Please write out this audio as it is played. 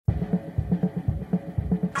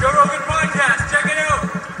Joe Rogan Podcast, check it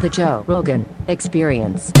out. The Joe Rogan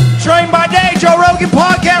Experience. Train by day, Joe Rogan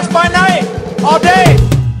Podcast by night, all day.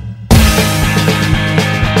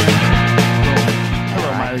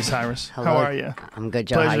 Hello, Miley Cyrus. Hello. How are you? I'm good,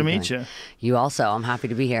 Joe. Pleasure How to you meet doing? you. You also. I'm happy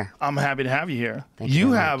to be here. I'm happy to have you here. Thank you You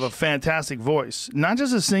very have much. a fantastic voice. Not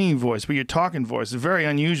just a singing voice, but your talking voice. It's very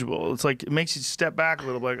unusual. It's like it makes you step back a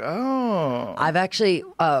little bit, like, oh. I've actually,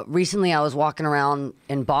 recently I was walking around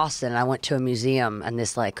in Boston and I went to a museum and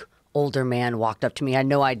this like older man walked up to me. I had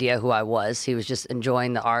no idea who I was. He was just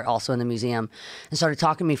enjoying the art also in the museum and started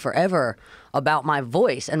talking to me forever about my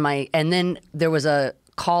voice and then there was a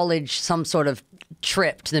college, some sort of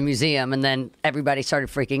trip to the museum, and then everybody started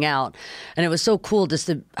freaking out. And it was so cool just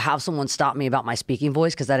to have someone stop me about my speaking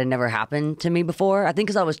voice, because that had never happened to me before. I think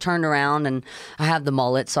because I was turned around and I have the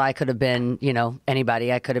mullet, so I could have been,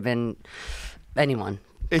 anybody. I could have been anyone.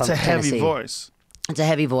 It's from a heavy Tennessee. voice. It's a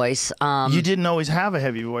heavy voice. You didn't always have a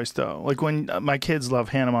heavy voice, though. Like when my kids love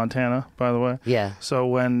Hannah Montana, by the way. Yeah. So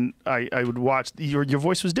when I would watch, your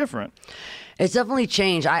voice was different. It's definitely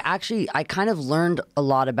changed. I kind of learned a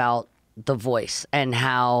lot about the voice and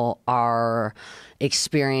how our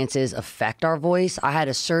experiences affect our voice. I had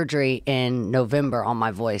a surgery in November on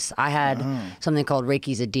my voice. I had something called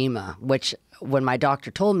Reikie's edema, which when my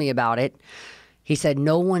doctor told me about it, he said,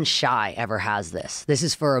 no one shy ever has this. This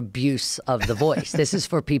is for abuse of the voice. This is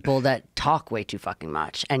for people that talk way too fucking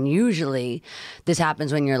much. And usually this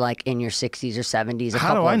happens when you're like in your 60s or 70s.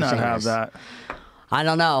 How do I not have that? I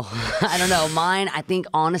don't know. I don't know. Mine, I think,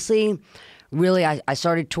 honestly, really, I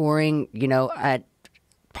started touring, at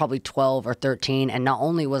probably 12 or 13. And not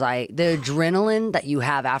only was the adrenaline that you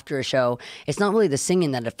have after a show, it's not really the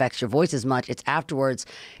singing that affects your voice as much. It's afterwards.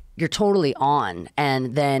 You're totally on.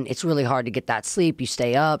 And then it's really hard to get that sleep. You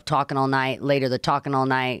stay up talking all night. Later, the talking all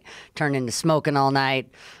night turned into smoking all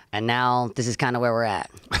night. And now this is kind of where we're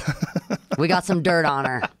at. We got some dirt on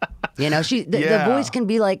her. The voice can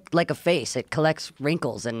be like a face. It collects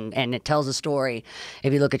wrinkles and it tells a story.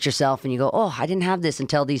 If you look at yourself and you go, oh, I didn't have this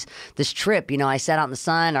until this trip. I sat out in the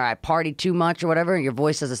sun or I partied too much or whatever. Your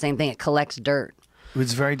voice does the same thing. It collects dirt.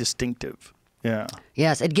 It's very distinctive. Yeah.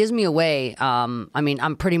 Yes, it gives me away.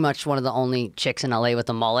 I'm pretty much one of the only chicks in LA with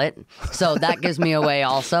a mullet, so that gives me away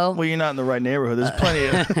also. Well, you're not in the right neighborhood. There's plenty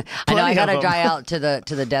of. I know I gotta them. dry out to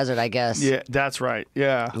the desert, I guess. Yeah, that's right.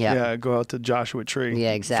 Yeah. Go out to Joshua Tree.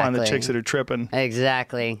 Yeah, exactly. Find the chicks that are tripping.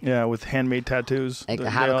 Exactly. Yeah, with handmade tattoos. I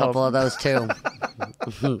had a couple of those too.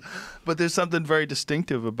 But there's something very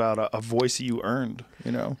distinctive about a voice you earned.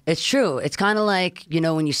 It's true. It's kind of like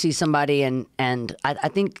when you see somebody and I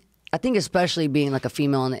think especially being like a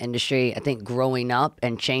female in the industry, I think growing up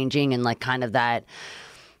and changing and like kind of that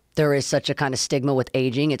there is such a kind of stigma with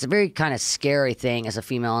aging. It's a very kind of scary thing as a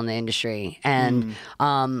female in the industry. And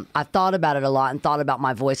I've thought about it a lot and thought about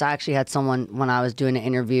my voice. I actually had someone, when I was doing an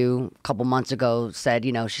interview a couple months ago, said,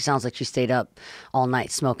 she sounds like she stayed up all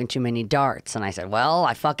night smoking too many darts. And I said, well,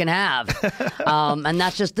 I fucking have. And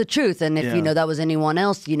that's just the truth. And if, that was anyone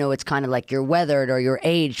else, it's kind of like you're weathered or you're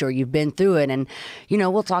aged or you've been through it. And,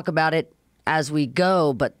 we'll talk about it as we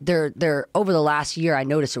go, but there over the last year, I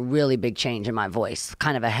noticed a really big change in my voice,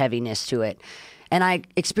 kind of a heaviness to it. And I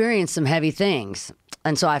experienced some heavy things.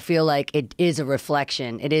 And so I feel like it is a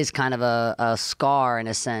reflection. It is kind of a scar in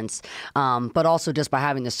a sense. But also just by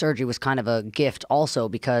having the surgery was kind of a gift also,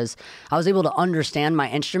 because I was able to understand my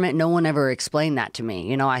instrument. No one ever explained that to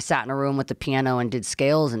me. I sat in a room with the piano and did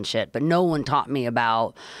scales and shit, but no one taught me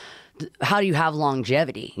about how do you have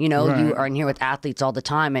longevity? Right. You are in here with athletes all the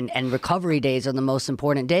time, and recovery days are the most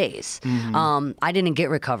important days. I didn't get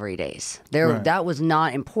recovery days. That was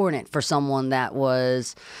not important for someone that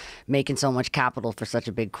was making so much capital for such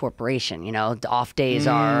a big corporation. The off days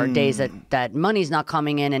are days that money's not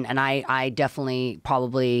coming in, and I definitely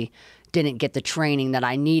probably didn't get the training that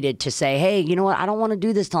I needed to say, hey, you know what? I don't want to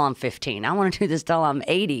do this till I'm 15. I want to do this till I'm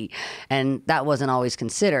 80. And that wasn't always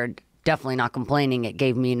considered. Definitely not complaining. It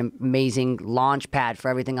gave me an amazing launch pad for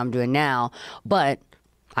everything I'm doing now, but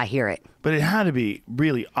I hear it. But it had to be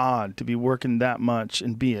really odd to be working that much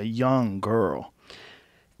and be a young girl.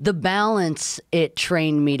 The balance it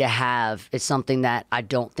trained me to have is something that I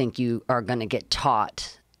don't think you are going to get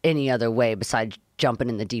taught any other way besides jumping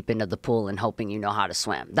in the deep end of the pool and hoping you know how to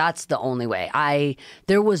swim. That's the only way.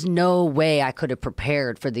 There was no way I could have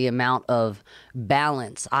prepared for the amount of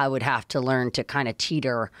balance I would have to learn to kind of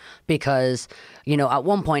teeter, because, at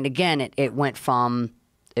one point, again, it went from,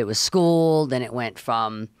 it was school, then it went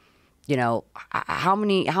from,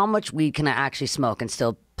 how much weed can I actually smoke and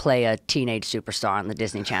still play a teenage superstar on the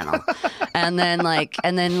Disney Channel? and then like,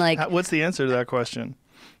 What's the answer to that question?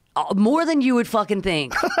 More than you would fucking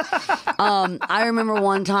think. I remember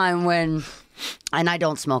one time when, and I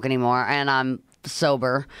don't smoke anymore, and I'm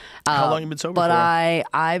sober. How long you been sober but for?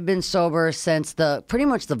 I've been sober since pretty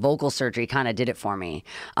much the vocal surgery kind of did it for me,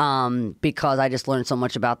 because I just learned so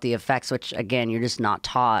much about the effects, which again you're just not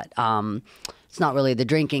taught. It's not really the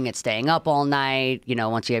drinking; it's staying up all night. You know,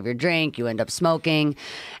 once you have your drink, you end up smoking,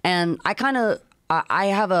 and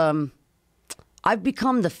I've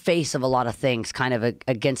become the face of a lot of things, kind of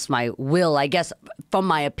against my will, I guess, from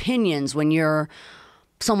my opinions. When you're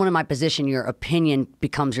someone in my position, your opinion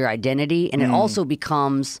becomes your identity, and it also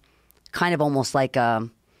becomes kind of almost like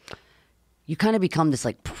you kind of become this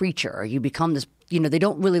like preacher, or you become this, you know, they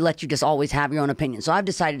don't really let you just always have your own opinion. So I've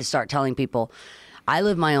decided to start telling people, I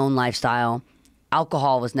live my own lifestyle.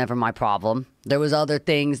 Alcohol was never my problem. There was other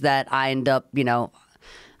things that I end up, you know,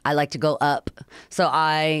 I like to go up. So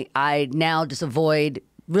I now just avoid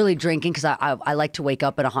really drinking because I like to wake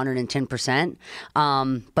up at 110%.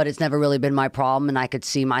 But it's never really been my problem, and I could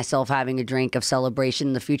see myself having a drink of celebration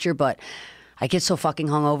in the future. But I get so fucking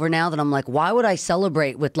hungover now that I'm like, why would I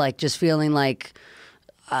celebrate with like just feeling like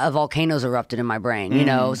a volcano's erupted in my brain, you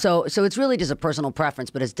know? So it's really just a personal preference,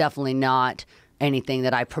 but it's definitely not anything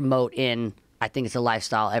that I promote in. I think it's a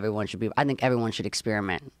lifestyle everyone should be. I think everyone should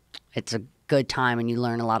experiment. It's a good time, and you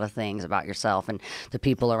learn a lot of things about yourself and the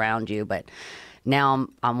people around you. But now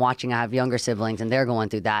I'm watching. I have younger siblings, and they're going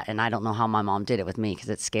through that, and I don't know how my mom did it with me because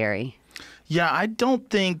it's scary. Yeah, I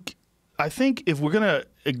think if we're gonna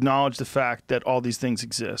acknowledge the fact that all these things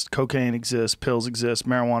exist, cocaine exists, pills exist,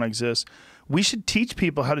 marijuana exists, we should teach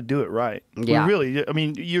people how to do it right. Yeah. I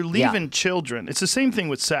mean, you're leaving children. It's the same thing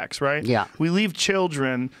with sex, right? Yeah. We leave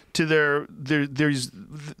children to there's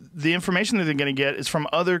the information that they're going to get is from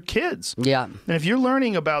other kids. Yeah. And if you're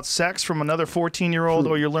learning about sex from another 14-year-old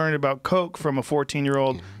or you're learning about coke from a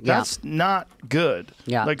 14-year-old, that's not good.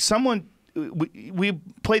 Yeah. Like we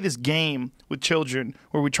play this game with children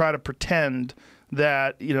where we try to pretend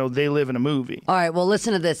that, you know, they live in a movie. All right, well,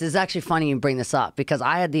 listen to this. It's actually funny you bring this up because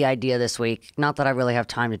I had the idea this week, not that I really have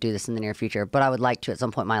time to do this in the near future, but I would like to at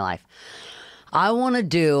some point in my life. I want to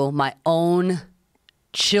do my own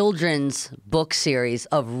children's book series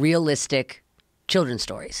of realistic children's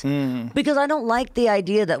stories. Because I don't like the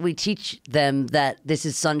idea that we teach them that this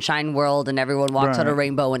is sunshine world and everyone walks on a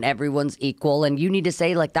rainbow and everyone's equal, and you need to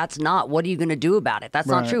say, like, that's not. What are you going to do about it? That's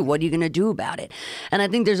not true. What are you going to do about it? And I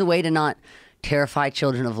think there's a way to not terrify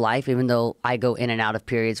children of life, even though I go in and out of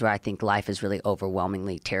periods where I think life is really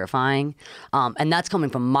overwhelmingly terrifying. And that's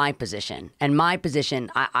coming from my position. And my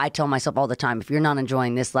position, I tell myself all the time, if you're not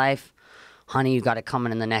enjoying this life, honey, you got it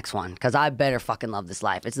coming in the next one. Because I better fucking love this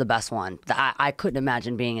life. It's the best one. I couldn't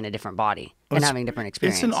imagine being in a different body and having a different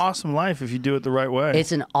experience. It's an awesome life if you do it the right way.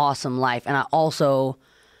 It's an awesome life. And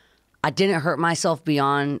I didn't hurt myself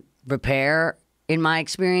beyond repair in my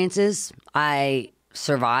experiences. I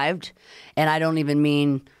survived, and I don't even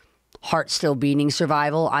mean heart still beating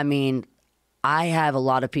survival. I mean, I have a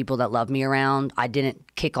lot of people that love me around. I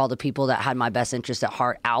didn't kick all the people that had my best interest at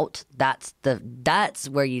heart out. That's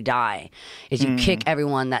where you die, is you kick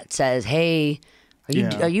everyone that says, hey,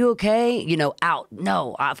 are you okay? You know, out.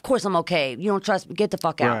 No, of course I'm okay. You don't trust me, get the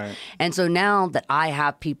fuck out. Right. And so now that I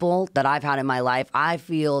have people that I've had in my life, I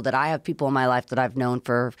feel that I have people in my life that I've known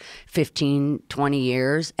for 15, 20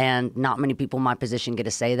 years, and not many people in my position get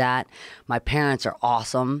to say that. My parents are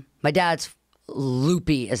awesome. My dad's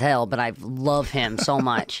loopy as hell, but I love him so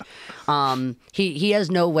much. He has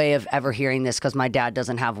no way of ever hearing this because my dad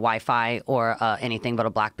doesn't have Wi-Fi or anything but a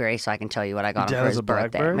BlackBerry, so I can tell you what I got him for his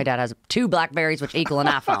birthday. BlackBerry? My dad has 2 BlackBerries, which equal an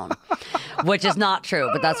iPhone, which is not true,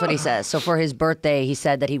 but that's what he says. So for his birthday, he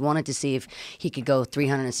said that he wanted to see if he could go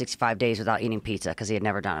 365 days without eating pizza because he had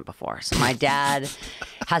never done it before. So my dad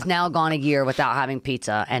has now gone a year without having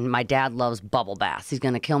pizza, and my dad loves bubble baths. He's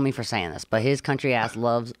going to kill me for saying this, but his country ass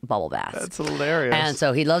loves bubble baths. That's hilarious. And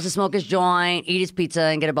so he loves to smoke his joint, eat his pizza,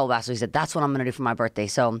 and get a bubble bath. So he said, that's what I'm going to do for my birthday.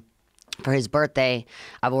 So for his birthday,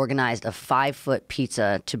 I've organized a 5-foot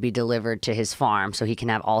pizza to be delivered to his farm so he can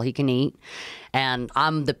have all he can eat. And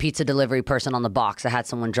I'm the pizza delivery person on the box. I had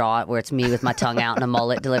someone draw it where it's me with my tongue out and a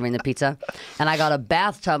mullet delivering the pizza. And I got a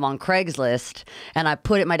bathtub on Craigslist, and I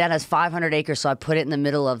put it, my dad has 500 acres, so I put it in the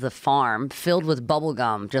middle of the farm filled with bubble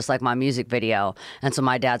gum, just like my music video. And so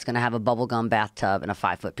my dad's going to have a bubble gum bathtub and a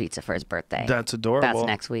 5-foot pizza for his birthday. That's adorable. That's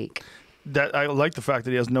next week. That I like the fact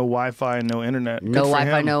that he has no Wi-Fi and no internet. No Good for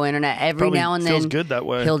Wi-Fi, him. no internet. Every Probably now and then, feels good that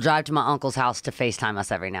way. he'll drive to my uncle's house to FaceTime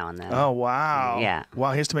us every now and then. Oh wow! Yeah.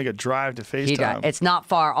 Wow, he has to make a drive to FaceTime. It's not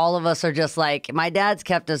far. All of us are just like, my dad's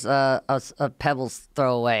kept us a pebbles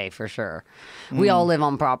throw away for sure. We all live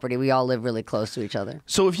on property. We all live really close to each other.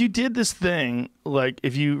 So if you did this thing, like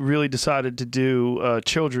if you really decided to do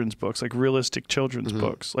children's books, like realistic children's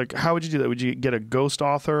books, like how would you do that? Would you get a ghost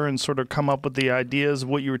author and sort of come up with the ideas of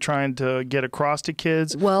what you were trying to get across to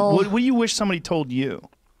kids? Well, what do you wish somebody told you?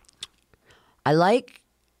 I like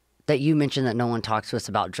that you mentioned that no one talks to us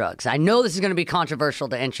about drugs. I know this is going to be controversial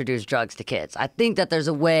to introduce drugs to kids. I think that there's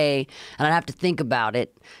a way, and I'd have to think about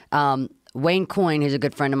it. Wayne Coyne, who's a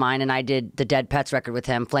good friend of mine, and I did the Dead Pets record with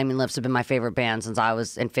him. Flaming Lips have been my favorite band since I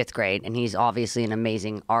was in 5th grade, and he's obviously an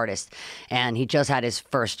amazing artist. And he just had his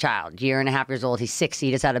first child, 1.5 years old. He's 6.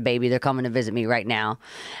 He just had a baby. They're coming to visit me right now.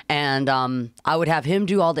 And I would have him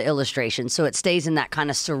do all the illustrations, so it stays in that kind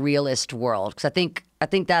of surrealist world. Because I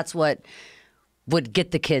think that's what would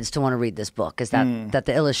get the kids to want to read this book, is that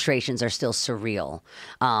the illustrations are still surreal.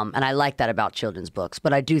 And I like that about children's books.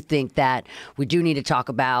 But I do think that we do need to talk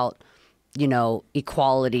about, you know,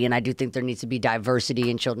 equality, and I do think there needs to be diversity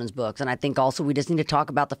in children's books. And I think also we just need to talk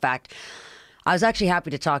about the fact, I was actually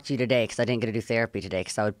happy to talk to you today because I didn't get to do therapy today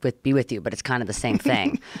because I would be with you, but it's kind of the same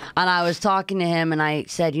thing. And I was talking to him and I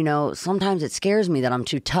said, you know, sometimes it scares me that I'm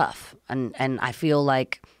too tough. And I feel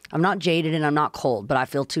like I'm not jaded and I'm not cold, but I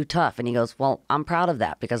feel too tough. And he goes, well, I'm proud of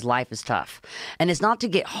that because life is tough. And it's not to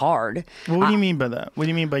get hard. Well, what do you mean by that? What do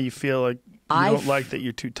you mean by you feel like you don't like that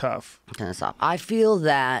you're too tough? I feel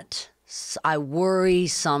that I worry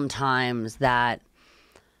sometimes that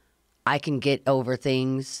I can get over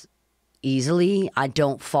things easily. I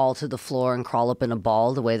don't fall to the floor and crawl up in a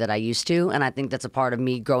ball the way that I used to. And I think that's a part of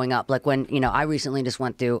me growing up. Like when, you know, I recently just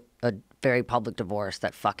went through a very public divorce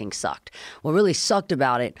that fucking sucked. What really sucked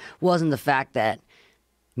about it wasn't the fact that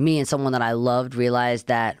me and someone that I loved realized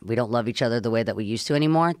that we don't love each other the way that we used to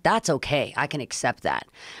anymore. That's okay. I can accept that.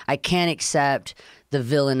 I can't accept the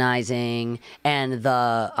villainizing and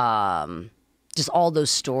the just all those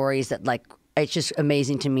stories that, like, it's just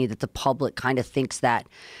amazing to me that the public kind of thinks that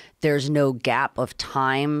there's no gap of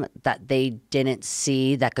time that they didn't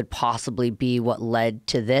see that could possibly be what led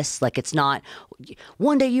to this. Like, it's not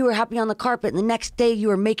one day you were happy on the carpet and the next day you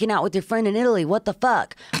were making out with your friend in Italy. What the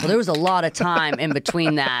fuck? Well, there was a lot of time in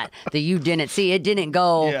between that you didn't see. It didn't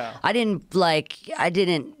go. Yeah. I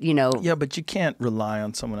didn't, you know. Yeah, but you can't rely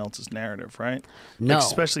on someone else's narrative, right? No. Like,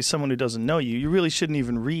 especially someone who doesn't know you. You really shouldn't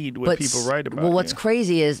even read what people write about. Well, what's you.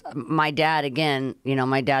 crazy is my dad, again, you know,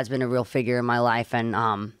 my dad's been a real figure in my life.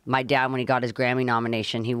 And my dad, when he got his Grammy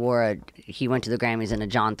nomination, he went to the Grammys in a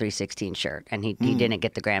John 3:16 shirt, and he didn't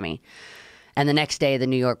get the Grammy. And the next day, the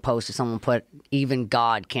New York Post or someone put, even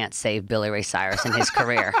God can't save Billy Ray Cyrus in his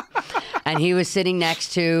career. And he was sitting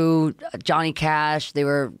next to Johnny Cash. They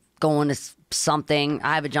were going to something.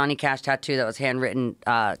 I have a Johnny Cash tattoo that was handwritten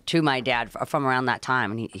to my dad from around that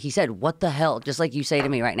time. And he said, what the hell? Just like you say to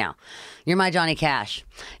me right now. You're my Johnny Cash.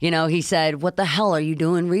 You know, he said, what the hell are you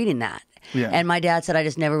doing reading that? Yeah. And my dad said, I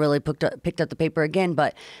just never really picked up the paper again.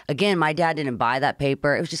 But again, my dad didn't buy that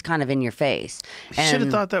paper. It was just kind of in your face. You should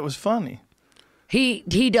have thought that was funny.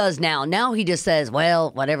 He does now. Now he just says,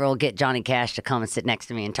 well, whatever, will get Johnny Cash to come and sit next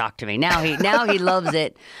to me and talk to me. Now he loves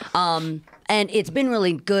it. And it's been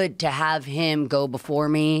really good to have him go before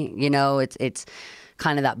me. You know, it's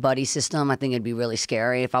kind of that buddy system. I think it'd be really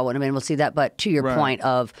scary if I wouldn't have been able to see that. But to your point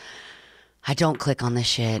of, I don't click on this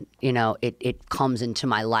shit. You know, it comes into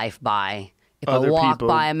my life by, if Other I walk people,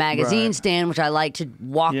 by a magazine right. stand, which I like to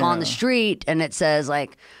walk on the street, and it says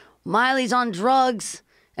like, Miley's on drugs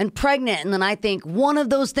and pregnant, and then I think one of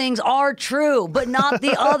those things are true, but not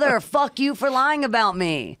the other. Fuck you for lying about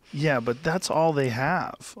me. Yeah, but that's all they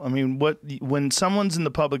have. I mean, when someone's in the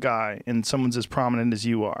public eye and someone's as prominent as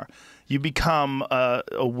you are, you become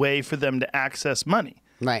a way for them to access money.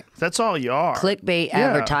 Right. That's all you are. Clickbait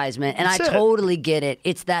advertisement. And That's I totally get it.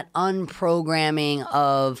 It's that unprogramming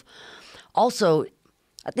of, also,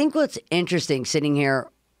 I think what's interesting sitting here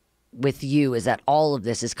with you is that all of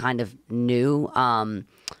this is kind of new.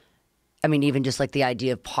 I mean, even just like the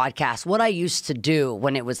idea of podcasts, what I used to do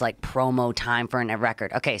when it was like promo time for a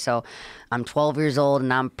record. Okay, so I'm 12 years old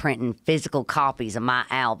and I'm printing physical copies of my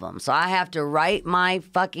album. So I have to write my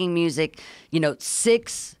fucking music,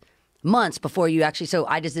 6 months before you actually. So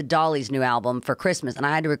I just did Dolly's new album for Christmas, and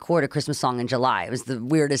I had to record a Christmas song in July. It was the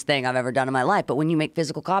weirdest thing I've ever done in my life. But when you make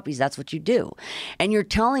physical copies, that's what you do. And you're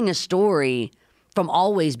telling a story from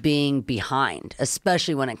always being behind,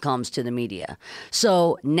 especially when it comes to the media.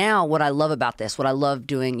 So now what I love about this, what I love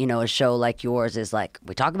doing, a show like yours is like,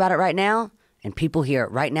 we talk about it right now and people hear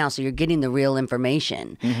it right now. So you're getting the real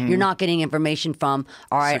information. You're not getting information from,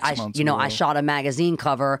 all right, I shot a magazine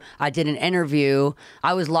cover. I did an interview.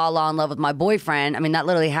 I was la in love with my boyfriend. I mean, that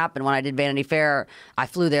literally happened when I did Vanity Fair. I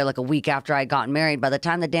flew there like a week after I got married. By the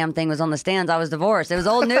time the damn thing was on the stands, I was divorced. It was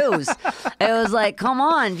old news. It was like, come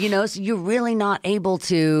on, so you're really not able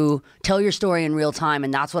to tell your story in real time.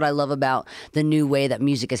 And that's what I love about the new way that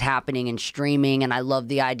music is happening and streaming. And I love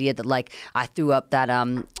the idea that like I threw up that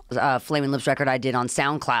Flamin' Lips record I did on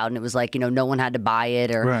SoundCloud, and it was like, no one had to buy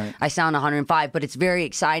it, or right. I sound 105, but it's very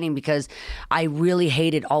exciting because I really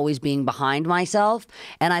hated always being behind myself.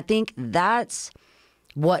 And I think that's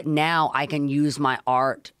what now I can use my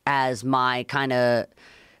art as my kind of,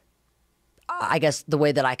 I guess, the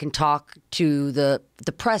way that I can talk to the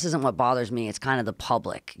press isn't what bothers me. It's kind of the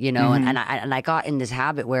public, and I got in this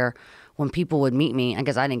habit where when people would meet me, I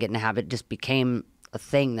guess I didn't get in a habit, it just became a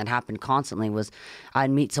thing that happened constantly, was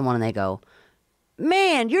I'd meet someone and they go,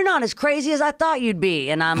 man, you're not as crazy as I thought you'd be.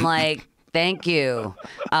 And I'm like, thank you.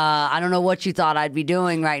 I don't know what you thought I'd be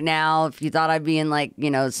doing right now. If you thought I'd be in like,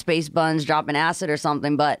 space buns dropping acid or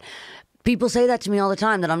something. But people say that to me all the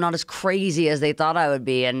time, that I'm not as crazy as they thought I would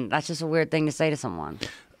be. And that's just a weird thing to say to someone.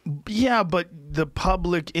 Yeah, but the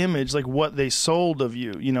public image, like what they sold of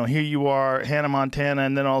you, here you are, Hannah Montana,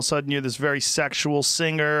 and then all of a sudden you're this very sexual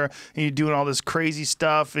singer, and you're doing all this crazy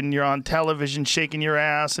stuff, and you're on television shaking your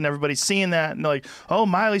ass, and everybody's seeing that, and they're like, oh,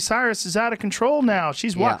 Miley Cyrus is out of control now.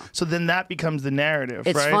 She's wild. Yeah. So then that becomes the narrative,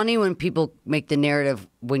 It's right? funny when people make the narrative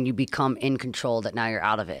when you become in control that now you're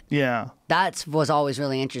out of it. Yeah. That was always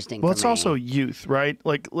really interesting. Well, for it's me. also youth, right?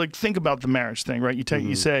 Like think about the marriage thing, right?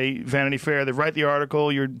 You say Vanity Fair, they write the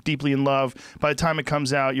article, you're deeply in love. By the time it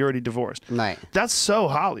comes out, you're already divorced. Right. That's so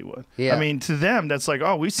Hollywood. Yeah. I mean, to them, that's like,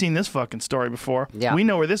 oh, we've seen this fucking story before. Yeah. We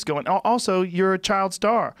know where this is going. Also, you're a child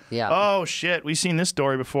star. Yeah. Oh shit, we've seen this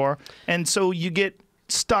story before, and so you get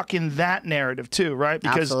stuck in that narrative too, right?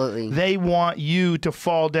 Because Absolutely. they want you to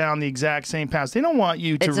fall down the exact same path. They don't want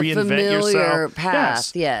you to It's a reinvent familiar yourself.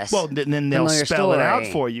 path, yes. Well, then they'll Familiar spell it out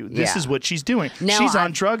story. for you. This Yeah. is what she's doing. Now She's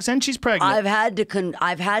on drugs and she's pregnant. I've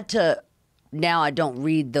had to. Now I don't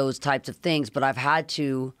read those types of things, but I've had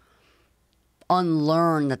to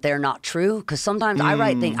unlearn that they're not true. Because sometimes I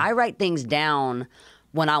write things down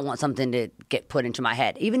when I want something to get put into my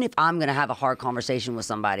head. Even if I'm going to have a hard conversation with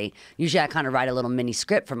somebody, usually I kind of write a little mini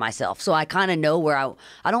script for myself. So I kind of know where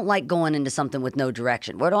I don't like going into something with no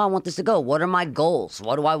direction. Where do I want this to go? What are my goals?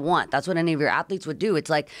 What do I want? That's what any of your athletes would do. It's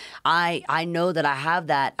like, I know that I have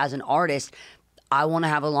that as an artist. I want to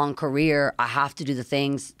have a long career. I have to do the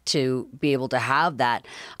things to be able to have that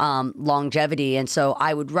longevity. And so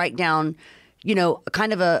I would write down,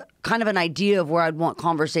 kind of an idea of where I'd want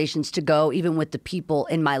conversations to go, even with the people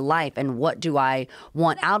in my life, and what do I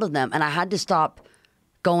want out of them. And I had to stop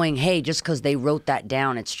going, hey, just because they wrote that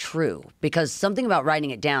down, it's true. Because something about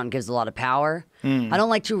writing it down gives a lot of power. I don't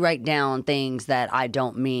like to write down things that I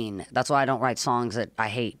don't mean. That's why I don't write songs that I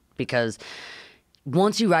hate, because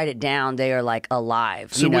once you write it down, they are like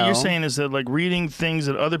alive. So what you're saying is that like reading things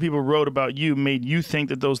that other people wrote about you made you think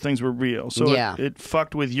that those things were real. So Yeah. it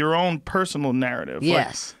fucked with your own personal narrative.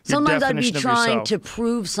 Yes. Like your Sometimes I'd be definition of trying yourself. to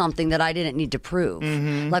prove something that I didn't need to prove.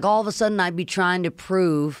 Like all of a sudden I'd be trying to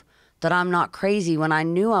prove that I'm not crazy when I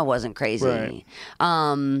knew I wasn't crazy. Right.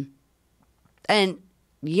 And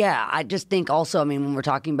yeah, I just think also, I mean, when we're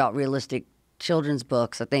talking about realistic children's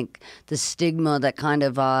books, I think the stigma that kind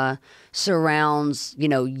of surrounds,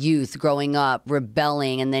 youth growing up,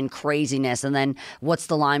 rebelling, and then craziness, and then what's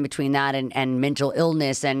the line between that and mental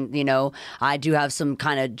illness? And, I do have some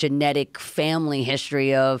kind of genetic family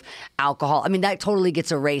history of alcohol. I mean, that totally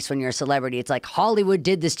gets erased when you're a celebrity. It's like, Hollywood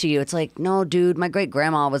did this to you. It's like, no, dude, my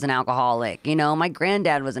great-grandma was an alcoholic. My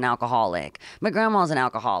granddad was an alcoholic. My grandma's an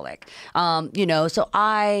alcoholic. So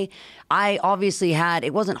I obviously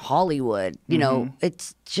it wasn't Hollywood,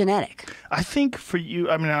 it's genetic. I think for you,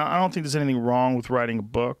 I mean, I don't think there's anything wrong with writing a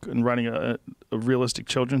book and writing a realistic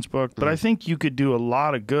children's book, but I think you could do a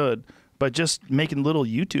lot of good by just making little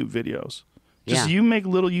YouTube videos. You make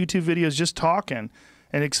little YouTube videos just talking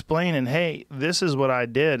and explaining, hey, this is what I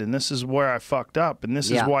did, and this is where I fucked up, and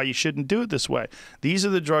this is why you shouldn't do it this way. These are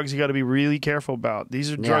the drugs you got to be really careful about.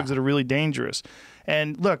 These are drugs that are really dangerous.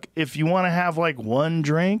 And look, if you want to have like one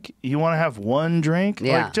drink,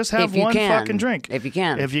 Yeah. like just have If you one can. fucking drink. If you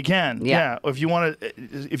can. If you can. Yeah. If you want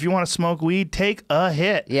to smoke weed, take a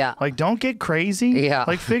hit. Yeah. Like don't get crazy. Yeah.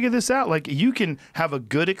 Like figure this out. Like you can have a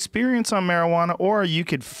good experience on marijuana, or you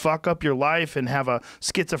could fuck up your life and have a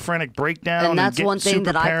schizophrenic breakdown. And that's get one thing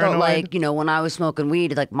super that I felt paranoid. like, when I was smoking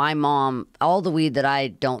weed, like my mom, all the weed that I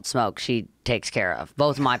don't smoke, she takes care of,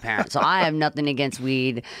 both my parents. So I have nothing against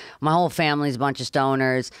weed. My whole family's a bunch of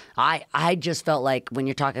stoners. I just felt like when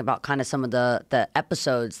you're talking about kind of some of the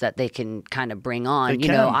episodes that they can kind of bring on, They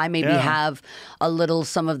can, I maybe yeah. have a little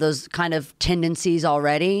some of those kind of tendencies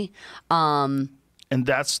already. And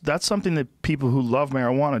that's something that people who love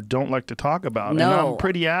marijuana don't like to talk about. No. And I'm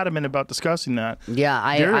pretty adamant about discussing that. Yeah,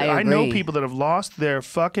 I I know agree. people that have lost their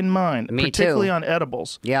fucking mind, Me particularly too. on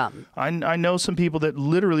edibles. Yeah. I know some people that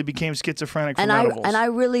literally became schizophrenic from and edibles. I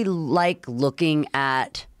really like looking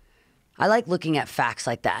at facts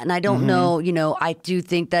like that. And I don't Mm-hmm. know, I do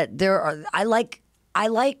think that I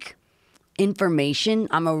like information.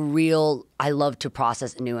 I love to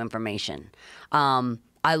process new information.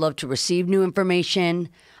 I love to receive new information.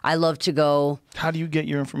 I love to go. How do you get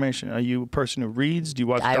your information? Are you a person who reads? Do you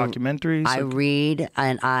watch documentaries? I read,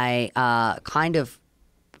 and I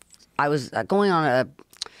was going on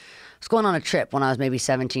a trip when I was maybe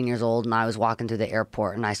 17 years old, and I was walking through the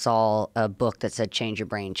airport, and I saw a book that said "Change Your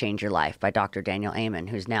Brain, Change Your Life" by Dr. Daniel Amen,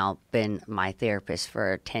 who's now been my therapist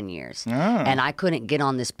for 10 years. And I couldn't get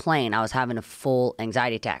on this plane. I was having a full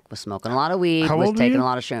anxiety attack. Was smoking a lot of weed. How was old were taking you? a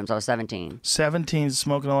lot of shrooms. I was 17. 17,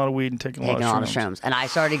 smoking a lot of weed and taking a lot of shrooms. And I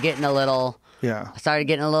started getting a little. Yeah. I started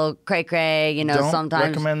getting a little cray-cray. Don't sometimes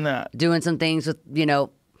recommend that. doing some things with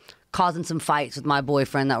causing some fights with my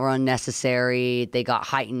boyfriend that were unnecessary. They got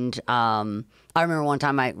heightened. I remember one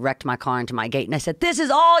time I wrecked my car into my gate, and I said, "This is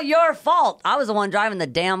all your fault. I was the one driving the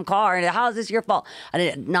damn car, and how is this your fault?" I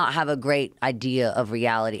did not have a great idea of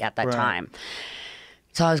reality at that Right. time.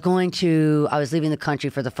 So I was leaving the country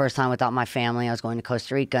for the first time without my family. I was going to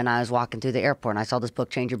Costa Rica, and I was walking through the airport, and I saw this book,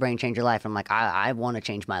 Change Your Brain, Change Your Life. I'm like, I want to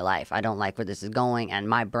change my life. I don't like where this is going, and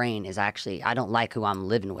my brain is actually, I don't like who I'm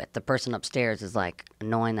living with. The person upstairs is like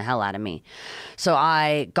annoying the hell out of me. So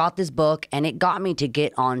I got this book, and it got me to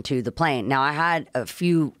get onto the plane. Now, I had a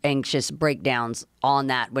few anxious breakdowns on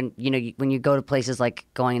that when you go to places like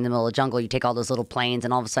going in the middle of the jungle, you take all those little planes,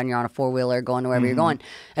 and all of a sudden you're on a four-wheeler going to wherever you're going.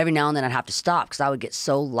 Every now and then I'd have to stop because I would get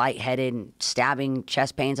so lightheaded and stabbing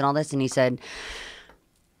chest pains and all this. And he said,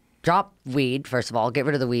 drop weed, first of all, get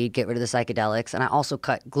rid of the weed, get rid of the psychedelics. And I also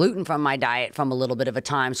cut gluten from my diet from a little bit of a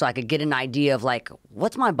time so I could get an idea of like,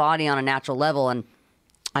 what's my body on a natural level? And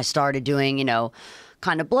I started doing,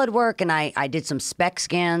 kind of blood work, and I did some SPECT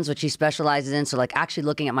scans, which he specializes in. So like actually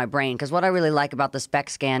looking at my brain, because what I really like about the SPECT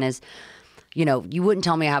scan is, you wouldn't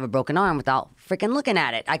tell me I have a broken arm without freaking looking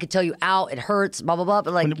at it. I could tell you, ow, it hurts, blah, blah, blah.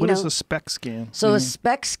 But like, What is a SPECT scan? So a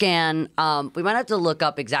SPECT scan, we might have to look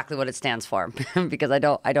up exactly what it stands for because I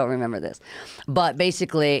don't remember this. But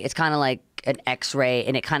basically, it's kind of like an X-ray,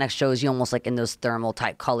 and it kind of shows you almost like in those thermal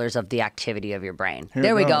type colors of the activity of your brain. Here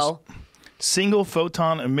There it we goes. go. Single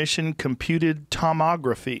photon emission computed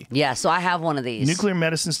tomography. Yeah, so I have one of these. Nuclear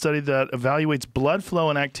medicine study that evaluates blood flow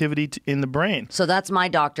and activity in the brain. So that's my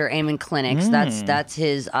doctor, Amen Clinics. That's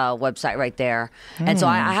his website right there. And so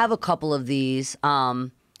I have a couple of these. How's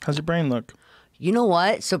your brain look? You know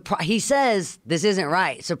what? He says this isn't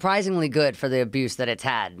right. Surprisingly good for the abuse that it's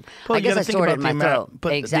had. Well, I you guess gotta I think stored it about in the my amount- throat. but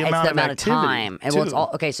the Exactly. amount It's the of amount of activity, time. And well,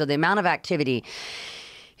 too. okay, so the amount of activity.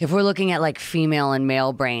 If we're looking at like female and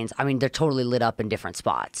male brains, I mean, they're totally lit up in different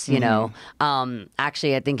spots, you know?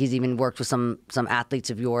 Actually, I think he's even worked with some athletes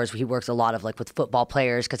of yours. He works a lot of like with football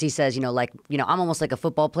players because he says, I'm almost like a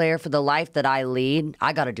football player. For the life that I lead,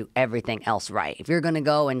 I got to do everything else right. If you're going to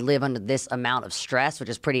go and live under this amount of stress, which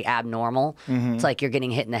is pretty abnormal, it's like you're getting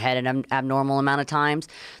hit in the head an abnormal amount of times,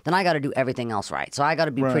 then I got to do everything else right. So I got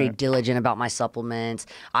to be pretty diligent about my supplements.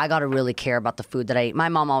 I got to really care about the food that I eat. My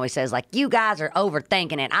mom always says, like, you guys are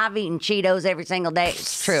overthinking it. I've eaten Cheetos every single day.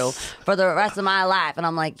 It's true. For the rest of my life. And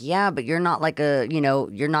I'm like, yeah, but you're not like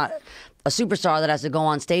you're not a superstar that has to go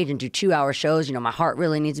on stage and do 2-hour shows. My heart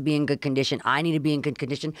really needs to be in good condition. I need to be in good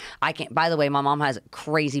condition. I can't, by the way, my mom has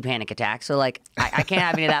crazy panic attacks. So like, I can't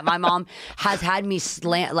have any of that. My mom has had me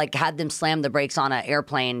had them slam the brakes on an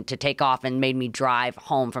airplane to take off and made me drive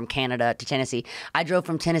home from Canada to Tennessee. I drove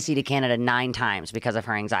from Tennessee to Canada 9 times because of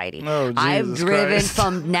her anxiety. Oh, I've Jesus driven Christ.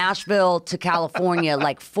 from Nashville to California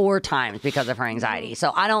like 4 times because of her anxiety.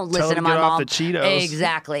 So I don't Tell listen her to to my get off mom. the Cheetos.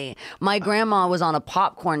 Exactly. My grandma was on a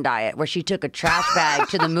popcorn diet where she took a trash bag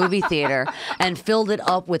to the movie theater and filled it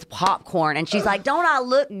up with popcorn. And she's like, don't I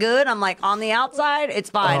look good? I'm like, on the outside, it's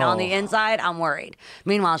fine. On the inside, I'm worried.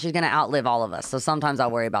 Meanwhile, she's going to outlive all of us. So sometimes I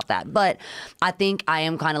worry about that. But I think I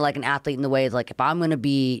am kind of like an athlete in the way, like if I'm going to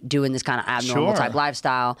be doing this kind of abnormal type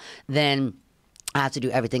lifestyle, then I have to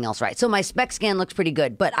do everything else right. So my SPECT scan looks pretty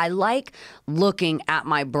good. But I like looking at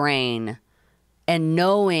my brain and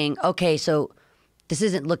knowing, okay, so this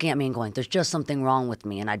isn't looking at me and going, there's just something wrong with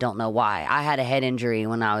me and I don't know why. I had a head injury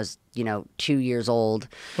when I was, 2 years old.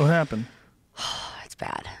 What happened? It's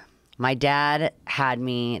bad. My dad had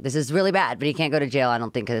me, this is really bad, but he can't go to jail, I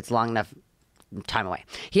don't think, because it's long enough time away.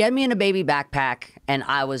 He had me in a baby backpack and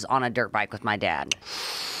I was on a dirt bike with my dad.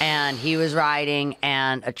 And he was riding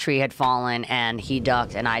and a tree had fallen and he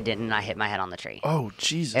ducked and I didn't and I hit my head on the tree. Oh,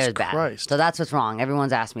 Jesus It was bad. Christ. So that's what's wrong.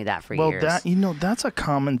 Everyone's asked me that for years. Well, that's a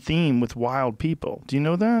common theme with wild people. Do you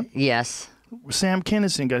know that? Yes. Sam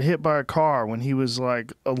Kinison got hit by a car when he was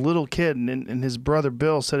like a little kid, and his brother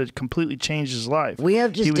Bill said it completely changed his life. We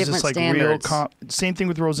have just different standards. Same thing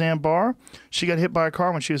with Roseanne Barr. She got hit by a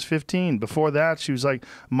car when she was 15. Before that, she was like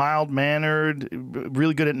mild-mannered,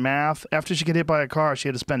 really good at math. After she got hit by a car, she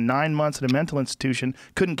had to spend 9 months at a mental institution,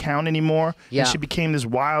 couldn't count anymore, and she became this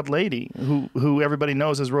wild lady who everybody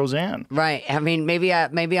knows as Roseanne. Right. I mean, maybe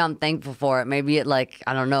I'm thankful for it. Maybe it, like,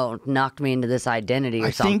 I don't know, knocked me into this identity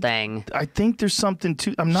or something. I think there's something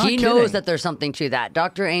to. I'm not. He knows that there's something to that.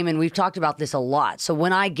 Dr. Amen, we've talked about this a lot. So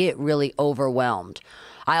when I get really overwhelmed,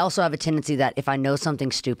 I also have a tendency that if I know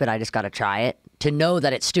something stupid, I just got to try it to know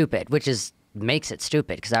that it's stupid, which makes it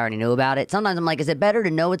stupid because I already knew about it. Sometimes I'm like, is it better to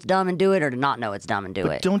know it's dumb and do it or to not know it's dumb and do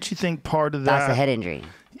it? Don't you think part of that? That's a head injury.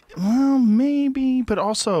 Well, maybe, but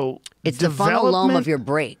also it's the frontal lobe of your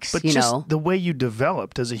brakes. But just the way you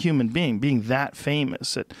developed as a human being that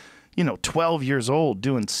famous at 12 years old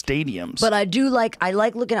doing stadiums. But I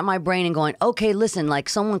like looking at my brain and going, okay, listen, like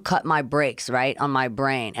someone cut my brakes, right, on my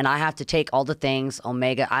brain, and I have to take all the things,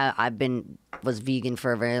 omega. Was vegan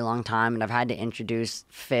for a very long time, and I've had to introduce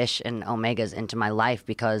fish and omegas into my life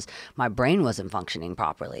because my brain wasn't functioning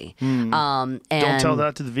properly. And don't tell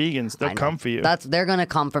that to the vegans; they'll come for you. They're gonna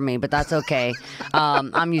come for me, but that's okay.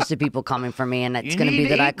 I'm used to people coming for me, and it's gonna be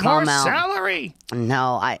that I come out. Salary.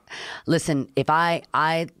 No, listen. If I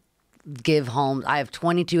give homes. I have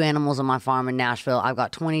 22 animals on my farm in Nashville. I've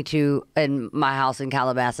got 22 in my house in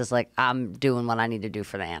Calabasas. Like, I'm doing what I need to do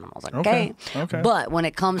for the animals. Okay. But when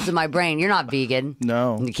it comes to my brain, you're not vegan.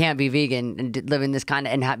 No. You can't be vegan and living this kind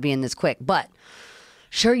of and being this quick. But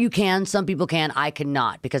sure you can. Some people can. I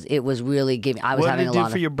cannot because it was really giving. I was having a lot of. What did it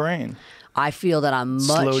do for your brain? I feel that I'm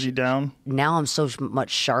slowed you down. Now I'm so much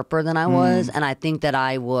sharper than I was, and I think that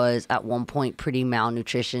I was at one point pretty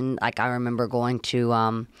malnutrition. Like I remember going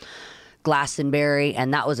to Glastonbury,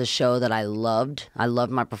 and that was a show that I loved. I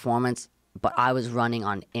loved my performance, but I was running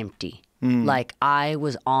on empty. Like I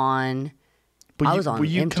was on.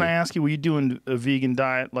 Empty. Can I ask you? Were you doing a vegan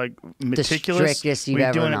diet like meticulous? The strictest you've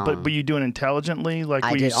ever known. But were you doing intelligently? Like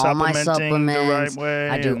I were did you all my supplementing the supplements. right way?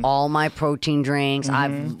 I do all my protein drinks.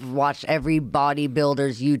 I've watched every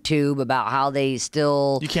bodybuilder's YouTube about how they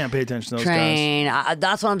still. You can't pay attention to those train. guys.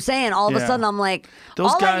 That's what I'm saying. All of a sudden, I'm like,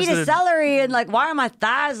 all I eat is celery, and like, why are my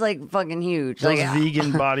thighs like fucking huge? Those like,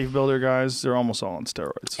 vegan bodybuilder guys, they're almost all on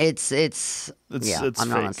steroids. It's I'm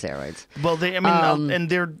not on steroids. Well, and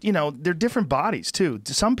they're different bodies too.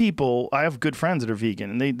 Some people, I have good friends that are vegan,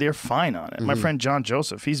 and they're fine on it. My friend John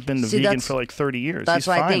Joseph, he's been vegan for like 30 years. That's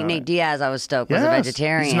why I think Nate Diaz, I was stoked, was a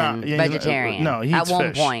vegetarian. Vegetarian. No, he eats at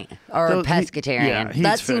one fish. point, or a pescatarian.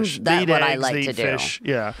 That seems that's what I like to do. Fish.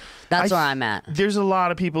 Yeah. That's where I'm at. There's a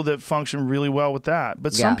lot of people that function really well with that,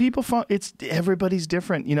 but some people, everybody's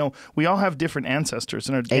different. We all have different ancestors,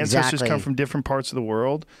 and our ancestors come from different parts of the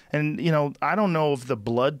world. And I don't know if the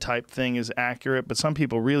blood type thing is accurate, but some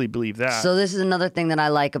people really believe that. So this is another thing that I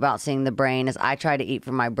like about seeing the brain is I try to eat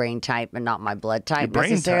for my brain type and not my blood type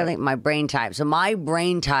necessarily. My brain type. So my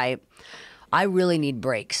brain type. I really need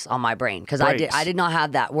breaks on my brain because I did not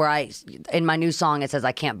have that where in my new song it says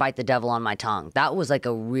I can't bite the devil on my tongue. That was like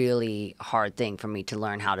a really hard thing for me to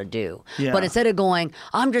learn how to do. Yeah. But instead of going,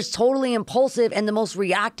 I'm just totally impulsive and the most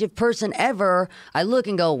reactive person ever, I look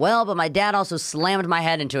and go, well, but my dad also slammed my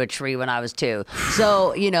head into a tree when I was 2.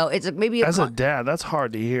 So, it's maybe as a dad, that's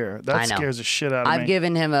hard to hear. That scares the shit out of me. I've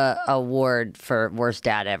given him a award for worst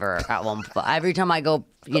dad ever at one point. Every time I go,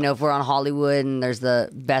 if we're on Hollywood and there's the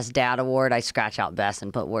best dad award, I scratch out best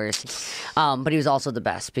and put worst. But he was also the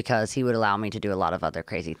best because he would allow me to do a lot of other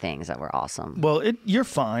crazy things that were awesome. Well, you're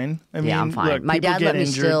fine. I mean, I'm fine. Look, my dad let me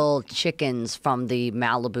injured. steal chickens from the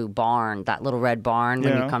Malibu barn, that little red barn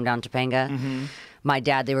when you come down Topanga. my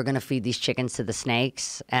dad, they were going to feed these chickens to the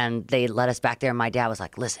snakes, and they let us back there. And my dad was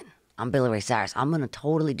like, listen, I'm Billy Ray Cyrus. I'm going to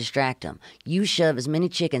totally distract them. You shove as many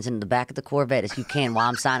chickens into the back of the Corvette as you can while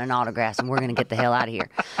I'm signing autographs, and we're going to get the hell out of here.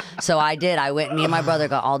 So I did. I went, me and my brother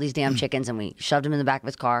got all these damn chickens, and we shoved them in the back of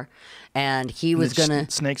his car. And he was going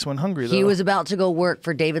to... Snakes went hungry, though. He was about to go work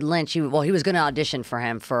for David Lynch. He was going to audition for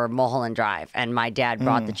him for Mulholland Drive. And my dad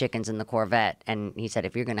brought the chickens in the Corvette. And he said,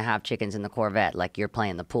 if you're going to have chickens in the Corvette, like you're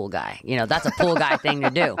playing the pool guy. You know, that's a pool guy thing to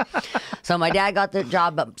do. So my dad got the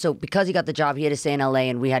job. So because he got the job, he had to stay in L.A.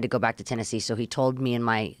 and we had to go back to Tennessee. So he told me and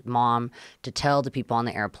my mom to tell the people on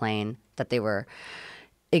the airplane that they were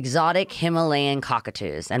exotic Himalayan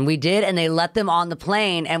cockatoos, and we did, and they let them on the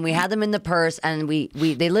plane, and we had them in the purse, and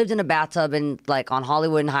they lived in a bathtub in like on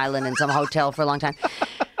Hollywood and Highland in some hotel for a long time,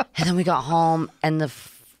 and then we got home, and the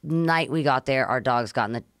night we got there, our dogs got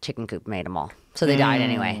in the chicken coop, made them all. So they died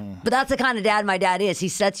anyway. But that's the kind of dad my dad is. He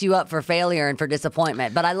sets you up for failure and for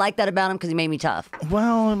disappointment. But I like that about him because he made me tough.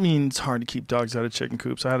 Well, I mean, it's hard to keep dogs out of chicken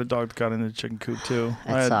coops. I had a dog that got into the chicken coop, too.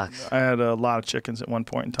 Sucks. I had a lot of chickens at one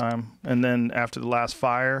point in time. And then after the last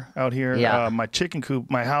fire out here, my chicken coop,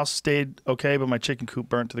 my house stayed okay, but my chicken coop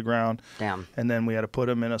burnt to the ground. Damn. And then we had to put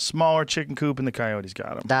them in a smaller chicken coop, and the coyotes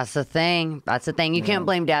got them. That's the thing. That's the thing. You can't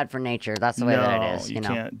blame dad for nature. That's the way that it is. You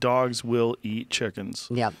can't. Dogs will eat chickens.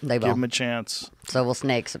 Yep, they will. Give them a chance. So will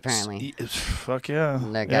snakes, apparently. Fuck yeah.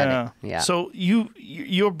 They're good. Yeah. So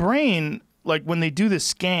your brain, like when they do this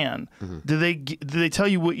scan, do they tell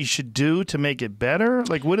you what you should do to make it better?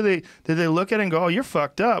 Like what did they look at it and go, oh, you're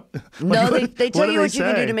fucked up? No, like, they tell you what you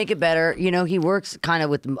can do say? to make it better. You know, he works kind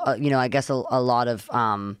of with, I guess a lot of,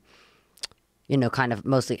 kind of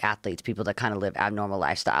mostly athletes, people that kind of live abnormal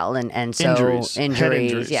lifestyle, and so Head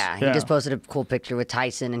injuries. Yeah, he just posted a cool picture with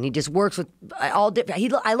Tyson, and he just works with all different.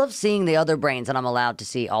 I love seeing the other brains that I'm allowed to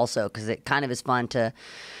see also because it kind of is fun to.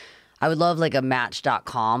 I would love like a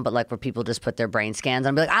Match.com, but like where people just put their brain scans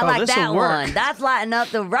and be like, I like that one. That's lighting up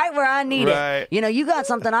right where I need it. You know, you got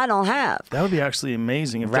something I don't have. That would be actually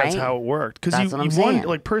amazing if that's how it worked. Because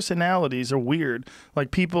like personalities are weird. Like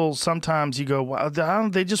people sometimes you go, wow,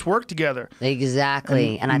 they just work together.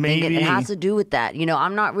 Exactly, and I think it has to do with that. You know,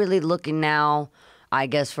 I'm not really looking now. I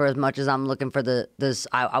guess for as much as I'm looking for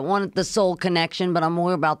I want the soul connection, but I'm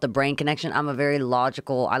more about the brain connection. I'm a very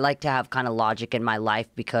logical. I like to have kind of logic in my life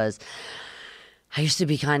because I used to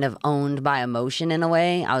be kind of owned by emotion in a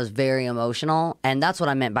way. I was very emotional, and that's what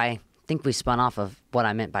I meant by. I think we spun off of what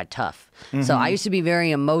I meant by tough. So I used to be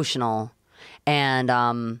very emotional, and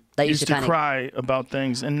that used to cry about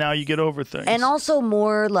things, and now you get over things, and also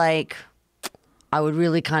more like. I would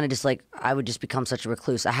really kind of just I would just become such a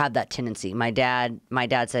recluse. I have that tendency. My dad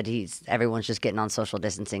said everyone's just getting on social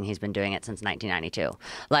distancing. He's been doing it since 1992.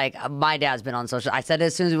 Like my dad's been on social. I said it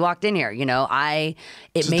as soon as we walked in here. You know,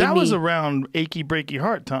 that was around achy breaky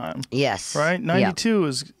heart time. Yes. Right. 92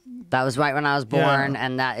 is. That was right when I was born,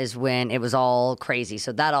 and that is when it was all crazy.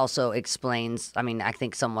 So that also explains. I mean, I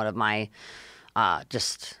think somewhat of my,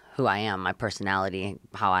 just who I am, my personality,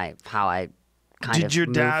 how I. Did your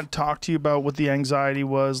dad talk to you about what the anxiety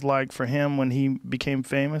was like for him when he became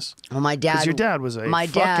famous? Well, my dad. Because your dad was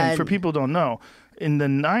for people who don't know, in the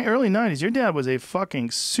early 90s, your dad was a fucking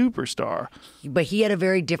superstar. But he had a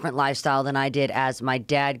very different lifestyle than I did, as my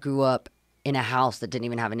dad grew up in a house that didn't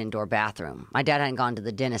even have an indoor bathroom. My dad hadn't gone to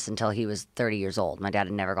the dentist until he was 30 years old. My dad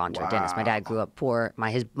had never gone to a dentist. My dad grew up poor.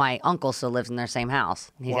 My uncle still lives in their same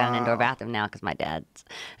house. He's got an indoor bathroom now because my dad's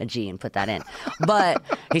a G and put that in. But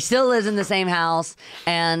he still lives in the same house.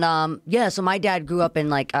 And so my dad grew up in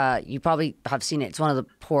you probably have seen it. It's one of the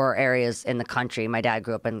poor areas in the country. My dad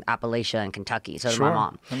grew up in Appalachia in Kentucky. So did my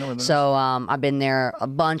mom. I know where that so I've been there a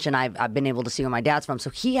bunch, and I've been able to see where my dad's from. So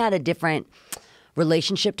he had a different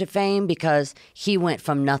relationship to fame because he went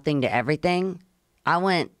from nothing to everything. I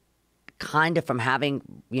went kind of from having,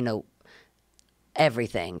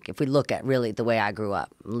 everything. If we look at really the way I grew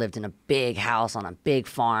up, lived in a big house on a big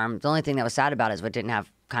farm. The only thing that was sad about it is we didn't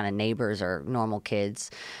have kind of neighbors or normal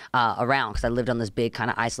kids around because I lived on this big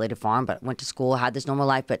kind of isolated farm, but went to school, had this normal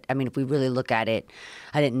life. But I mean, if we really look at it,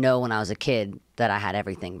 I didn't know when I was a kid that I had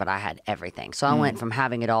everything, but I had everything. So I went from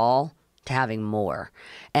having it all to having more.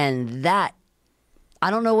 And that, I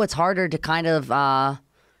don't know what's harder to kind of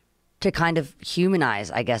humanize,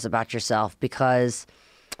 I guess, about yourself, because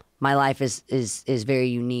my life is very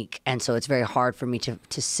unique, and so it's very hard for me to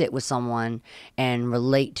sit with someone and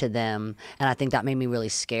relate to them, and I think that made me really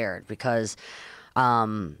scared because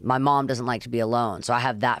My mom doesn't like to be alone, so I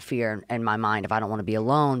have that fear in my mind if I don't want to be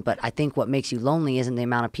alone. But I think what makes you lonely isn't the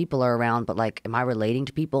amount of people are around, but like, am I relating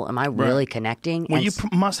to people? Am I really connecting? Well, And you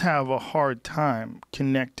must have a hard time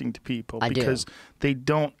connecting to people because they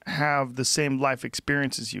don't have the same life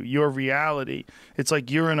experience as you. Your reality, it's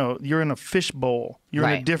like you're in a fishbowl. You're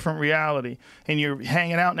in a different reality, and you're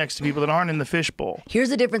hanging out next to people that aren't in the fishbowl. Here's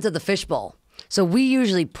the difference of the fishbowl. So we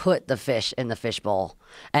usually put the fish in the fishbowl,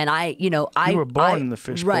 and you were born in the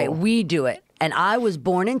fishbowl, right? We do it, and I was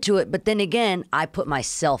born into it. But then again, I put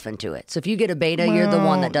myself into it. So if you get a beta, you're the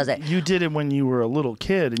one that does it. You did it when you were a little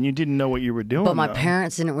kid, and you didn't know what you were doing. But my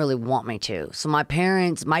parents didn't really want me to. So my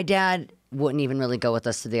dad wouldn't even really go with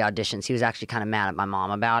us to the auditions. He was actually kind of mad at my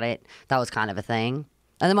mom about it. That was kind of a thing.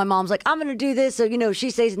 And then my mom's like, I'm going to do this. So,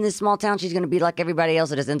 she stays in this small town. She's going to be like everybody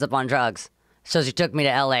else that just ends up on drugs. So she took me to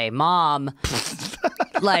L.A. Mom,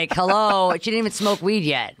 like, hello. She didn't even smoke weed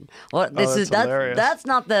yet. Well, that's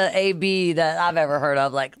not the AB that I've ever heard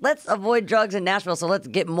of. Like, let's avoid drugs in Nashville, so let's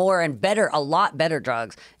get more and better, a lot better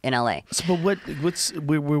drugs in L.A. So, but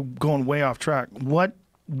we're going way off track. What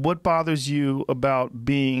bothers you about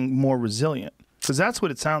being more resilient? Because that's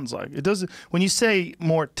what it sounds like. It doesn't. When you say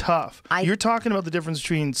more tough, you're talking about the difference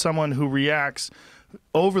between someone who reacts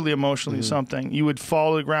overly emotionally to something. You would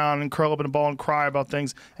fall to the ground and curl up in a ball and cry about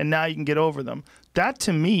things, and now you can get over them. That,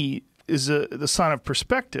 to me, is the sign of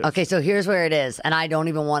perspective. Okay, so here's where it is, and I don't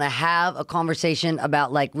even want to have a conversation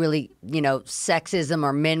about like really, sexism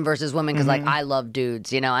or men versus women because like I love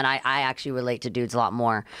dudes, and I actually relate to dudes a lot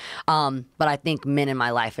more. But I think men in my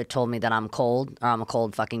life have told me that I'm cold or I'm a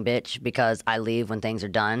cold fucking bitch because I leave when things are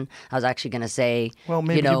done. I was actually gonna say, well,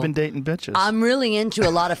 maybe you've been dating bitches. I'm really into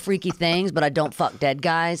a lot of freaky things, but I don't fuck dead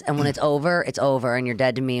guys. And when it's over, and you're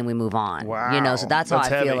dead to me, and we move on. Wow, so that's how I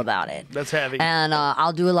feel about it. That's heavy. And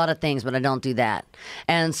I'll do a lot of things, but I don't do that.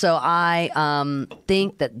 And so I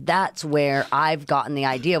think that that's where I've gotten the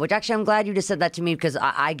idea, which actually I'm glad you just said that to me because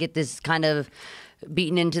I get this kind of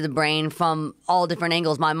beaten into the brain from all different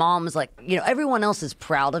angles. My mom is like, everyone else is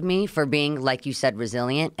proud of me for being, like you said,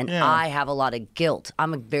 resilient, and I have a lot of guilt.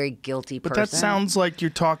 I'm a very guilty person. But that sounds like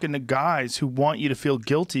you're talking to guys who want you to feel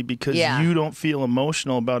guilty because you don't feel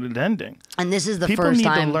emotional about it ending. And this is the People first need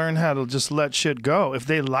time to learn how to just let shit go. If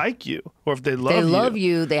they like you or if they love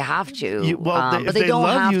you, they have to. But they don't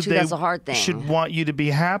have to. That's a hard thing. Should want you to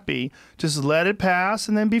be happy. Just let it pass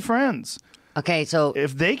and then be friends. Okay, so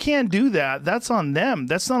if they can't do that, that's on them.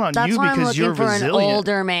 That's not on you because you're resilient. That's why I'm looking for an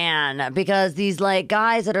older man because these like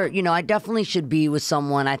guys that are, I definitely should be with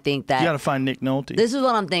someone. I think that you got to find Nick Nolte. This is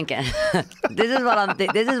what I'm thinking. This is what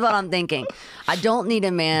I'm thinking. I don't need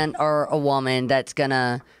a man or a woman that's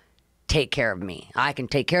gonna take care of me. I can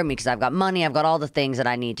take care of me because I've got money. I've got all the things that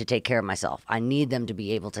I need to take care of myself. I need them to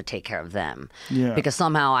be able to take care of them. Yeah. Because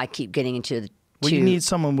somehow I keep getting into. Well, you need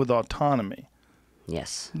someone with autonomy.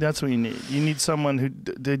 Yes. That's what you need. You need someone who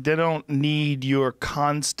they don't need your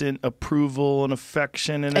constant approval and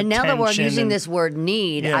affection and attention. And now that we're using this word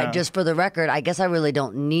need, just for the record, I guess I really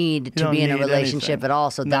don't need to be in a relationship at all.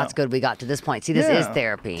 So that's good we got to this point. See, this is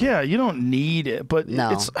therapy. Yeah, you don't need it. But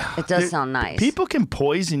it does sound nice. People can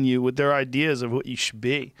poison you with their ideas of what you should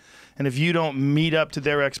be. And if you don't meet up to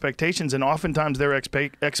their expectations, and oftentimes their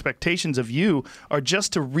expectations of you are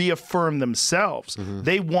just to reaffirm themselves.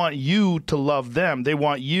 They want you to love them. They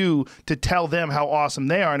want you to tell them how awesome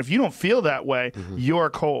they are. And if you don't feel that way, you're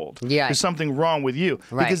cold. Yeah. There's something wrong with you.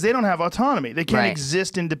 Because they don't have autonomy. They can't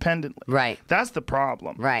exist independently. Right. That's the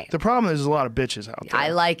problem. Right. The problem is there's a lot of bitches out there. I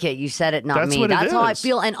like it. You said it, not That's me. what That's it how I is.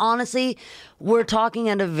 feel. And honestly, we're talking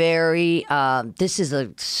at a very, this is a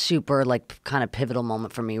super like kind of pivotal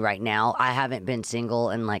moment for me right now. I haven't been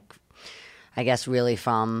single in like, I guess really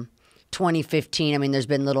from 2015. I mean, there's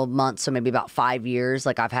been little months, so maybe about 5 years.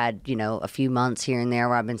 Like I've had, a few months here and there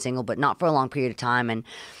where I've been single, but not for a long period of time. And,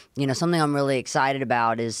 something I'm really excited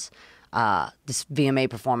about is this VMA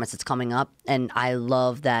performance that's coming up. And I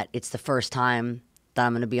love that it's the first time that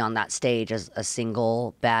I'm going to be on that stage as a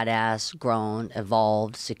single, badass, grown,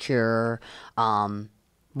 evolved, secure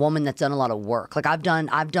woman that's done a lot of work. Like I've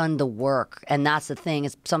done the work, and that's the thing.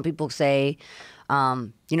 Is some people say,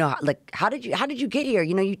 like how did you get here?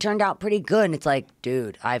 You turned out pretty good, and it's like,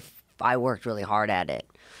 dude, I worked really hard at it.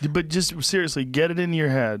 But just seriously, get it in your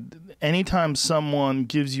head. Anytime someone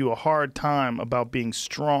gives you a hard time about being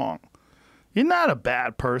strong, you're not a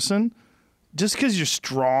bad person. just because you're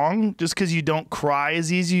strong, just because you don't cry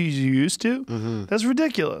as easy as you used to, that's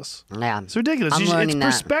ridiculous. Yeah. It's ridiculous. I'm learning It's that.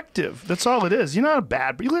 perspective. That's all it is. You're not a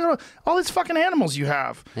bad, but you look at all these fucking animals you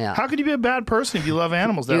have. Yeah. How could you be a bad person if you love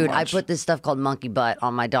animals that Dude, much? I put this stuff called monkey butt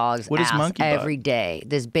on my dog's What is ass monkey butt? every day.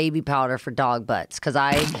 This baby powder for dog butts. Because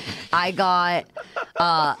I got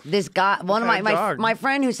this guy, one of What kind of dog? my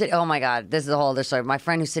friend who's sitting, oh my God, this is a whole other story. My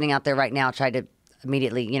friend who's sitting out there right now tried to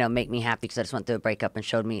immediately, make me happy because I just went through a breakup and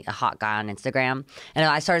showed me a hot guy on Instagram. And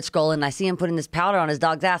I started scrolling and I see him putting this powder on his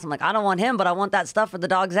dog's ass. I'm like, I don't want him, but I want that stuff for the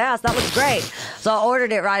dog's ass. That looks great. So I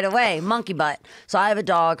ordered it right away. Monkey butt. So I have a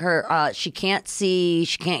dog. Her, she can't see,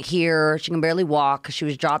 she can't hear, she can barely walk because she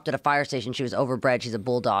was dropped at a fire station. She was overbred. She's a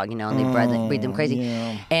bulldog, and they breed them crazy.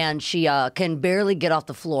 yeah. And she can barely get off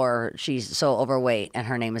the floor. She's so overweight, and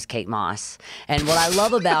her name is Kate Moss. And what I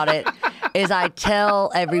love about it is I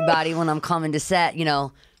tell everybody when I'm coming to set,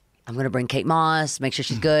 I'm going to bring Kate Moss, make sure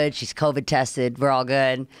she's good. She's COVID tested. We're all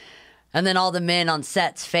good. And then all the men on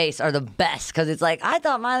set's face are the best because it's like, I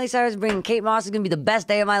thought Miley Cyrus bringing Kate Moss is going to be the best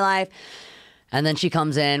day of my life. And then she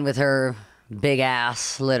comes in with her big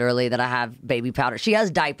ass, literally, that I have baby powder. She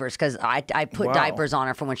has diapers because I put Wow. diapers on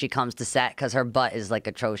her for when she comes to set because her butt is like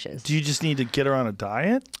atrocious. Do you just need to get her on a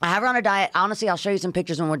diet? I have her on a diet. Honestly, I'll show you some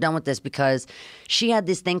pictures when we're done with this because she had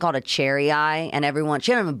this thing called a cherry eye, and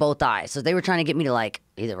she had them in both eyes. So they were trying to get me to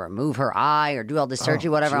either remove her eye or do all this surgery,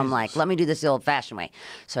 whatever. I'm like, let me do this the old-fashioned way.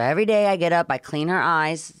 So every day I get up, I clean her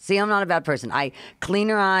eyes. See, I'm not a bad person. I clean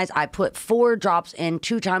her eyes. I put 4 drops in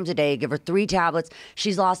 2 times a day, give her 3 tablets.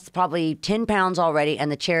 She's lost probably 10 pounds already,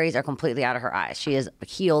 and the cherries are completely out of her eyes. She is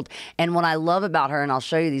healed. And what I love about her, and I'll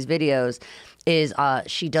show you these videos, is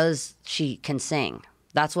she can sing.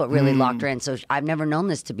 That's what really locked her in. So I've never known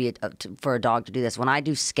this to be for a dog to do this. When I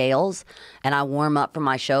do scales and I warm up for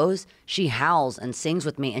my shows, she howls and sings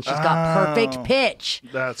with me, and she's got perfect pitch.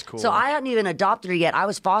 That's cool. So I hadn't even adopted her yet. I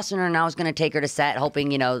was fostering her, and I was going to take her to set,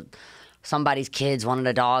 hoping somebody's kids wanted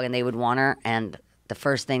a dog and they would want her. And the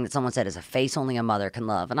first thing that someone said is a face only a mother can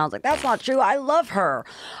love. And I was like, that's not true. I love her.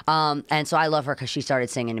 And so I love her because she started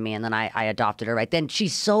singing to me, and then I adopted her right then.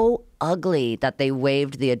 She's so ugly that they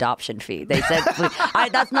waived the adoption fee. They said,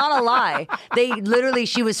 that's not a lie. They literally,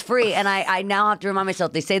 she was free. And I now have to remind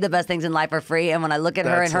myself, they say the best things in life are free. And when I look at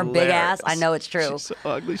her and her big ass, I know it's true. She's so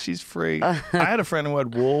ugly. She's free. I had a friend who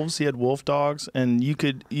had wolves. He had wolf dogs, and you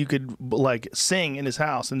could sing in his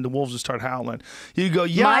house, and the wolves would start howling. You'd go,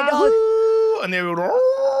 yeah, My dog- and they would.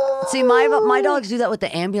 See, my dogs do that with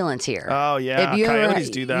the ambulance here. Oh, yeah.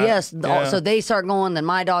 Coyotes do that. Yes. Yeah. So they start going, then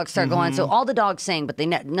my dogs start going. So all the dogs sing, but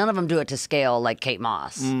none of them do it to scale like Kate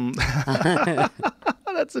Moss.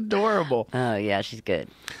 That's adorable. Oh, yeah, she's good.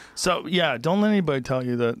 So, yeah, don't let anybody tell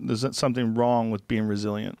you that there's something wrong with being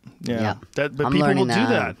resilient. Yeah. Yeah. But I'm people will learning do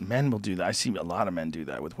that. that. Men will do that. I see a lot of men do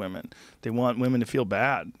that with women. They want women to feel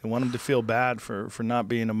bad. They want them to feel bad for not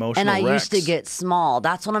being emotional And I wrecks. used to get small.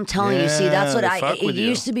 That's what I'm telling you. See, that's what they fuck it with you.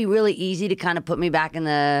 used to be really easy to kind of put me back in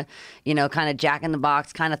the, kind of Jack in the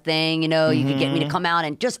Box kind of thing. You could get me to come out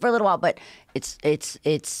and just for a little while, but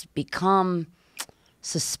it's become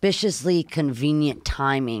suspiciously convenient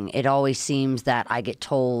timing. It always seems that I get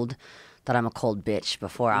told that I'm a cold bitch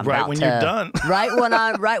before I'm Right about when to, you're done.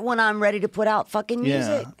 right when I'm ready to put out fucking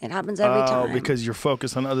music. It happens every time. Because you're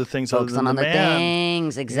focused on other things Focus other on than the other man.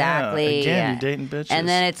 things, exactly. Yeah. Again, you're dating bitches. And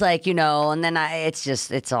then it's like, and then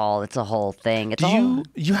it's a whole thing. It's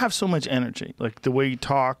You have so much energy, like the way you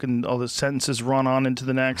talk and all the sentences run on into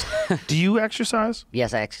the next. Do you exercise?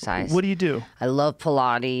 Yes, I exercise. What do you do? I love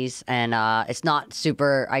Pilates, and it's not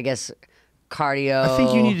super, I guess, cardio. I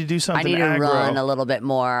think you need to do something I need to aggro. run a little bit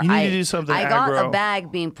more. You need to do something I got aggro. a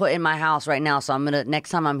bag being put in my house right now, so next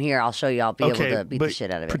time I'm here, I'll show you. I'll be able to beat the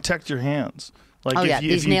shit out of it. Protect your hands. Like Oh, if yeah, you,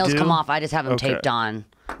 these if you nails do- come off. I just have them Okay. taped on.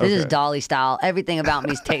 This is Okay. Dolly style. Everything about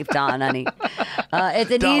me is taped on, honey.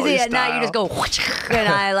 It's an Dolly easy at night. You just go, and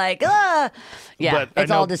I like, yeah, But I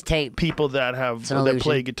it's all know just tape. People that an that illusion.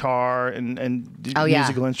 play guitar and do Oh, yeah.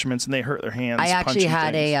 musical instruments, and they hurt their hands. I actually punching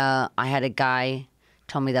had things. I had a guy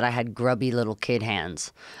tell me that I had grubby little kid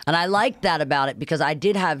hands. And I liked that about it because I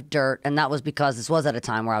did have dirt, and that was because this was at a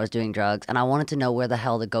time where I was doing drugs, and I wanted to know where the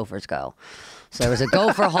hell the gophers go. So there was a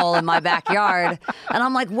gopher hole in my backyard, and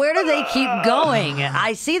I'm like, where do they keep going?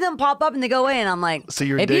 I see them pop up and they go away, and I'm like, So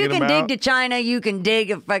you're if you digging can them dig out? to China, you can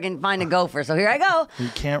dig if I can find a gopher. So here I go. You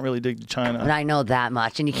can't really dig to China. And I know that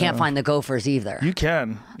much, and you can't find the gophers either. You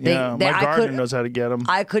can. They- Yeah, they- my I gardener could- knows how to get them.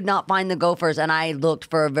 I could not find the gophers, and I looked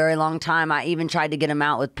for a very long time. I even tried to get them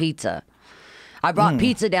out with pizza. I brought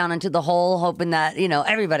pizza down into the hole, hoping that,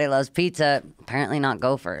 everybody loves pizza. Apparently not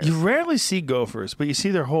gophers. You rarely see gophers, but you see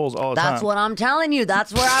their holes all the time. That's what I'm telling you.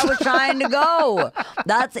 That's where I was trying to go.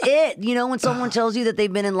 That's it. When someone tells you that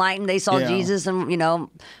they've been enlightened, they saw Jesus and,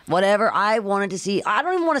 whatever. I wanted to see, I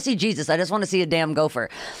don't even want to see Jesus. I just want to see a damn gopher.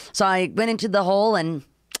 So I went into the hole and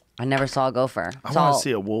I never saw a gopher. I want to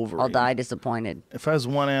see a wolverine. I'll die disappointed. If I was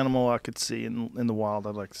one animal I could see in the wild,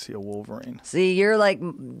 I'd like to see a wolverine. See, you're like,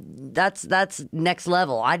 that's next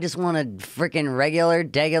level. I just want a freaking regular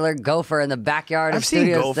gopher in the backyard of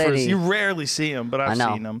Studio I've seen gophers. City. You rarely see them, but I've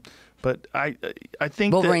seen them. But I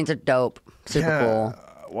think Wolverines are dope. Super cool.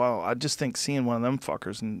 Well, I just think seeing one of them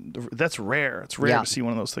fuckers, and that's rare. It's rare to see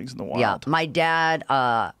one of those things in the wild. Yeah,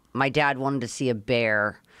 my dad wanted to see a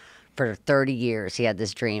bear. For 30 years, he had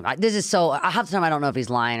this dream. Half the time I don't know if he's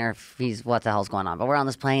lying or if he's what the hell's going on. But we're on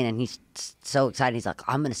this plane and he's so excited. He's like,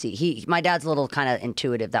 I'm going to see. My dad's a little kind of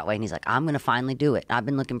intuitive that way. And he's like, I'm going to finally do it. I've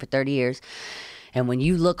been looking for 30 years. And when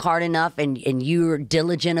you look hard enough and you're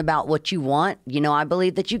diligent about what you want, I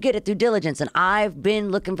believe that you get it through diligence. And I've been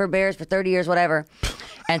looking for bears for 30 years, whatever.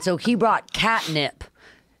 And so he brought catnip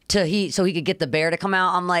so he could get the bear to come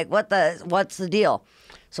out. I'm like, what's the deal?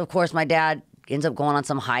 So, of course, my dad ends up going on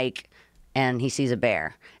some hike and he sees a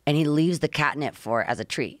bear and he leaves the catnip for it as a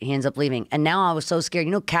treat. He ends up leaving. And now I was so scared.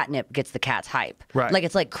 Catnip gets the cat's hype. Right. Like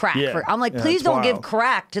it's like crack. Yeah. I'm like, please don't give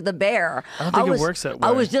crack to the bear. I don't think it works that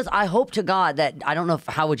way. I hope to God that, I don't know,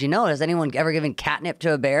 how would you know? Has anyone ever given catnip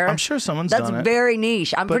to a bear? I'm sure someone's done it. That's very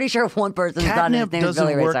niche. I'm pretty sure one person's done it. His name is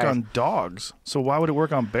Miley doesn't work Cyrus. on dogs. So why would it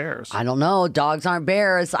work on bears? I don't know. Dogs aren't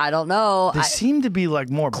bears. I don't know. They seem to be like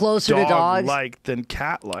more closer to dogs like than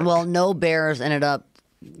cat-like. Well, no bears ended up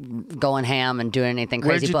going ham and doing anything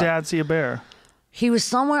crazy. Where'd your dad see a bear? He was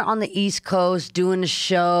somewhere on the East Coast doing a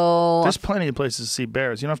show. There's plenty of places to see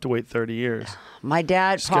bears. You don't have to wait 30 years. My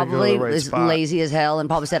dad probably was lazy as hell and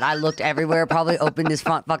probably said, I looked everywhere, probably opened his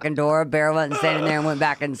front fucking door. A bear wasn't standing there and went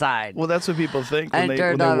back inside. Well, that's what people think when And they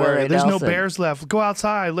turned out worry. really There's no Nelson. bears left. Go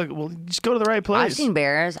outside. Look, well, just go to the right place. I've seen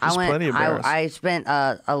bears. There's plenty of bears. I spent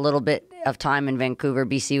a little bit of time in Vancouver,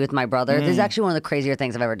 BC with my brother. This is actually one of the crazier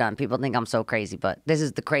things I've ever done. People think I'm so crazy, but this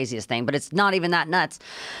is the craziest thing. But it's not even that nuts.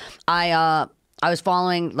 I was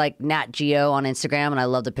following like Nat Geo on Instagram, and I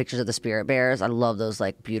love the pictures of the spirit bears. I love those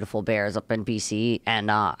like beautiful bears up in BC,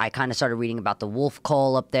 and I kind of started reading about the wolf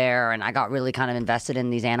cull up there, and I got really kind of invested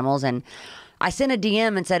in these animals. And I sent a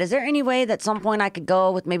DM and said, "Is there any way that at some point I could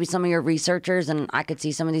go with maybe some of your researchers and I could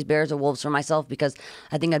see some of these bears or wolves for myself? Because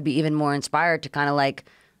I think I'd be even more inspired to kind of like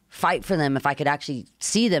fight for them if I could actually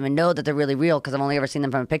see them and know that they're really real, because I've only ever seen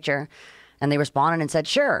them from a picture." And they responded and said,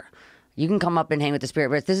 "Sure. You can come up and hang with the spirit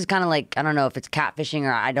bears." This is kind of like, I don't know if it's catfishing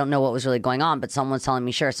or I don't know what was really going on, but someone's telling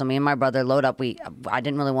me, sure. So me and my brother load up. I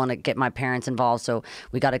didn't really want to get my parents involved, so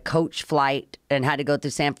we got a coach flight and had to go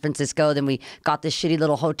through San Francisco. Then we got this shitty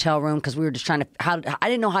little hotel room because we were just trying to, I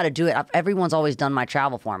didn't know how to do it. Everyone's always done my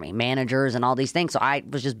travel for me, managers and all these things, so I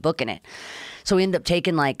was just booking it. So we ended up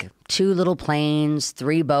taking like 2 little planes,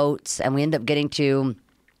 3 boats, and we ended up getting to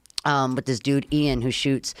with this dude Ian who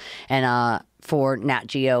shoots and for Nat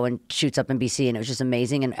Geo and shoots up in BC, and it was just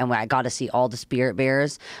amazing. And I got to see all the spirit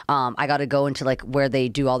bears. I got to go into like where they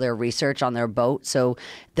do all their research on their boat. So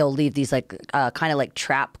they'll leave these like kind of like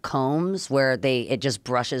trap combs where it just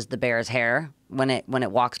brushes the bear's hair when it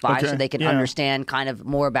walks by, so they can understand kind of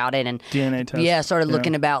more about it. And DNA test. Yeah, started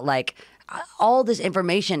looking about like all this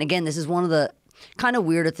information. Again, this is one of the kind of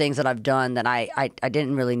weirder things that I've done that I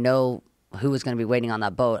didn't really know who was going to be waiting on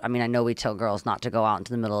that boat. I mean, I know we tell girls not to go out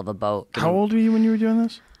into the middle of a boat. How old were you when you were doing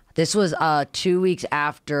this? This was 2 weeks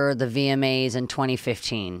after the VMAs in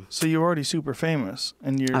 2015. So you're already super famous,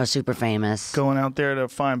 and I was super famous. Going out there to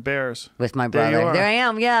find bears. With my brother. There I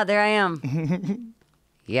am. Yeah, there I am.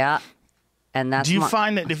 Yeah. And that's Do you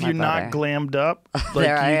find that if you're not glammed up, like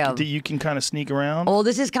there I am. that you can kind of sneak around? Well,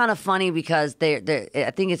 this is kind of funny because I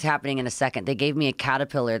think it's happening in a second. They gave me a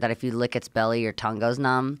caterpillar that if you lick its belly, your tongue goes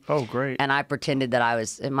numb. Oh, great. And I pretended that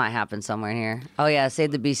it might happen somewhere here. Oh, yeah,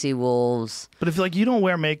 save the BC Wolves. But if like you don't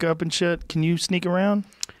wear makeup and shit, can you sneak around?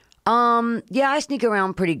 Yeah, I sneak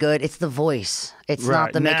around pretty good. It's the voice. It's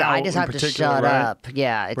not the makeup. I just have to shut up.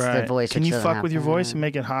 Yeah, it's the voice. Can you fuck with your voice and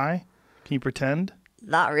make it high? Can you pretend?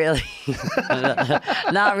 Not really.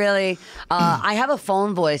 Not really. I have a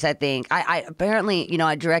phone voice, I think. I apparently,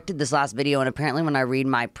 I directed this last video, and apparently when I read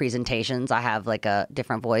my presentations, I have like a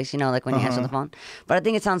different voice, like when you answer the phone. But I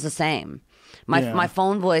think it sounds the same. My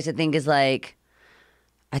phone voice, I think, is like,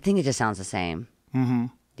 I think it just sounds the same. Mm-hmm.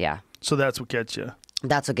 Yeah. So that's what gets you.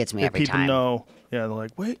 That's what gets me every people time. Know. Yeah, they're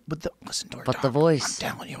like, wait, listen to her. But the voice.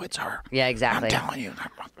 I'm telling you, it's her. Yeah, exactly. I'm telling you,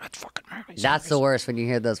 that's fucking That's the worst when you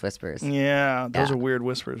hear those whispers. Yeah, those Yeah. are weird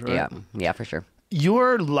whispers, right? Yeah, yeah, for sure.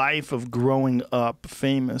 Your life of growing up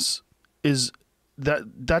famous is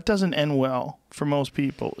that doesn't end well for most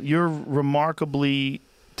people. You're remarkably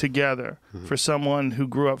together for someone who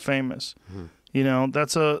grew up famous. You know,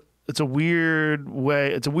 it's a weird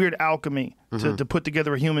way. It's a weird alchemy to put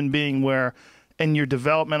together a human being where, in your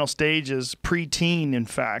developmental stages, preteen, in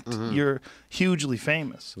fact, you're hugely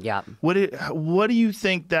famous. Yeah. What do you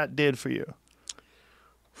think that did for you?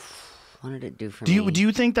 What did it do for Do me?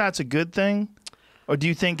 you think that's a good thing? Or do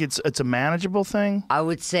you think it's a manageable thing? I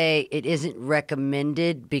would say it isn't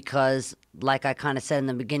recommended because, like I kind of said in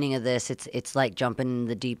the beginning of this, it's like jumping in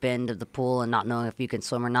the deep end of the pool and not knowing if you can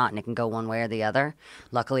swim or not, and it can go one way or the other.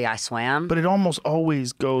 Luckily, I swam. But it almost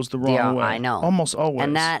always goes the wrong way. I know. Almost always.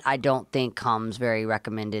 And that I don't think comes very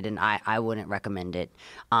recommended, and I wouldn't recommend it.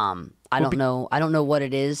 I don't know what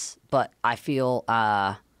it is, but I feel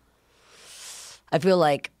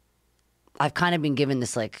like I've kind of been given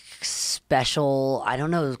this like special, I don't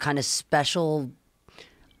know, kind of special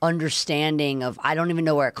understanding of, I don't even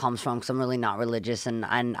know where it comes from because I'm really not religious, and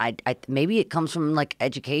I maybe it comes from like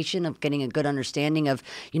education of getting a good understanding of,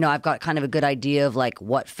 you know, I've got kind of a good idea of like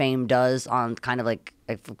what fame does on kind of like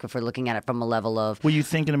if we're looking at it from a level of. Were you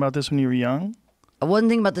thinking about this when you were young? I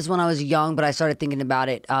wasn't thinking about this when I was young, but I started thinking about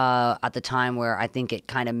it at the time where I think it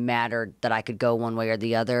kind of mattered that I could go one way or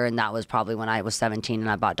the other, and that was probably when I was 17 and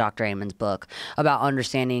I bought Dr. Amen's book about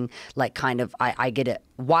understanding, like, kind of I get it,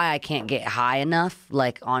 why I can't get high enough,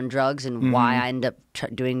 like, on drugs, and why I end up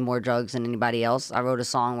doing more drugs than anybody else. I wrote a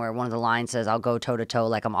song where one of the lines says, I'll go toe to toe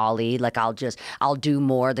like I'm Ali, like I'll do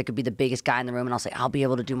more. There could be the biggest guy in the room and I'll say, I'll be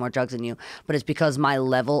able to do more drugs than you. But it's because my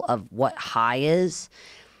level of what high is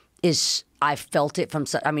I felt it from,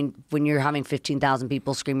 I mean, when you're having 15,000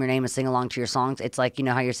 people scream your name and sing along to your songs, it's like, you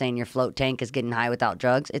know how you're saying your float tank is getting high without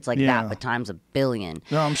drugs? It's like that, but times a billion.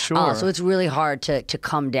 No, I'm sure. So it's really hard to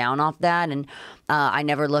come down off that. And I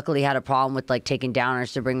never luckily had a problem with like taking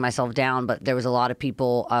downers to bring myself down, but there was a lot of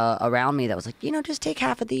people around me that was like, you know, just take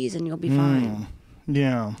half of these and you'll be fine.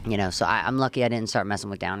 Yeah. You know, so I'm lucky I didn't start messing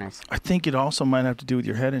with downers. I think it also might have to do with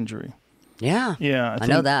your head injury. Yeah. Yeah, I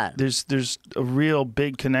know that. There's a real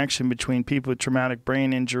big connection between people with traumatic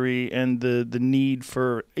brain injury and the need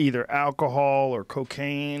for either alcohol or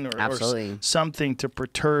cocaine or something to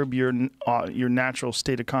perturb your natural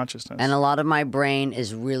state of consciousness. And a lot of my brain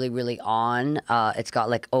is really, really on. It's got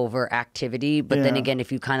like overactivity. But then again,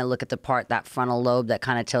 if you kind of look at the part, that frontal lobe that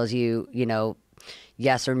kind of tells you, you know,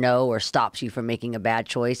 yes or no, or stops you from making a bad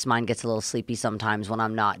choice. Mine gets a little sleepy sometimes when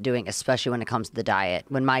I'm not doing, especially when it comes to the diet.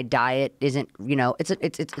 When my diet isn't, you know, it's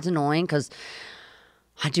annoying because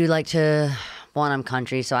I do like to, one, I'm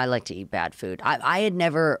country, so I like to eat bad food. I had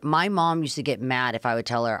never, my mom used to get mad if I would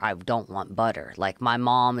tell her I don't want butter. Like, my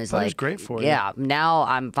mom is Butter's like, great for you. Yeah, now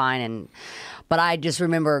I'm fine. But I just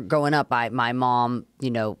remember growing up, my mom,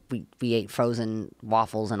 you know, we ate frozen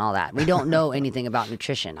waffles and all that. We don't know anything about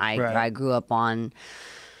nutrition. I grew up on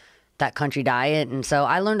that country diet, and so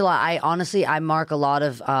I learned a lot. I mark a lot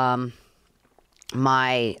of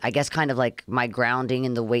my, I guess, kind of like my grounding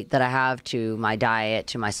in the weight that I have to my diet,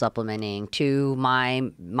 to my supplementing, to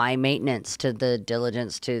my maintenance, to the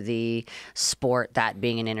diligence, to the sport that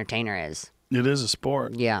being an entertainer is. It is a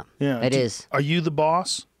sport. Yeah, Yeah. it is. Are you the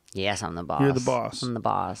boss? Yes, I'm the boss. You're the boss. I'm the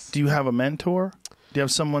boss. Do you have a mentor? Do you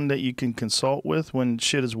have someone that you can consult with when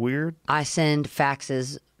shit is weird? I send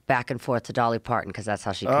faxes back and forth to Dolly Parton because that's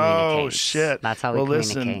how she communicates. Oh, shit. That's how we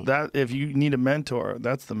communicate. communicate. Well, listen, if you need a mentor,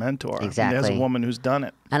 that's the mentor. Exactly. And there's a woman who's done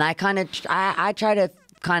it. And I kind of, I try to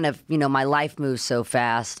kind of, you know, my life moves so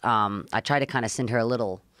fast. I try to kind of send her a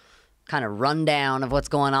little kind of rundown of what's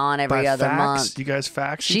going on every other month. You guys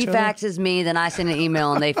fax She each other? faxes me, then I send an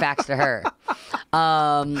email and they fax to her.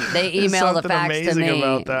 They email the fax to amazing me.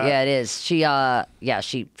 about that. Yeah, it is.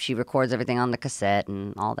 She records everything on the cassette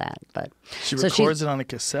and all that. But She so records it on a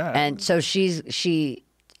cassette. And so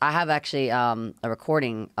I have actually a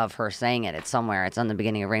recording of her saying it. It's somewhere. It's on the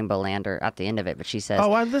beginning of Rainbow Land or at the end of it. But she says,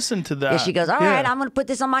 oh, I listened to that. yeah, she goes, all right, I'm going to put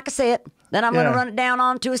this on my cassette. Then I'm going to run it down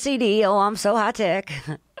onto a CD. Oh, I'm so high tech.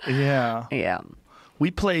 Yeah. Yeah. We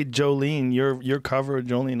played Jolene, your cover of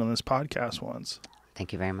Jolene on this podcast once.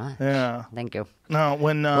 Thank you very much. Yeah. Thank you. No,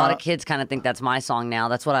 when A lot of kids kind of think that's my song now.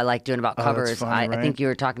 That's what I like doing about covers. that's funny, I think right? you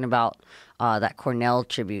were talking about that Cornell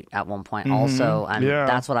tribute at one point also, and Yeah.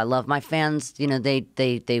 that's what I love. My fans, you know,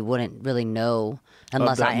 they wouldn't really know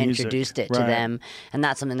unless that I music. introduced it to Right. them, and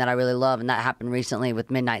that's something that I really love. And that happened recently with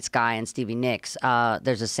Midnight Sky and Stevie Nicks.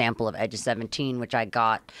 There's a sample of Edge of 17, which I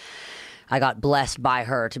got I got blessed by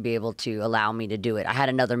her to be able to allow me to do it. I had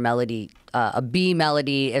another melody, a B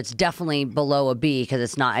melody. It's definitely below a B because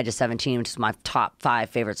it's not Edge of 17, which is my top 5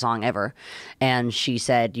 favorite song ever. And she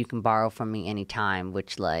said, "You can borrow from me anytime,"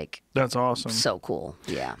 which like That's awesome. so cool.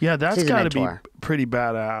 Yeah. Yeah, that's She's a got to be mentor. pretty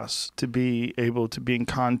badass to be able to be in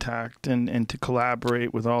contact and to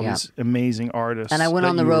collaborate with all Yeah. these amazing artists. And I went that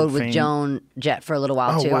on the you were road with famed- Joan Jett for a little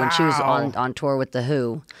while Oh, too, and she was wow. on tour with the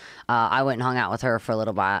Who. I went and hung out with her for a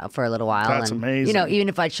little while. That's and, amazing. You know, even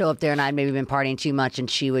if I'd show up there and I'd maybe been partying too much, and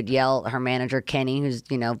she would yell, her manager Kenny, who's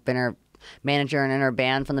been her manager and in her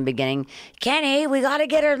band from the beginning, "Kenny, we got to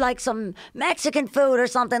get her like some Mexican food or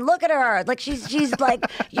something. Look at her, like she's like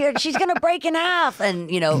she's gonna break in half." And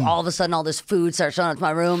all of a sudden, all this food starts showing up to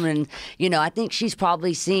my room, and I think she's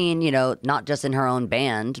probably seen not just in her own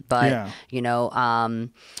band, but Yeah.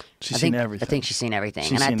 She's seen everything. I think she's seen everything.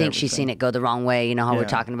 She's And I seen think she's everything. seen it go the wrong way. You know how we're Yeah.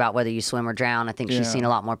 talking about whether you swim or drown. I think she's Yeah. seen a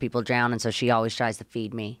lot more people drown, and so she always tries to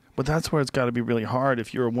feed me. But that's where it's got to be really hard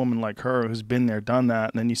if you're a woman like her who's been there, done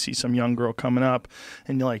that, and then you see some young girl coming up,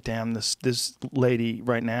 and you're like, "Damn, this lady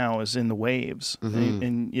right now is in the waves," Mm-hmm.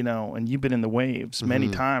 and you've been in the waves many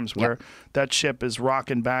times where that ship is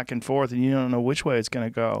rocking back and forth, and you don't know which way it's going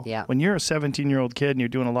to go. Yeah. When you're a 17-year-old kid and you're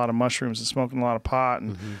doing a lot of mushrooms and smoking a lot of pot,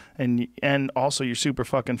 and also you're super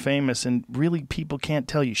fucking famous, and really people can't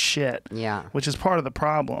tell you shit. Yeah. Which is part of the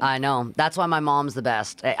problem. I know. That's why my mom's the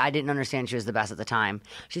best. I didn't understand she was the best at the time.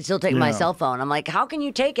 She'd still take my Yeah. cell phone. I'm like, "How can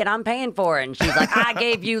you take it? I'm paying for it." And she's like, "I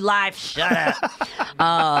gave you life. Shut up."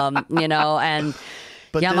 And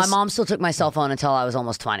But yeah, my this- mom still took my cell phone until I was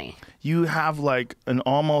almost 20. You have like an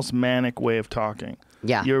almost manic way of talking.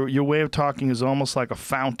 Yeah. Your way of talking is almost like a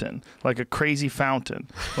fountain, like a crazy fountain.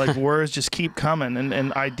 Like words just keep coming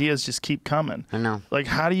and ideas just keep coming. I know. Like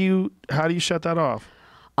how do you shut that off?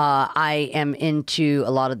 I am into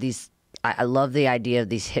a lot of these. I love the idea of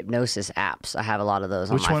these hypnosis apps. I have a lot of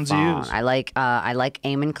those on Which my ones do you phone. use? I like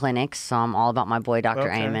Amen clinics, so I'm all about my boy Dr.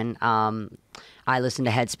 Okay. Amen. I listen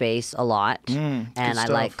to Headspace a lot, and I stuff.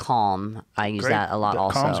 like Calm. I use Great. that a lot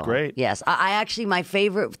also. Calm's great. Yes, I actually, my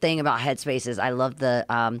favorite thing about Headspace is I love the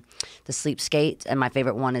sleep skate, and my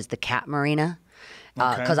favorite one is the cat marina.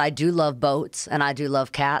 Because I do love boats and I do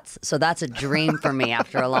love cats, so that's a dream for me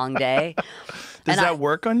after a long day. Does that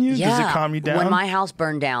work on you? Yeah. Does it calm you down? When my house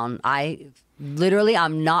burned down,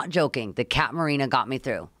 I'm not joking. The cat marina got me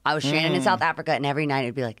through. I was stranded in South Africa, and every night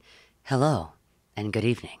it'd be like, "Hello and good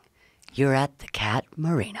evening. You're at the cat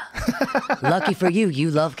marina. Lucky for you, you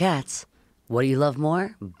love cats. What do you love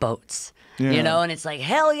more? Boats." Yeah. And it's like,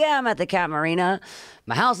 hell yeah, I'm at the cat marina.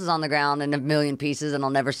 My house is on the ground in a million pieces, and I'll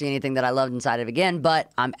never see anything that I loved inside of it again,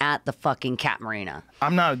 but I'm at the fucking cat marina.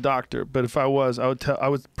 I'm not a doctor, but if I was, I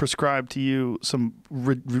would prescribe to you some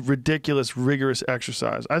ridiculous, rigorous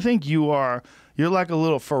exercise. I think you're like a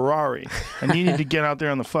little Ferrari, and you need to get out there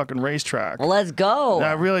on the fucking racetrack. Well, let's go.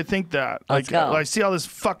 I really think that. Let's go. I see all this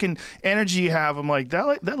fucking energy you have. I'm like,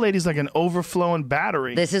 that lady's like an overflowing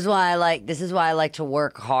battery. This is why I like to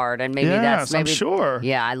work hard, and maybe yes, that's maybe I'm sure.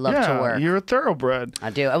 Yeah, I love Yeah, to work. You're a thoroughbred. I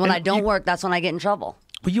do, and when I don't work, that's when I get in trouble.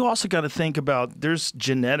 But you also got to think about there's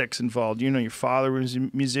genetics involved. Your father was a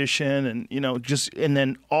musician, and and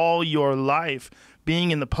then all your life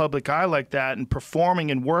being in the public eye like that and performing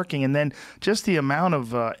and working, and then just the amount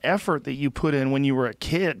of effort that you put in when you were a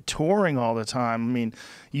kid touring all the time. I mean,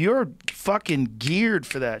 you're fucking geared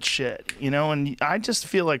for that shit, and I just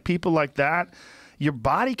feel like people like that, your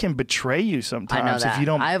body can betray you sometimes I know that. if you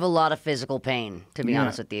don't. I have a lot of physical pain, to be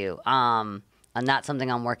honest with you. And that's something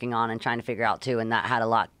I'm working on and trying to figure out too. And that had a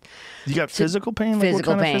lot. You got physical pain? Like, what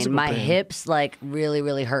Physical kind of pain. physical My pain? hips really,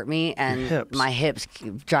 really hurt me, and hips? my hips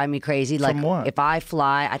drive me crazy. Like what? if I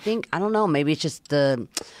fly, I don't know. Maybe it's just Do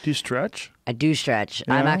you stretch? I do stretch.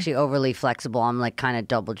 I'm Yeah? actually overly flexible. I'm like kind of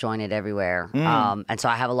double jointed everywhere. And so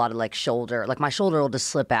I have a lot of like shoulder. Like my shoulder will just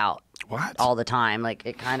slip out. What? All the time. Like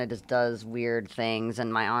it kind of just does weird things,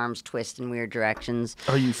 and my arms twist in weird directions.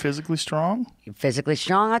 Are you physically strong? Physically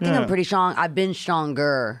strong? I think Yeah. I'm pretty strong. I've been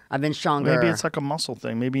stronger. Maybe it's like a muscle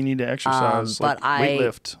thing. Maybe you need to exercise, but like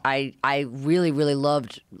weightlift. I really, really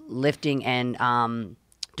loved lifting and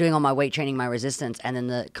doing all my weight training, my resistance, and then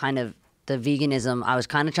the veganism. I was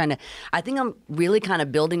kind of trying to. I think I'm really kind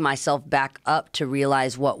of building myself back up to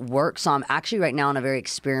realize what works. So I'm actually right now in a very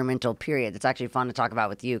experimental period. It's actually fun to talk about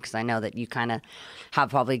with you because I know that you kind of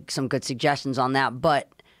have probably some good suggestions on that. But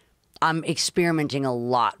I'm experimenting a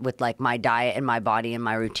lot with like my diet and my body and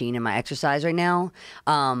my routine and my exercise right now.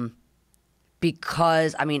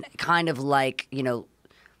 Because I mean, kind of like,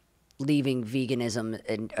 leaving veganism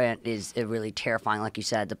is really terrifying. Like you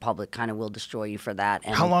said, the public kind of will destroy you for that.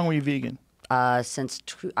 And How long were you vegan?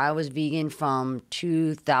 I was vegan from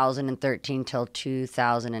 2013 till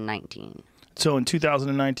 2019. So in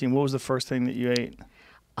 2019, what was the first thing that you ate?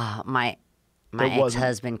 My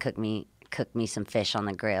ex-husband cooked me some fish on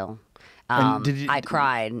the grill. I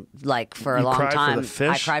cried like for a long time. You cried for the fish?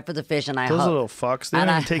 I cried for the fish, and Those little fucks, they don't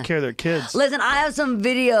even take care of their kids. Listen, I have some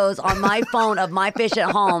videos on my phone of my fish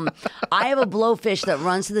at home. I have a blowfish that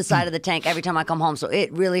runs to the side of the tank every time I come home, so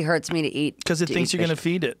it really hurts me to eat. Because it thinks you're going to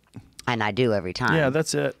feed it. And I do every time. Yeah,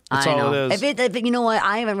 that's it. That's I all know. it is. If you know what,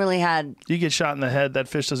 I haven't really had. You get shot in the head, that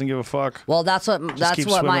fish doesn't give a fuck. Well, that's what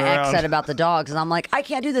my ex said about the dogs, and I'm like, I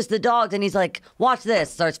can't do this. The dogs, and he's like, watch this.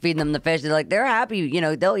 Starts feeding them the fish. They're like, they're happy, you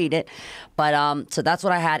know, they'll eat it. But so that's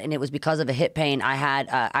what I had, and it was because of a hip pain. I had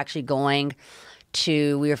actually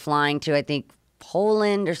we were flying to, I think,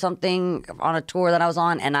 Poland or something on a tour that I was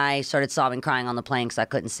on, and I started sobbing, crying on the plane because I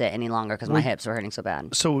couldn't sit any longer because my hips were hurting so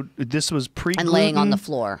bad. So this was pre-gluten? And laying on the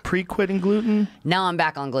floor. Pre-quitting gluten? Now I'm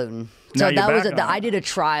back on gluten. Now So you're that was back on it. I did a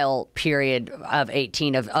trial period of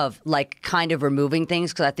 18 of like kind of removing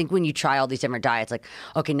things, because I think when you try all these different diets, like,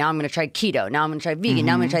 okay, now I'm going to try keto, now I'm going to try vegan,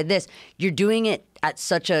 now I'm going to try this. You're doing it at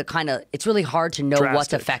such a kind of, it's really hard to know what's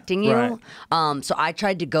Drastic. affecting you. Right. So I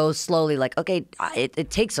tried to go slowly, like, okay, it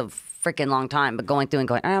takes a freaking long time, but going through and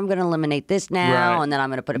going, I'm going to eliminate this now, Right. and then I'm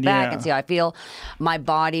going to put it back and see how I feel. My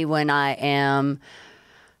body, when I am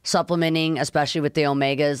supplementing, especially with the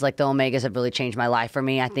omegas, like the omegas have really changed my life for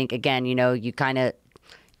me. I think, again, you know, you kind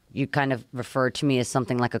of refer to me as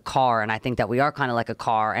something like a car, and I think that we are kind of like a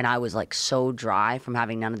car, and I was like so dry from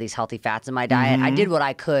having none of these healthy fats in my diet. I did what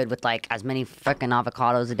I could with like as many freaking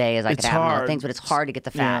avocados a day as I could have and other things, but it's hard to get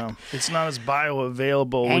the fat. Yeah. It's not as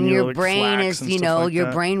bioavailable when And you're your like brain flax is, and you stuff know, like your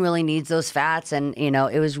that. brain really needs those fats, and you know,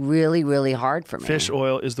 it was really, really hard for me. Fish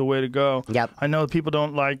oil is the way to go. Yep. I know people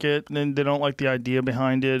don't like it, and they don't like the idea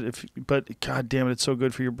behind it. But god damn it, it's so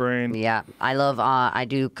good for your brain. Yeah, I love. I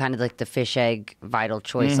do kind of like the fish egg Vital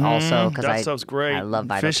Choice also, because That stuff's great. I love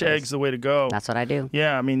Vital Fish Choice. eggs the way to go. That's what I do.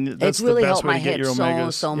 Yeah, I mean that's It's really the best helped way my to get your hips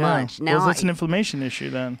omegas. so Yeah. much. Now well, that's an inflammation issue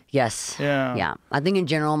then. Yes. Yeah. Yeah. I think in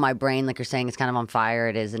general, my brain, like you're saying, is kind of on fire.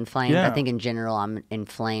 It is inflamed. Yeah. I think in general, I'm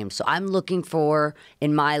inflamed. So I'm looking for,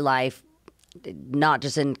 in my life, not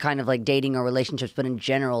just in kind of like dating or relationships, but in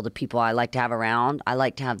general, the people I like to have around. I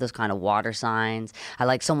like to have those kind of water signs. I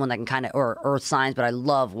like someone that can kind of, or earth signs, but I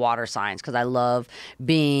love water signs because I love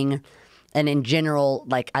being, and in general,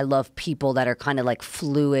 like I love people that are kind of like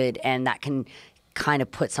fluid and that can kind of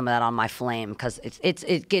put some of that on my flame, because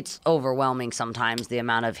it gets overwhelming sometimes, the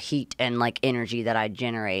amount of heat and like energy that I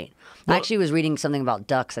generate. I actually was reading something about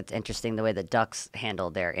ducks that's interesting, the way that ducks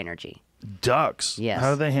handle their energy. Ducks. Yes.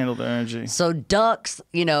 How do they handle their energy? So ducks,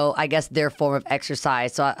 you know, I guess their form of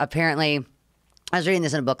exercise. So apparently, I was reading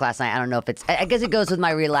this in a book last night. I don't know if it's, I guess it goes with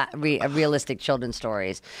my realistic children's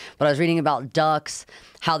stories. But I was reading about ducks,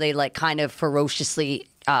 how they like kind of ferociously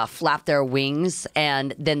flap their wings,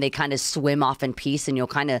 and then they kind of swim off in peace, and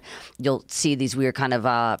you'll see these weird kind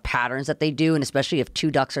of patterns that they do, and especially if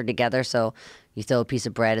two ducks are together. So you throw a piece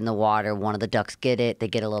of bread in the water, one of the ducks get it, they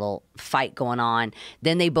get a little fight going on,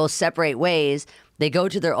 then they both separate ways, they go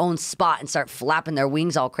to their own spot and start flapping their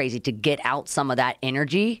wings all crazy to get out some of that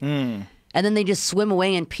energy. And then they just swim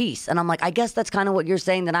away in peace. And I'm like, I guess that's kind of what you're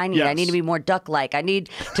saying that I need. Yes. I need to be more duck-like. I need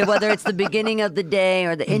to, whether it's the beginning of the day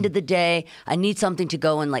or the end of the day, I need something to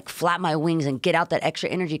go and like flap my wings and get out that extra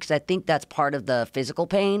energy, because I think that's part of the physical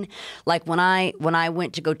pain. Like when I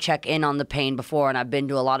went to go check in on the pain before, and I've been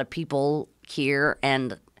to a lot of people here,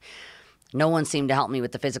 and no one seemed to help me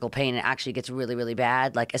with the physical pain. It actually gets really, really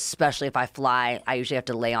bad. Like especially if I fly, I usually have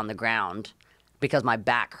to lay on the ground, because my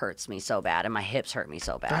back hurts me so bad and my hips hurt me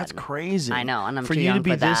so bad. That's crazy. I know, and I'm for too you young to be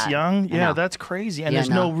for this that. young. I Yeah, know. that's crazy. And Yeah, there's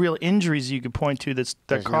no real injuries you could point to that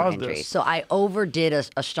There's no caused injury. this. So I overdid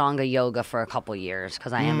Ashtanga yoga for a couple years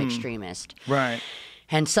because I am extremist. Right.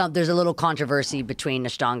 And there's a little controversy between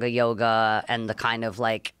Ashtanga yoga and the kind of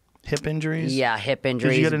like, Hip injuries. yeah, hip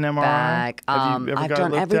injuries. Did you get an MRI? Back. Have you ever I've got it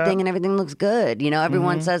done looked everything, at? and everything looks good. You know,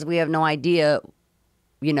 everyone says we have no idea,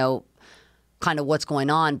 you know, kind of what's going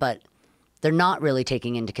on, but they're not really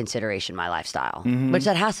taking into consideration my lifestyle, which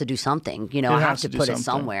that has to do something. You know, It I have has to to do put it something.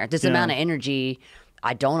 somewhere. This Yeah. amount of energy,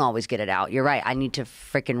 I don't always get it out. You're right. I need to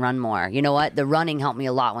freaking run more. You know what? The running helped me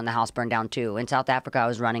a lot when the house burned down too. In South Africa, I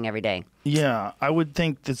was running every day. Yeah, I would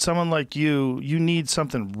think that someone like you need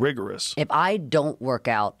something rigorous. If I don't work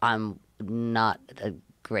out, I'm not a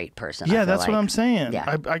great person. I Yeah, feel that's what like. I'm saying.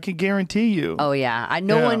 Yeah. I could guarantee you. Oh yeah,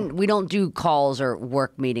 we don't do calls or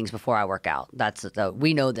work meetings before I work out.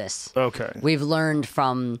 We know this. Okay. We've learned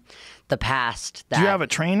from the past that Do you have a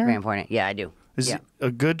trainer? very important. Yeah, I do. Is yeah. it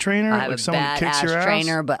a good trainer? I have like a someone that kicks your badass ass?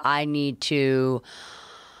 trainer, but I need to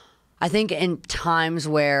I think in times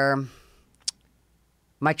where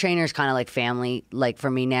my trainer is kind of like family, like for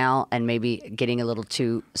me now, and maybe getting a little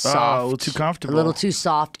too soft, a little too comfortable, a little too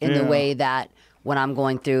soft in the Yeah. way that when I'm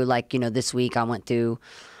going through, like, you know, this week I went through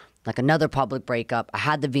like another public breakup. I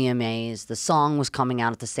had the VMAs. The song was coming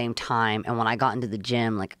out at the same time, and when I got into the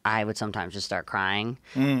gym, like I would sometimes just start crying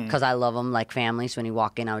because I love them like family. So when you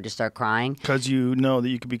walk in, I would just start crying. Because you know that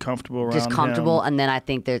you could be comfortable around Just comfortable, him. and then I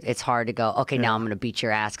think that it's hard to go, okay, now I'm going to beat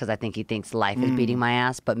your ass because I think he thinks life is beating my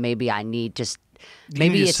ass, but maybe I need just,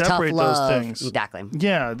 maybe need to it's tough separate those love. things. Exactly.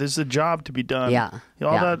 Yeah, there's a job to be done. Yeah. You know,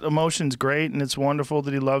 all Yeah. that emotion's great, and it's wonderful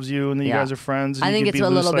that he loves you and that you Yeah. guys are friends. And I you think can it's be a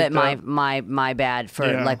loose little like bit that. my bad for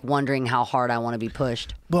Yeah. like wondering how hard I want to be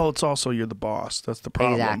pushed. Well, it's also you're the boss. That's the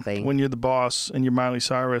problem. Exactly. When you're the boss and you're Miley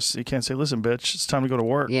Cyrus, you can't say, "Listen, bitch, it's time to go to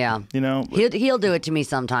work." Yeah. You know. He'll do it to me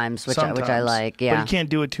sometimes, which I Sometimes. like. Yeah. But you can't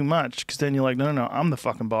do it too much because then you're like, no, I'm the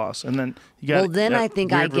fucking boss, and then you got Well, then I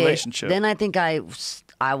think I get. relationship. Then I think I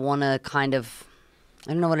want to kind of.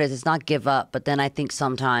 I don't know what it is. It's not give up, but then I think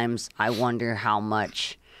sometimes I wonder how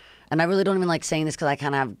much. And I really don't even like saying this because I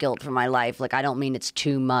kind of have guilt for my life. Like, I don't mean it's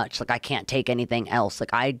too much. Like, I can't take anything else.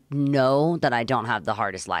 Like, I know that I don't have the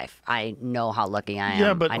hardest life. I know how lucky I am.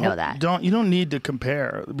 Yeah, but I know that. you don't need to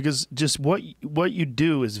compare because just what you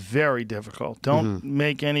do is very difficult. Don't Mm-hmm.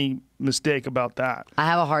 make any mistake about that. I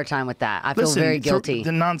have a hard time with that. I feel Listen, very guilty.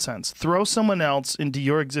 The nonsense. Throw someone else into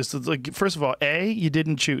your existence. Like, first of all, A, you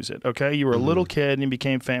didn't choose it, okay? You were a Mm-hmm. little kid and you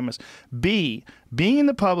became famous. B, being in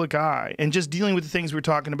the public eye and just dealing with the things we're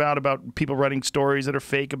talking about people writing stories that are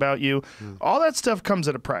fake about you, all that stuff comes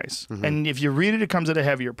at a price. And if you read it, it comes at a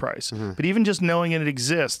heavier price. But even just knowing it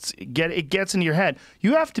exists, it gets into your head.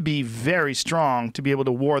 You have to be very strong to be able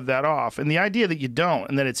to ward that off. And the idea that you don't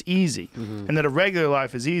and that it's easy and that a regular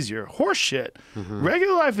life is easier, horseshit.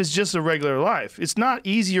 Regular life is just a regular life. It's not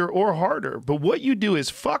easier or harder, but what you do is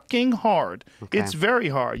fucking hard. It's very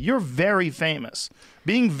hard. You're very famous.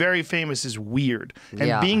 Being very famous is weird. And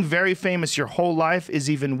Yeah. being very famous your whole life is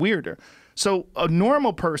even weirder. So a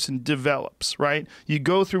normal person develops, right? You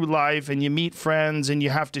go through life and you meet friends and you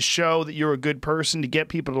have to show that you're a good person to get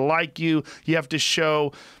people to like you. You have to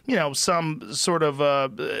show, you know, some sort of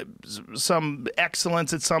some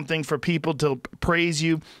excellence at something for people to praise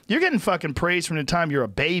you. You're getting fucking praise from the time you're a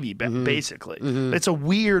baby, basically. It's a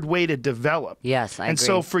weird way to develop. Yes, I And agree.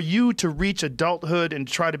 so for you to reach adulthood and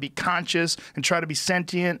try to be conscious and try to be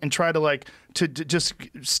sentient and try to like to just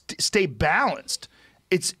stay balanced,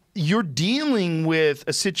 you're dealing with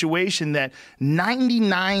a situation that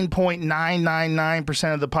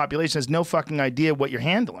 99.999% of the population has no fucking idea what you're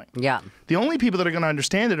handling. Yeah. The only people that are going to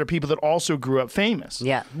understand it are people that also grew up famous.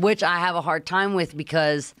 Yeah, which I have a hard time with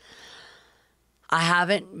because I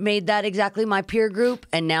haven't made that exactly my peer group,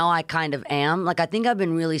 and now I kind of am. Like, I think I've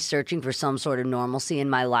been really searching for some sort of normalcy in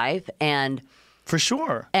my life, and For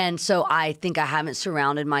sure. so I think I haven't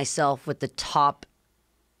surrounded myself with the top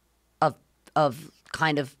of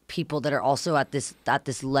kind of people that are also at this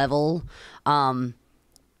level,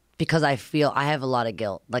 because I feel I have a lot of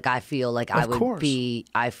guilt. Like, I feel like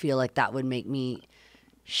I feel like that would make me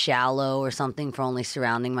shallow or something for only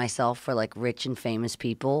surrounding myself for like rich and famous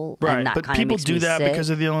people. Right, And that but kinda people makes do me that sick. because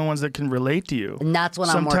they're the only ones that can relate to you. And that's what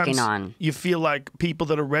I'm working on. You feel like people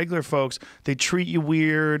that are regular folks, they treat you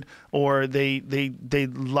weird, or they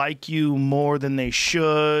like you more than they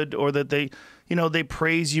should, or that they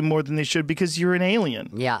praise you more than they should because you're an alien.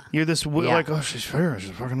 Yeah. You're this Yeah. like, oh, she's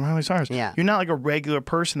fucking Miley Cyrus. Yeah. You're not like a regular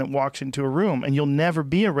person that walks into a room, and you'll never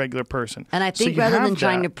be a regular person. And I So think you rather have than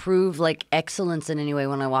trying to that. prove like excellence in any way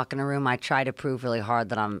when I walk in a room, I try to prove really hard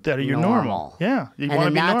that I'm That you're normal. Yeah, you and wanna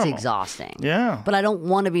then be that's normal. exhausting. Yeah. But I don't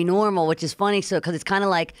want to be normal, which is funny. So because it's kind of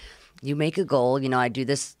like you make a goal. You know, I do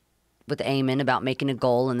this with Eamon about making a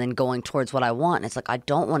goal and then going towards what I want. And it's like I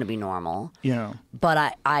don't want to be normal. Yeah.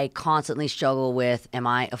 But I constantly struggle with, am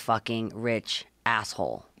I a fucking rich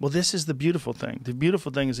asshole? Well, this is the beautiful thing. The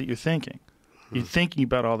beautiful thing is that you're thinking. You're thinking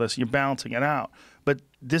about all this. You're balancing it out. But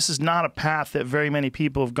this is not a path that very many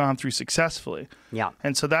people have gone through successfully. Yeah.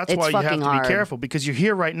 And so that's It's why you have to fucking be hard. careful, because you're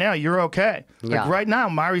here right now. You're okay. Yeah. Like right now,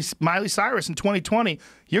 Miley Cyrus in 2020,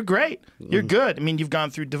 you're great. You're good. I mean, you've gone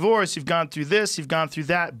through divorce. You've gone through this. You've gone through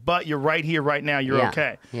that. But you're right here right now. You're Yeah.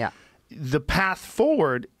 okay. Yeah. The path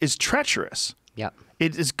forward is treacherous. Yep.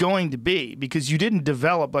 It is going to be, because you didn't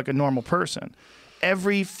develop like a normal person.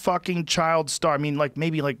 every fucking child star. I mean, like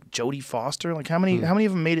maybe like Jodie Foster. Like how many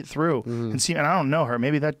of them made it through? And I don't know her.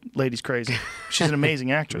 Maybe that lady's crazy. She's an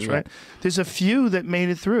amazing actress, right? There's a few that made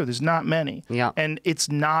it through. There's not many. Yeah. And it's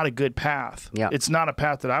not a good path. Yeah. It's not a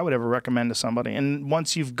path that I would ever recommend to somebody. And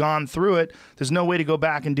once you've gone through it, there's no way to go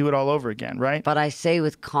back and do it all over again, right? But I say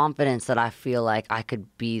with confidence that I feel like I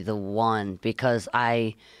could be the one, because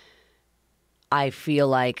I feel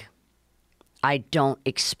like I don't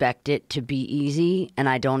expect it to be easy, and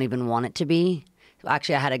I don't even want it to be.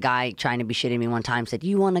 Actually, I had a guy trying to be shitty me one time, said,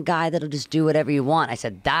 you want a guy that'll just do whatever you want? I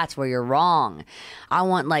said, that's where you're wrong. I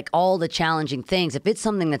want like all the challenging things. If it's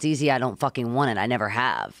something that's easy, I don't fucking want it. I never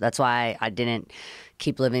have. That's why I didn't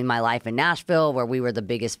keep living my life in Nashville, where we were the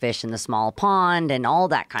biggest fish in the small pond and all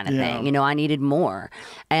that kind of thing. You know, I needed more.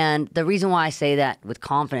 And the reason why I say that with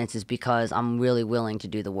confidence is because I'm really willing to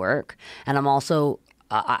do the work. And I'm also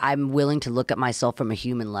I'm willing to look at myself from a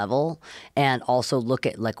human level, and also look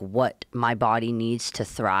at like what my body needs to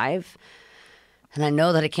thrive. And I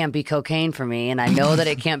know that it can't be cocaine for me, and I know that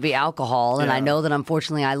it can't be alcohol, and I know that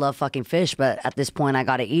unfortunately I love fucking fish, but at this point I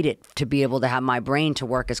got to eat it to be able to have my brain to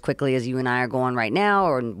work as quickly as you and I are going right now,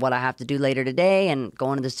 or what I have to do later today and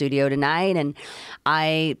going to the studio tonight. And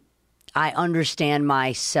I understand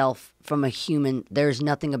myself from a human. There's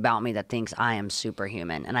nothing about me that thinks I am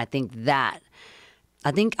superhuman, and I think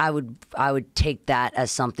I would take that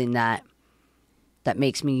as something that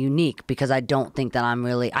makes me unique, because I don't think that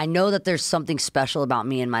I know that there's something special about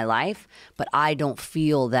me in my life, but I don't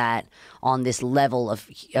feel that on this level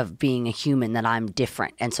of being a human that I'm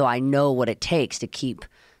different. And so I know what it takes to keep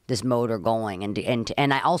this motor going,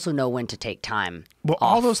 and I also know when to take time Well,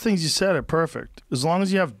 off. all those things you said are perfect. As long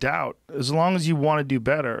as you have doubt, as long as you want to do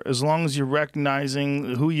better, as long as you're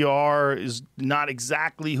recognizing who you are is not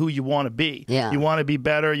exactly who you want to be. Yeah. You want to be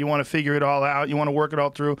better. You want to figure it all out. You want to work it all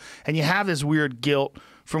through. And you have this weird guilt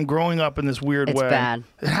from growing up in this weird way. It's bad.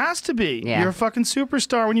 It has to be. Yeah. You're a fucking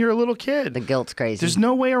superstar when you're a little kid. The guilt's crazy. There's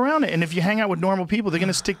no way around it. And if you hang out with normal people, they're going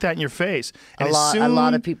to stick that in your face. And a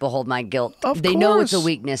lot of people hold my guilt. Of They know it's a course.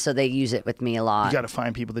 weakness, so they use it with me a lot. You got to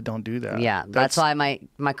find people that don't do that. Yeah, that's why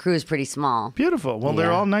my crew is pretty small. Beautiful. Well,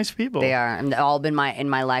 they're Yeah. all nice people. They are, and they've all been in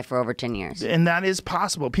my life for over 10 years. And that is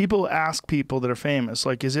possible. People ask people that are famous,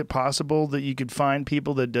 like, is it possible that you could find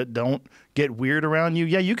people that don't get weird around you?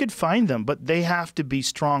 Yeah, you could find them, but they have to be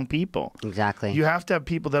strong people. Exactly. You have to have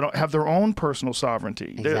people that don't have their own personal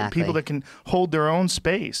sovereignty. They're Exactly. people that can hold their own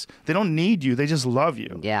space. They don't need you. They just love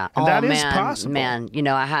you. Yeah. And that is possible. Man, you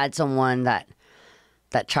know, I had someone that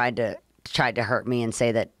tried to hurt me and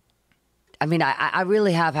say that. I mean, I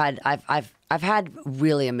really have had. I've had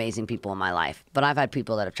really amazing people in my life, but I've had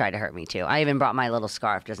people that have tried to hurt me too. I even brought my little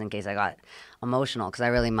scarf just in case I got emotional, because I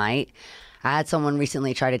really might. I had someone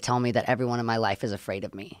recently try to tell me that everyone in my life is afraid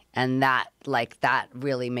of me, and that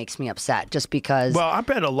really makes me upset, just because. Well, I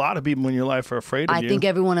bet a lot of people in your life are afraid of you. I think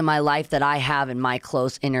everyone in my life that I have in my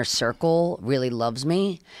close inner circle really loves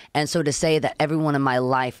me. And so to say that everyone in my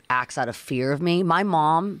life acts out of fear of me, my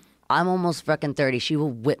mom, I'm almost fucking 30. She will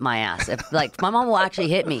whip my ass. My mom will actually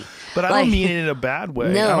hit me. But I don't mean it in a bad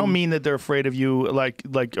way. No. I don't mean that they're afraid of you, like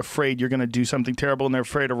afraid you're going to do something terrible and they're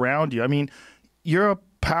afraid around you. I mean, you're a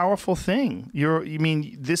powerful thing.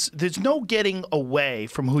 There's no getting away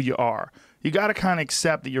from who you are. You got to kind of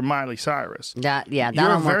accept that you're Miley Cyrus. That You're I'm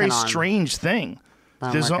a very working on. strange thing.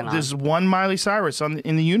 I'm There's working on. there's one Miley Cyrus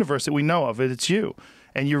in the universe that we know of. It's you.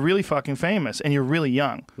 And you're really fucking famous, and you're really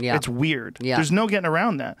young. Yeah. It's weird. Yeah. There's no getting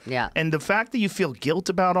around that. Yeah. And the fact that you feel guilt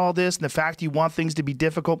about all this, and the fact that you want things to be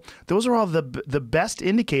difficult, those are all the best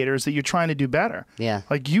indicators that you're trying to do better. Yeah.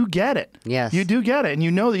 Like, you get it. Yes. You do get it, and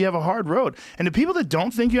you know that you have a hard road. And the people that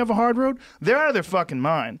don't think you have a hard road, they're out of their fucking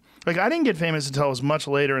mind. Like, I didn't get famous until I was much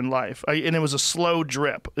later in life, and it was a slow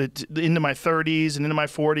drip into my 30s and into my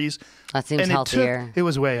 40s. That seems and healthier. It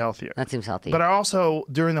was way healthier. That seems healthy. But I also,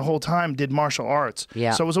 during the whole time, did martial arts.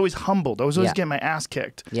 Yeah. So I was always humbled. I was always Yeah. getting my ass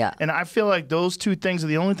kicked. Yeah. And I feel like those two things are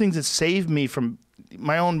the only things that saved me from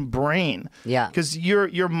my own brain. Yeah. Because you're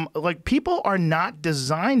like, people are not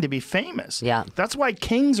designed to be famous. Yeah. That's why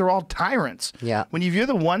kings are all tyrants. Yeah. When you're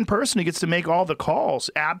the one person who gets to make all the calls,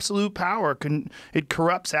 absolute power it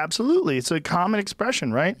corrupts absolutely. It's a common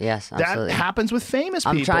expression, right? Yes, absolutely. That happens with famous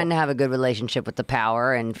people. I'm trying to have a good relationship with the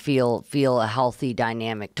power and feel a healthy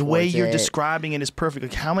dynamic The towards way you're it. describing it is perfect.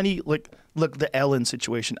 Like, how many, like, look, the Ellen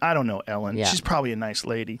situation. I don't know Ellen. Yeah. She's probably a nice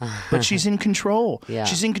lady, but she's in control. Yeah.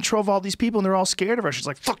 She's in control of all these people, and they're all scared of her. She's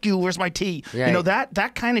like, "Fuck you. Where's my tea?" Right. You know,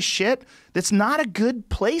 that kind of shit. That's not a good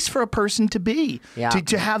place for a person to be. Yeah.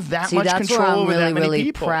 To have that See, much that's control where I'm over really, that many really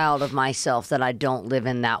people. proud of myself that I don't live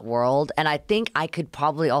in that world. And I think I could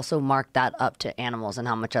probably also mark that up to animals and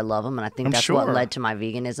how much I love them. And I think I'm that's sure. what led to my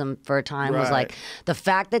veganism for a time. Was Right. like the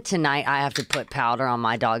fact that tonight I have to put powder on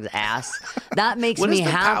my dog's ass. That makes What me does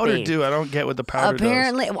the happy. powder do? I don't get what the powder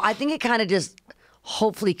Apparently, well, I think it kind of just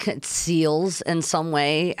hopefully conceals in some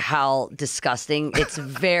way how disgusting. It's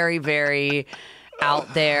very, very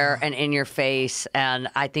out there and in your face, and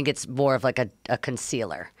I think it's more of like a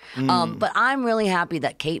concealer. But I'm really happy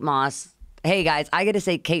that Kate Moss. Hey guys, I got to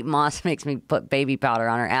say Kate Moss makes me put baby powder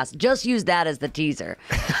on her ass. Just use that as the teaser.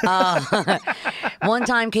 One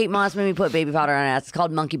time Kate Moss made me put baby powder on her ass. It's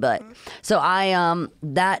called monkey butt. So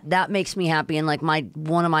that makes me happy. And like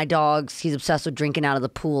one of my dogs, he's obsessed with drinking out of the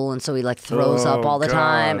pool, and so he like throws up all the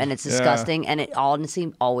time, God. and it's Yeah. disgusting. And it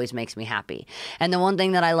honestly always makes me happy. And the one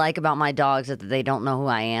thing that I like about my dogs is that they don't know who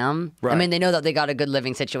I am. I Right. mean, they know that they got a good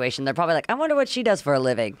living situation. They're probably like, I wonder what she does for a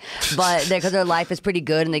living. But because their life is pretty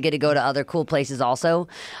good, and they get to go to other cool places also.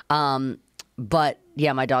 But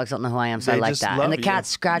yeah, my dogs don't know who I am, so They I like just that. love And the you. cats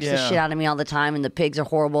scratch the Yeah. shit out of me all the time, and the pigs are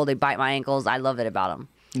horrible. They bite my ankles. I love it about them.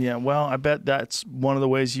 Yeah, well, I bet that's one of the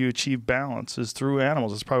ways you achieve balance is through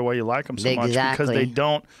animals. That's probably why you like them so much, because Exactly. they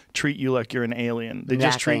don't treat you like you're an alien. They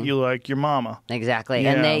just treat Exactly. you like your mama. Exactly.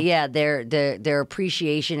 Yeah. And their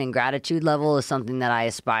appreciation and gratitude level is something that I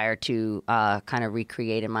aspire to kind of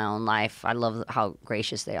recreate in my own life. I love how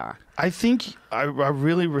gracious they are. I think I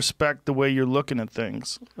really respect the way you're looking at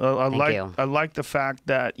things. Thank you. I like the fact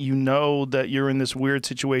that you know that you're in this weird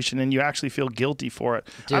situation and you actually feel guilty for it.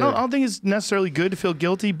 I Dude. don't think it's necessarily good to feel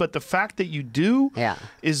guilty, but the fact that you do Yeah.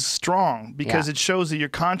 is strong because Yeah. it shows that you're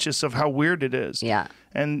conscious of how weird it is. Yeah.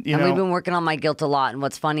 And you And know, we've been working on my guilt a lot. And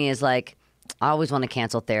what's funny is like, I always want to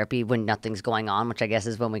cancel therapy when nothing's going on, which I guess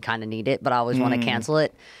is when we kind of need it. But I always want to cancel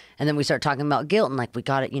it. And then we start talking about guilt and like, we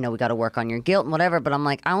got to work on your guilt and whatever. But I'm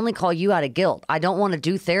like, I only call you out of guilt. I don't want to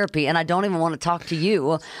do therapy, and I don't even want to talk to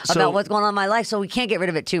you about what's going on in my life. So we can't get rid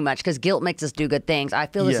of it too much because guilt makes us do good things. I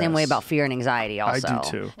feel the same way Yes. about fear and anxiety also. I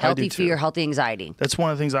do too. Healthy fear, healthy anxiety. that's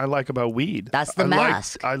one of the things I like about weed. That's the I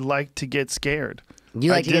mask. I like to get scared.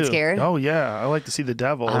 You like to get do. scared? Oh yeah, I like to see the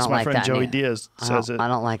devil. I As don't my like friend that Joey any- Diaz I says don't- it. I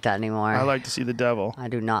don't like that anymore. I like to see the devil. I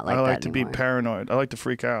do not like I that like to anymore. be paranoid. I like to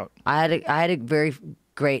freak out. I had a very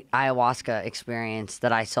great ayahuasca experience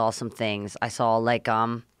that I saw some things. I saw like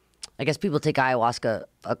I guess people take ayahuasca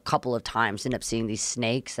a couple of times, end up seeing these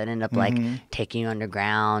snakes that end up like taking you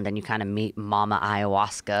underground, and you kind of meet Mama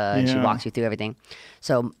Ayahuasca, and she Yeah. walks you through everything.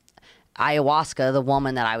 So ayahuasca, the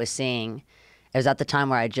woman that I was seeing, it was at the time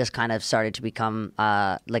where I just kind of started to become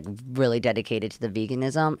like really dedicated to the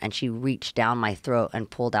veganism, and she reached down my throat and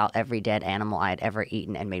pulled out every dead animal I had ever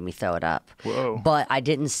eaten and made me throw it up. Whoa. But I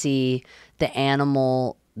didn't see the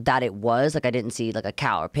animal that it was. Like I didn't see like a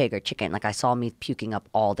cow or pig or chicken. Like I saw me puking up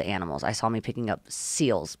all the animals. I saw me picking up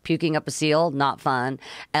seals. Puking up a seal, not fun.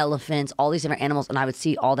 Elephants, all these different animals. And I would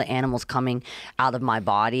see all the animals coming out of my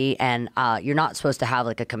body. And you're not supposed to have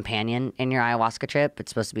like a companion in your ayahuasca trip. It's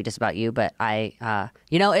supposed to be just about you. But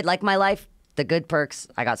it like my life. The good perks,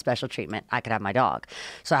 I got special treatment. I could have my dog.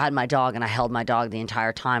 So I had my dog, and I held my dog the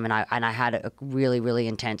entire time, and I had a really, really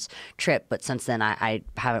intense trip. But since then, I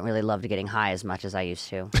haven't really loved getting high as much as I used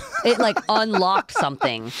to. It like unlocked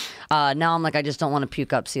something. Now I'm like, I just don't want to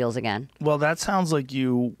puke up seals again. Well, that sounds like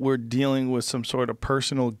you were dealing with some sort of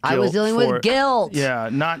personal guilt. I was dealing for- with guilt. Yeah,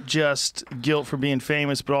 not just guilt for being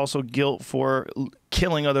famous, but also guilt for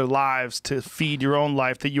killing other lives to feed your own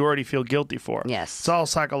life that you already feel guilty for. Yes. It's all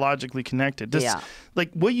psychologically connected. Yeah.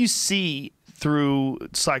 Like what you see through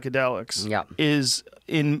psychedelics Yep. is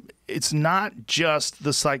it's not just the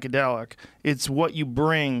psychedelic, it's what you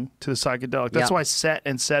bring to the psychedelic. That's Yep. why set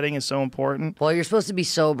and setting is so important. Well, you're supposed to be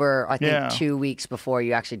sober, I think, Yeah. 2 weeks before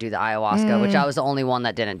you actually do the ayahuasca, which I was the only one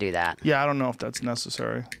that didn't do that. Yeah, I don't know if that's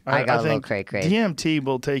necessary. I got a little think cray-cray. DMT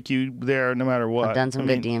will take you there no matter what. I've done some I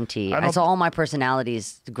good mean, DMT. I I don't- saw all my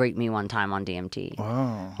personalities greet me one time on DMT.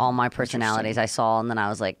 Wow. All my personalities I saw, and then I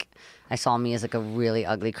was like, I saw me as like a really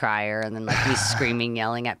ugly crier, and then like me screaming,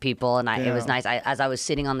 yelling at people, and it was Yeah. nice. As I was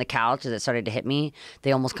sitting on the couch, as it started to hit me,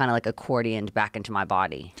 they almost kind of like accordioned back into my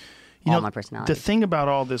body. You all know, my the personalities. thing about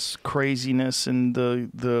all this craziness and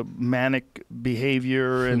the manic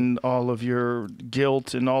behavior and all of your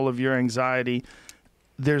guilt and all of your anxiety,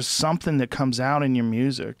 there's something that comes out in your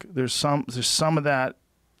music. There's some of that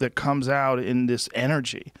comes out in this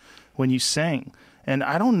energy when you sing. And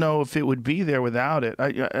I don't know if it would be there without it.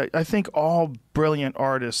 I think all brilliant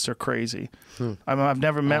artists are crazy. I've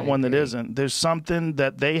never met one that isn't. There's something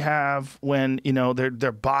that they have when, you know,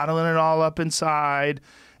 they're bottling it all up inside.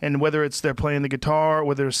 And whether it's they're playing the guitar,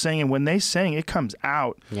 whether they're singing, when they sing, it comes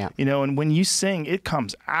out. Yeah. You know, and when you sing, it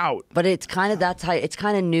comes out. But it's kind of it's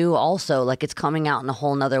kind of new also. Like it's coming out in a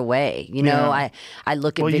whole nother way. You know, I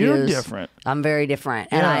look at videos. You're different. I'm very different.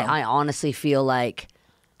 And Yeah. I honestly feel like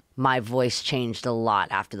my voice changed a lot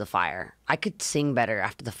after the fire. I could sing better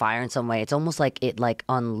after the fire in some way. It's almost like it like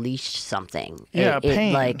unleashed something. Yeah,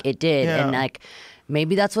 pain. Like it did. Yeah. And like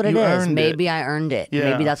maybe that's what it You is. earned Maybe it. I earned it. Yeah.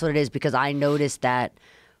 Maybe that's what it is because I noticed that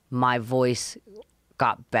my voice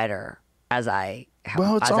got better as I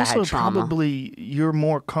Well, it's as I also had trauma. probably you're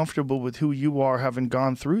more comfortable with who you are having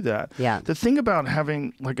gone through that. Yeah. The thing about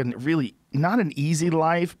having like a really not an easy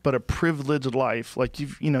life, but a privileged life. Like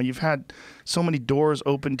you've had so many doors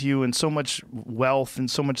open to you and so much wealth and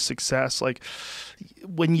so much success. Like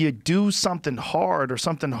when you do something hard or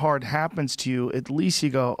something hard happens to you, at least you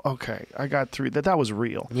go, okay, I got through that. That was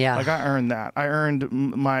real. Yeah. Like I earned that. I earned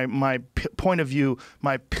my point of view,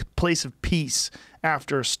 my place of peace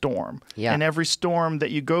after a storm. Yeah. And every storm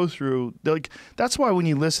that you go through, like that's why when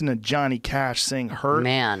you listen to Johnny Cash sing "Hurt,"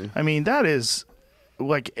 Man. I mean that is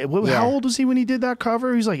like, Yeah. how old was he when he did that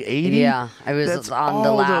cover? He's like 80. Yeah, I was That's on all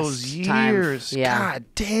the last those time. years. Yeah. God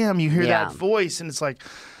damn, you hear Yeah. that voice, and it's like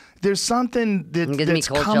there's something that It gives me that's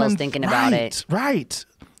cold coming. chills thinking about it. Right.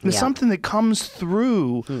 There's Yeah. something that comes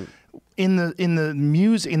through. In the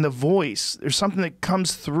music, in the voice, there's something that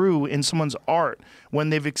comes through in someone's art when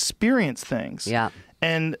they've experienced things. Yeah.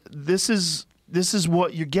 And this is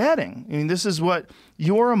what you're getting. I mean, this is what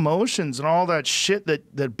your emotions and all that shit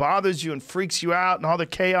that bothers you and freaks you out and all the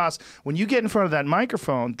chaos, when you get in front of that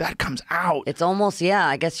microphone, that comes out. It's almost, yeah,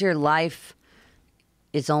 I guess your life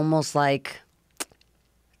is almost like,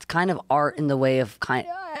 it's kind of art in the way of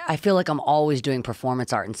I feel like I'm always doing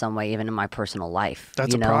performance art in some way, even in my personal life.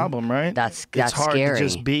 That's you a know? problem, right? That's it's hard scary. to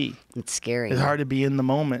just be. It's scary. It's hard to be in the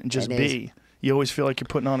moment and just It be. is. You always feel like you're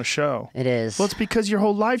putting on a show. It is. Well, it's because your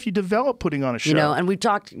whole life you develop putting on a show. You know, and we've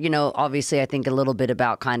talked, you know, obviously I think a little bit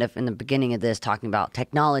about kind of in the beginning of this talking about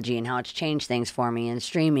technology and how it's changed things for me and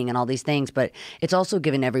streaming and all these things, but it's also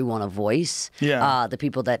given everyone a voice. Yeah. The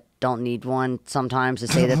people that don't need one sometimes to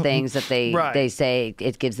say the things that they Right. they say,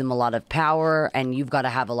 it gives them a lot of power and you've got to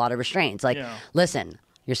have a lot of restraints. Like, Yeah. listen,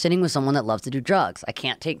 you're sitting with someone that loves to do drugs. I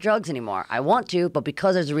can't take drugs anymore. I want to, but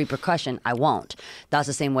because there's a repercussion, I won't. That's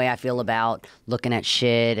the same way I feel about looking at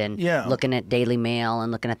shit and Yeah. looking at Daily Mail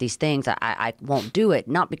and looking at these things. I won't do it,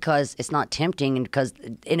 not because it's not tempting and because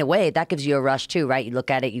in a way that gives you a rush too, right? You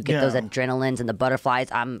look at it, you get those Yeah. adrenalines and the butterflies.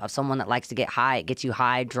 I'm someone that likes to get high. It gets you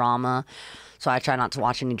high, drama. So I try not to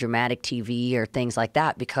watch any dramatic TV or things like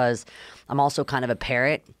that because I'm also kind of a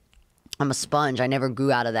parrot. I'm a sponge. I never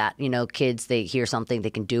grew out of that. You know, kids, they hear something,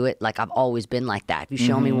 they can do it. Like, I've always been like that. If you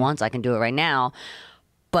show me once, I can do it right now.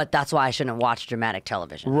 But that's why I shouldn't watch dramatic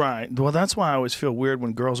television. Right. Well, that's why I always feel weird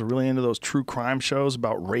when girls are really into those true crime shows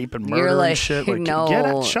about rape and murder You're like, and shit. Like, no. get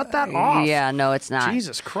it, shut that off. Yeah, no, it's not.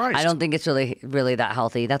 Jesus Christ. I don't think it's really that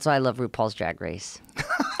healthy. That's why I love RuPaul's Drag Race.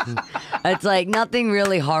 It's like nothing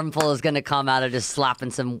really harmful is going to come out of just slapping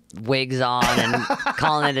some wigs on and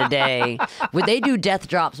calling it a day. But they do death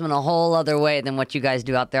drops in a whole other way than what you guys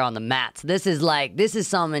do out there on the mats. This is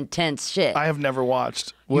some intense shit. I have never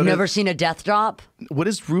watched. You've never seen a death drop? What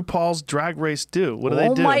does RuPaul's Drag Race do? What do they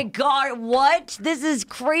do? Oh my God, what? This is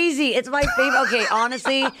crazy. It's my favorite. Okay,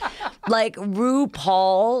 honestly, like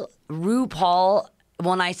RuPaul,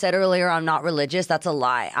 when I said earlier I'm not religious, that's a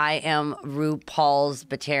lie. I am RuPaul's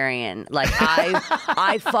Batarian. Like,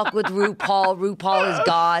 I fuck with RuPaul. RuPaul is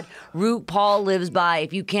God. RuPaul lives by,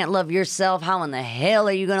 if you can't love yourself, how in the hell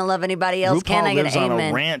are you going to love anybody else? Can I RuPaul get lives an on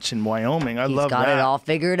amen? a ranch in Wyoming. I He's love got that. it all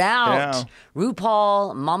figured out. Yeah.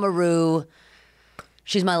 RuPaul, Mama Ru,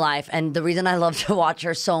 she's my life. And the reason I love to watch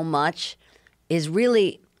her so much is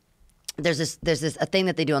really, there's a thing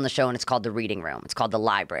that they do on the show, and it's called the reading room. It's called the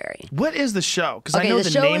library. What is the show? Because Okay, I know the the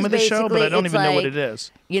show name is of the show, but I don't basically- even know what it's it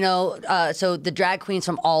is. You know, so the drag queens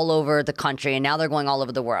from all over the country, and now they're going all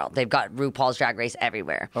over the world. They've got RuPaul's Drag Race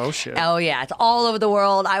everywhere. Oh, shit. Oh, yeah. It's all over the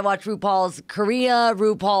world. I watch RuPaul's Korea,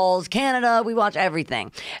 RuPaul's Canada. We watch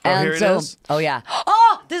everything. And here it so, is? Oh, yeah.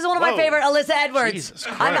 Oh, this is one of my Whoa. favorite, Alyssa Edwards. Jesus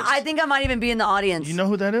Christ. I think I might even be in the audience. You know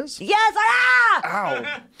who that is? Yes, Ow.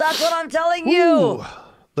 that's what I'm telling you. Ooh.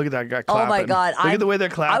 Look at that guy clapping. Oh my God! Look at the way they're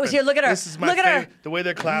clapping. I was here. Look at her. This is my look at her. favorite. The way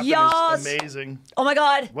they're clapping Yes. is amazing. Oh my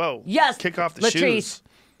God! Whoa. Yes. Kick off the Latrice. shoes.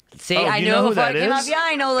 See, Oh, I you knew know it who before that it came is? up. Yeah,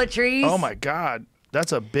 I know Latrice. Oh my God.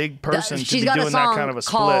 That's a big person to She's be got doing a song that kind of a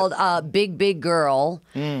split. called Big Big Girl.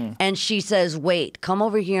 And she says, wait, come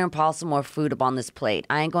over here and pile some more food up on this plate.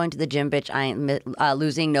 I ain't going to the gym, bitch. I ain't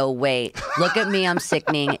losing no weight. Look at me, I'm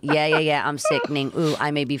sickening. Yeah, I'm sickening. Ooh,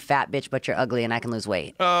 I may be fat, bitch, but you're ugly and I can lose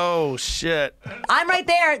weight. Oh, shit. I'm right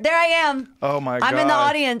there. There I am. Oh, my God. I'm in the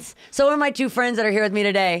audience. So are my two friends that are here with me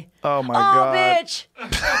today. Oh, my God. bitch.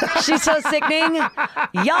 She's so sickening.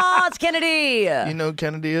 Yas, Kennedy. You know who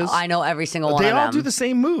Kennedy is? I know every single one They of them. all do the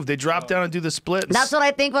same move. They drop down and do the splits. That's what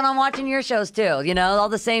I think when I'm watching your shows, too. You know, all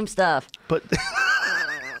the same stuff. But...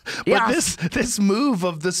 Yeah. But this move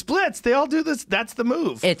of the splits, they all do this. That's the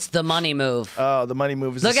move. It's the money move. Oh, the money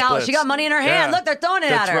move is Look the out, splits. she got money in her hand. Look, they're throwing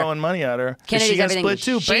it at her. They're throwing money at her. Kennedy's Is she gonna everything.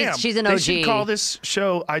 split too? Bam. She's an They OG. should call this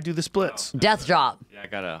show I Do the Splits. Death drop. Yeah, I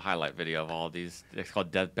got a highlight video of all these. It's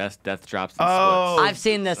called Best Death Drops and Oh. Splits. I've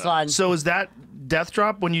seen this one. So is that death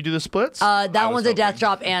drop when you do the splits? That was one's a death hoping.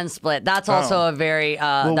 drop and split. That's also a very,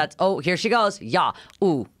 that's, oh, here she goes. Ya,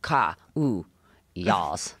 ooh, ka, ooh,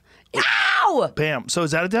 yas. Ow! Bam. So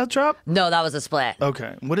is that a death drop? No, that was a split.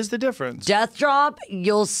 Okay. What is the difference? Death drop,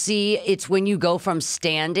 you'll see it's when you go from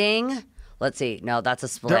standing. Let's see. No, that's a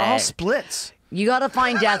split. They're all splits. You gotta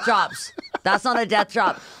find death drops. That's not a death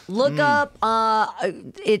drop. Look up,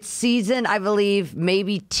 it's season, I believe,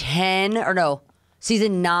 maybe 10, or no,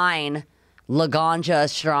 season 9, Laganja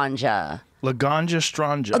Stranja. Laganja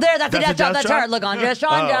Stranja. Oh, there, that's a death drop. That's her, Laganja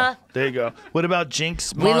Stranja. Oh, there you go. What about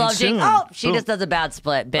Jinx We Monsoon? love Jinx. Oh, she Boom. just does a bad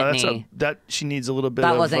split. Bit me. That she needs a little bit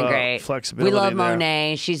That of wasn't great. flexibility. We love there.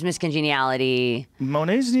 Monet. She's Miss Congeniality.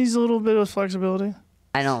 Monet needs a little bit of flexibility.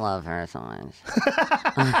 I don't love her so much.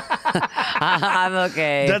 I'm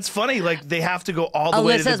okay. That's funny. Like they have to go all the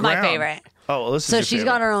way to the Alyssa's ground. my favorite. Oh, Alyssa's So your she's favorite.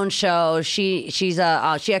 got her own show. She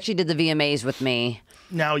actually did the VMAs with me.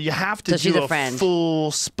 Now you have to So she's do a friend.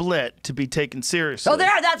 full split to be taken seriously. Oh, there,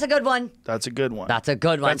 that's a good one. That's a good one. That's a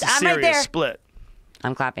good one. That's a I'm serious right there. split.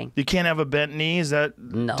 I'm clapping. You can't have a bent knee. Is that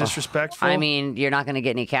No. disrespectful? I mean, you're not going to get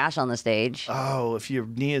any cash on the stage. oh, if your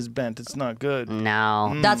knee is bent, it's not good.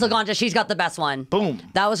 No. That's Laganja. She's got the best one. Boom.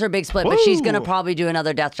 That was her big split, but she's going to Woo. probably do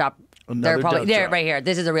another death drop. Another They're probably death there, drop. right here.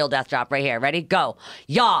 This is a real death drop right here. Ready? Go.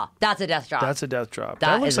 Yeah, that's a death drop. That's a death drop.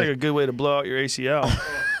 That That looks is like a- a good way to blow out your ACL.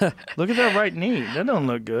 Look at that right knee. That don't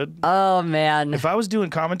look good. Oh man. If I was doing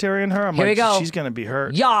commentary on her, I'm Here we like, go. she's gonna be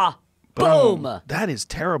hurt. Yeah. Boom. That is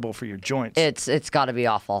terrible for your joints. It's got to be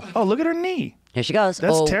awful. oh, look at her knee. Here she goes.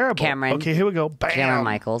 That's oh, terrible. Cameron. Okay, here we go. Bam. Cameron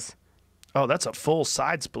Michaels. Oh, that's a full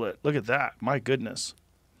side split. Look at that. My goodness.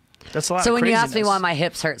 That's a lot So of when you ask me craziness. why my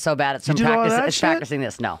hips hurt so bad, it's from do all that it's shit? practicing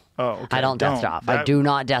this. No. Oh, okay. I don't death drop. I That- do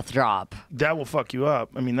not death drop. That will fuck you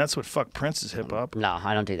up. I mean, that's what fucked Prince's hip up. No,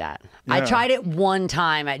 I don't do that. I Yeah. tried it one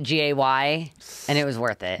time at GAY, and it was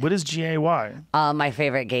worth it. What is GAY? My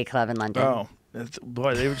favorite gay club in London. Oh,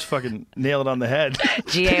 boy, they just fucking nailed it on the head.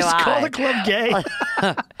 GAY. They just call the club gay.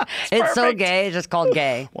 It's so perfect. gay. It's just called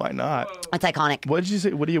gay. Why not? It's iconic. What did you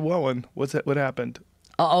say? What do you want one? What's that? What happened?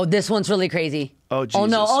 Oh, this one's really crazy. Oh, Oh no!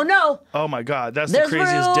 Jesus. Oh no! Oh my God, that's There's the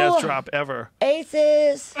craziest Rue. death drop ever.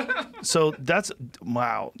 Aces. So that's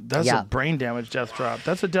wow, that's Yeah. a brain damage death drop.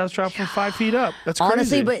 That's a death drop from 5 feet up. That's crazy.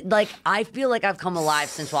 Honestly, but like I feel like I've come alive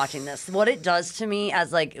since watching this. What it does to me,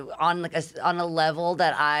 as like on a level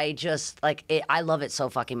that I just like, I love it so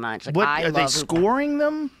fucking much. Like what I are they love. scoring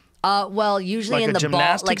them? Well, usually Like in a the ball,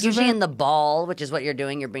 gymnastics like usually event? in the ball, which is what you're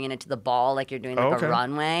doing. You're bringing it to the ball, like you're doing like Okay. a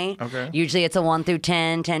runway. Okay. Usually it's a 1 through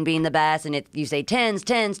 10, 10 being the best, and you say tens,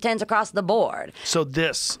 tens, tens across the board. So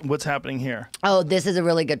what's happening here? Oh, this is a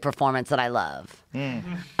really good performance that I love.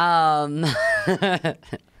 And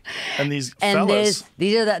these And fellas,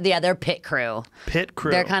 these are they're pit crew. pit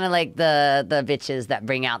crew. They're kind of like the bitches that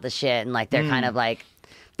bring out the shit, and like they're kind of like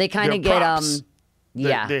they kind They're of get props.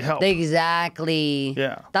 yeah, they help. exactly.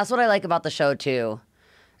 Yeah. That's what I like about the show too.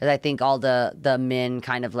 Is I think all the men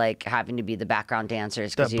kind of like having to be the background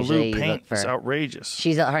dancers that because usually blue you paint look is for. outrageous.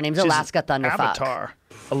 Her name's She's Alaska Thunderfuck. Avatar.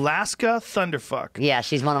 Alaska Thunderfuck. Yeah,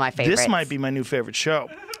 she's one of my favorites. This might be my new favorite show.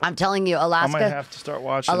 I'm telling you, I might Alaska. have to start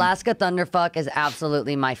watching. Alaska Thunderfuck is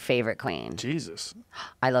absolutely my favorite queen. Jesus.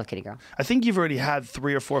 I love Kitty Girl. I think you've already had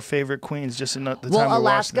 3 or 4 favorite queens just in the time Well, we're watching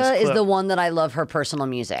Alaska this is clip. the one that I love her personal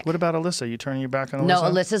music. What about Alyssa? You turning your back on Alyssa? No,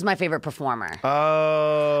 Alyssa's my favorite performer.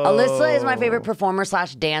 Oh. Alyssa is my favorite performer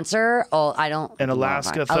 / dancer. Oh, I don't. And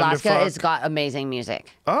Alaska Alaska Thunderfuck? has got amazing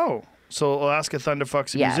music. Oh. So Alaska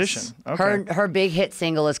Thunderfuck's a Yes. musician. Okay. Her big hit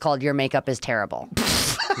single is called "Your Makeup Is Terrible."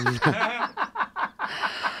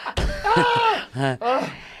 I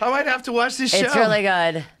might have to watch this show. It's really good.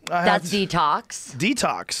 I have That's to- Detox.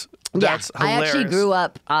 Detox. That's I hilarious. actually grew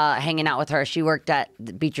up hanging out with her. She worked at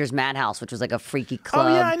the Beecher's Madhouse, which was like a freaky club.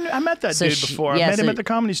 Oh yeah, I met that dude before. I met him at the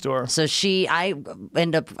Comedy Store. So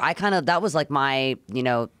that was like my,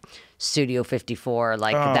 Studio 54,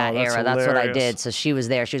 like that that's era. That's what I hilarious. did. So she was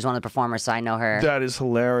there. She was one of the performers, so I know her. That is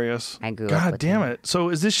hilarious. I grew up God with damn her. it. So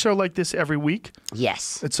is this show like this every week?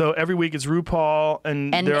 Yes. And so every week it's RuPaul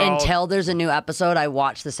and they're Until there's a new episode, I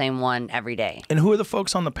watch the same one every day. And who are the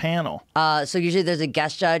folks on the panel? So usually there's a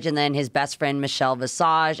guest judge and then his best friend, Michelle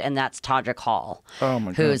Visage, and that's Todrick Hall. Oh, my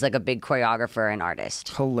God. Who's like a big choreographer and artist.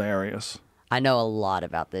 Hilarious. I know a lot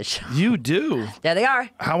about this show. You do? There they are.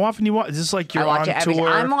 How often do you watch? Is this like you're I watch on it every day.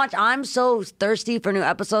 tour? I'm so thirsty for new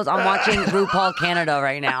episodes. I'm watching RuPaul Canada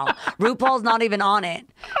right now. RuPaul's not even on it.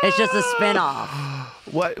 It's just a spinoff.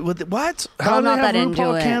 What? What? I'm How do not they have that into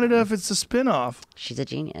RuPaul it. Canada if it's a spinoff? She's a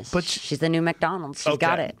genius. But she's the new McDonald's. She's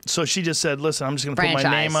got it. So she just said, "Listen, I'm just going to put my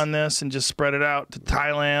Franchise. name on this and just spread it out to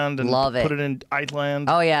Thailand and Love it. put it in Iceland."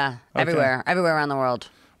 Oh yeah, everywhere around the world.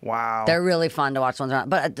 Wow. They're really fun to watch ones around.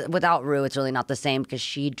 But without Rue, it's really not the same because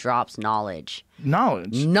she drops knowledge.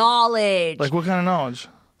 Knowledge. Knowledge. Like what kind of knowledge?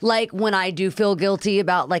 Like when I do feel guilty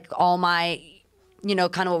about like all my,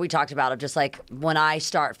 kind of what we talked about of just like when I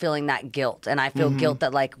start feeling that guilt and I feel guilt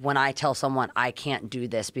that like when I tell someone I can't do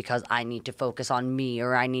this because I need to focus on me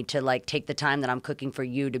or I need to like take the time that I'm cooking for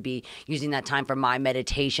you to be using that time for my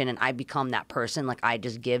meditation and I become that person. Like I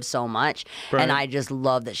just give so much. Right. And I just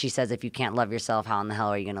love that she says, if you can't love yourself, how in the hell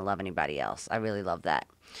are you going to love anybody else? I really love that.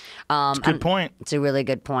 Good point. It's a really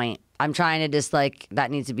good point. I'm trying to just like that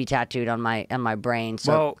needs to be tattooed on my brain.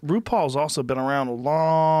 So Well, RuPaul's also been around a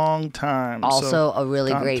long time. Also so a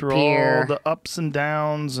really gone great through peer. all the ups and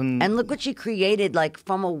downs and And look what she created, like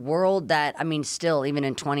from a world that, I mean, still, even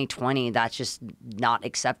in 2020, that's just not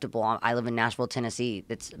acceptable. I live in Nashville, Tennessee.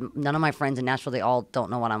 It's none of my friends in Nashville, they all don't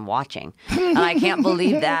know what I'm watching. And I can't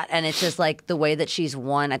believe that. And it's just like the way that she's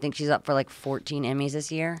won. I think she's up for like 14 Emmys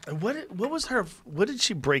this year. What was her? What did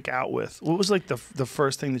she break out with? What was like the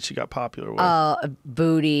first thing that she got popular with?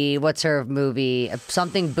 Booty. What's her movie?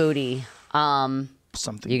 Something Booty.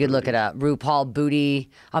 Something You could look it up. RuPaul Booty.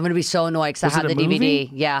 I'm going to be so annoyed because I Was have it the a movie? DVD.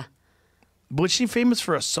 Yeah. Was she famous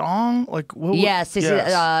for a song? Like what? Yes,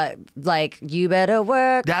 like you better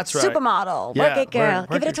work. That's right. Supermodel, Yeah, work it, girl,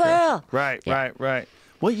 work give it a it, girl. twirl. Right, Yeah. right.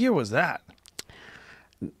 What year was that?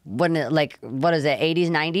 Wasn't it like what is it? 80s,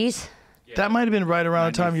 90s? That might have been right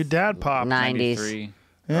around the time your dad popped. 90s. 93.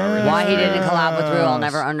 Why he didn't collab with Rue, I'll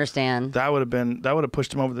never understand. That would have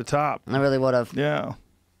pushed him over the top. I really would have. Yeah.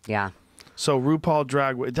 Yeah. So RuPaul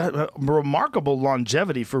drag that remarkable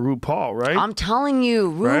longevity for RuPaul, right? I'm telling you,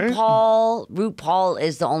 Right? RuPaul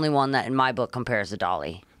is the only one that in my book compares to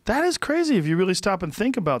Dolly. That is crazy if you really stop and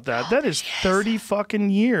think about that. That is 30 fucking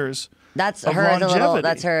years. That's Of her as a little. longevity.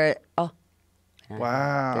 That's her. Oh, they were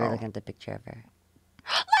Wow. looking at the picture of her.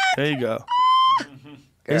 There you go.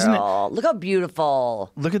 Isn't it? Girl, look how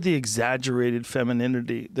beautiful. Look at the exaggerated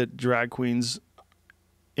femininity that drag queens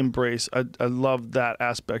embrace. I love that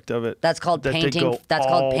aspect of it. That's called That they painting. go That's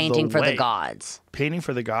all called painting for way. the gods. Painting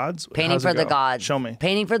for the gods? Painting How's for it the go? gods. Show me.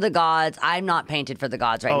 Painting for the gods. I'm not painted for the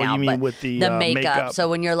gods right Oh, now. you mean but with the, makeup. makeup. So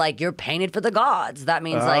when you're like you're painted for the gods, that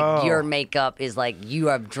means Oh. like your makeup is like you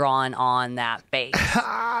have drawn on that face.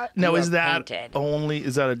 Now, You is are that painted.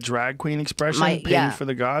 is that a drag queen expression? My- Painting yeah. for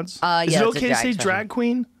the gods? Is Yeah, it it's a okay to drag say expression. drag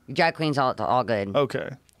queen? Drag queens all good. Okay.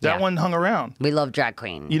 That Yeah. one hung around. We love drag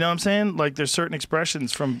queen. You know what I'm saying? Like there's certain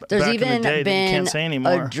expressions from There's back even in the day that you been can't say a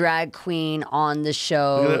anymore. drag queen on the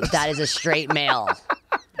show that is a straight male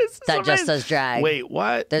that just does drag. Wait,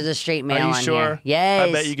 what? There's a straight male Are you on sure? here. Yes.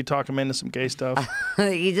 I bet you could talk him into some gay stuff.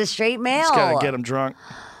 He's a straight male. Just gotta get him drunk.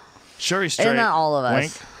 Sure, he's straight. Isn't that all of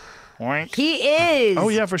us? Wink. Wink. He is. Oh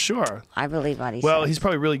yeah, for sure. I believe what he Well, said. he's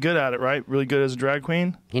probably really good at it, right? Really good as a drag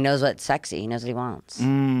queen. He knows what's sexy. He knows what he wants. He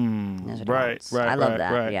knows what he right, wants. right, I love right,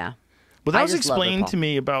 that. right. Yeah. Well, that I was just love explained RuPaul. to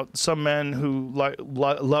me about some men who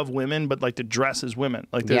love women, but like to dress as women.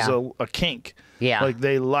 Like there's Yeah. a kink. Yeah. Like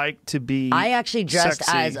they like to be. I actually dressed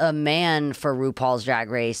sexy. as a man for RuPaul's Drag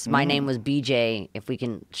Race. My name was BJ, if we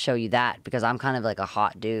can show you that, because I'm kind of like a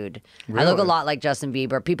hot dude. I look a Really? lot like Justin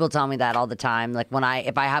Bieber. People tell me that all the time. Like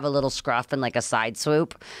if I have a little scruff and like a side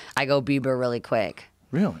swoop, I go Bieber really quick.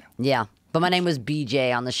 Really. Yeah. But my name was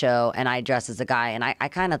BJ on the show, and I dressed as a guy, and I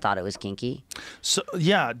kind of thought it was kinky. So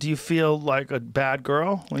yeah, do you feel like a bad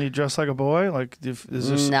girl when you dress like a boy? Like is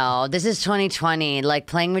this? No, this is 2020. Like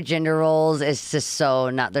playing with gender roles is just so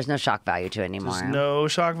not. There's no shock value to it anymore. There's no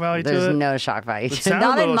shock value to There's it. no shock value. It To it. sounded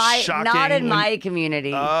Not a in little my shocking not in when- my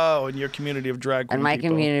community. Oh, in your community of drag queen In my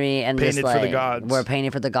people. community, and painted just like for the gods. we're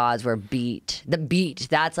painted for the gods. We're beat. The beat.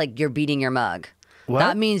 That's like you're beating your mug. What?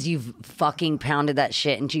 That means you've fucking pounded that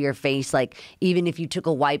shit into your face. Like, even if you took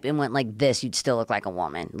a wipe and went like this, you'd still look like a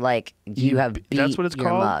woman. Like, you have beat That's what it's your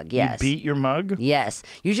called? mug. Yes. You beat your mug? Yes.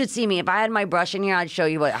 You should see me. If I had my brush in here, I'd show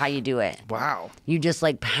you how you do it. Wow. You just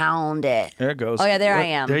like pound it. There it goes. Oh yeah, there I What?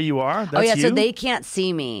 am. There you are? That's oh yeah, you? so they can't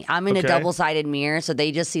see me. I'm in a Okay. double-sided mirror, so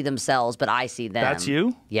they just see themselves, but I see them. That's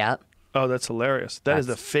you? Yep. Oh, that's hilarious. That is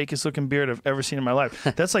the fakest looking beard I've ever seen in my life.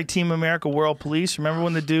 That's like Team America World Police. Remember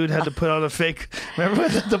when the dude had to put on a fake, remember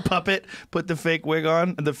when the puppet put the fake wig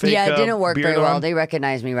on? The fake Yeah, it didn't work beard very well. on? They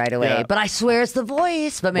recognized me right away. Yeah. But I swear it's the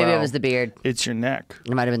voice. But maybe it Well, was the beard. It's your neck.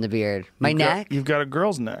 It might have been the beard. My neck? You've got a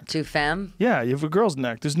girl's neck. Too femme? Yeah, you have a girl's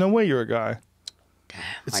neck. There's no way you're a guy.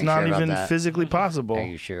 It's Are you not sure about even that? physically possible. Are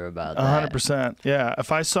you sure about that? 100%. Yeah.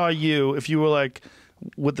 If I saw you, if you were like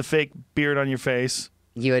with the fake beard on your face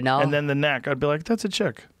You would know? and then the neck, I'd be like, that's a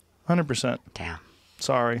chick. 100%. Damn.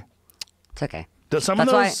 Sorry. It's okay. Some of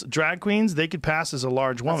That's those drag queens, they could pass as a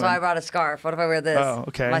large woman. That's why I brought a scarf. What if I wear this? Oh,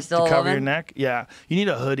 okay. Am I still to a cover woman? your neck? Yeah. You need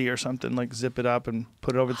a hoodie or something, like zip it up and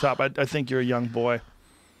put it over the top. I think you're a young boy.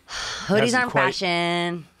 Hoodies Hasn't aren't quite-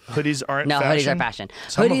 fashion. Hoodies aren't No, fashion? hoodies are fashion.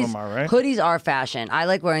 Some hoodies, of them are, right? Hoodies are fashion. I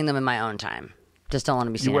like wearing them in my own time. Just don't want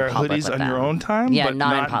to be seen You wear in public hoodies with on them. your own time, Yeah, but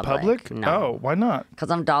not in in public. No. Oh, why not?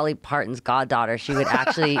 Because I'm Dolly Parton's goddaughter. She would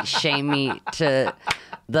actually shame me to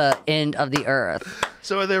the end of the earth.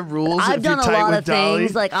 So are there rules I've if done you're a tight lot with of Dolly?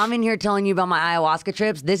 things. Like, I'm in here telling you about my ayahuasca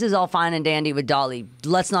trips. This is all fine and dandy with Dolly.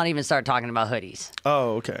 Let's not even start talking about hoodies.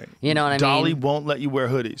 Oh, okay. You know what I Dolly mean? won't let you wear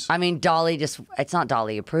hoodies. I mean, Dolly it's not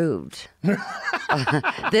Dolly approved.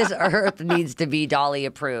 This earth needs to be Dolly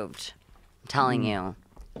approved. I'm telling you.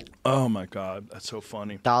 Oh my God, that's so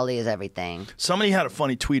funny. Dolly is everything. Somebody had a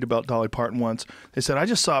funny tweet about Dolly Parton once. They said, I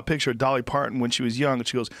just saw a picture of Dolly Parton when she was young. And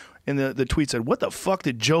she goes, and the tweet said, what the fuck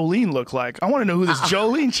did Jolene look like? I want to know who this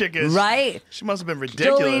Jolene chick is. Right? She must have been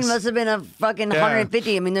ridiculous. Jolene must have been a fucking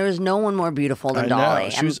 150. I mean, there was no one more beautiful than I Dolly. know.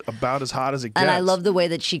 She was about as hot as it gets. And I love the way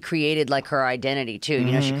that she created like her identity too. You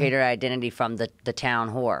know, Mm-hmm. she created her identity from the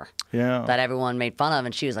town whore Yeah. that everyone made fun of.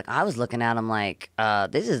 And she was like, I was looking at him like,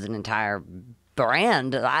 this is an entire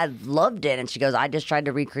brand. I loved it. And she goes, I just tried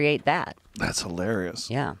to recreate that. That's hilarious.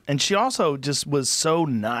 Yeah. And she also just was so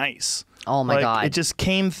nice. Oh my Like, God. It just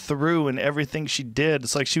came through in everything she did.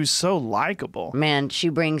 It's like she was so likable. Man, she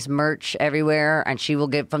brings merch everywhere and she will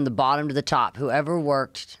get from the bottom to the top. Whoever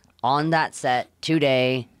worked on that set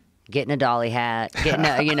today, getting a Dolly hat,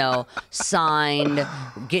 getting a, signed,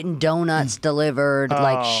 getting donuts delivered.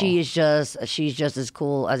 Like she's just as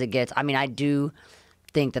cool as it gets. I mean, I do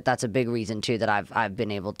think that that's a big reason too that I've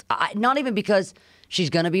been able to, not even because she's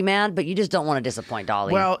gonna be mad, but you just don't want to disappoint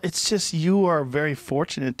Dolly. Well, it's just you are very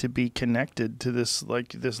fortunate to be connected to this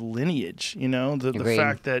this lineage. You know, the Agreed.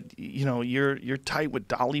 fact that you're tight with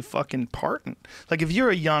Dolly fucking Parton. Like if you're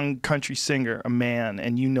a young country singer, a man,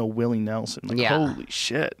 and you know Willie Nelson, like Yeah. holy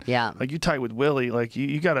shit, Yeah. like you're tight with Willie. Like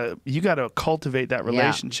you gotta cultivate that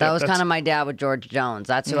relationship. That was kind of my dad with George Jones.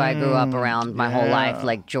 That's who I grew up around my whole life.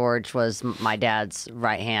 Like George was my dad's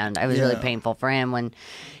right hand. It was really painful for him when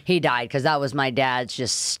he died because that was my dad's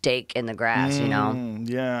just stake in the grass,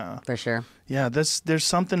 yeah. for sure. Yeah, there's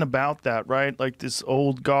something about that, right? Like this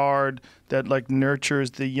old guard that like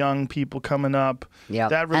nurtures the young people coming up. Yeah,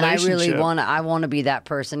 that and I relationship. really want to be that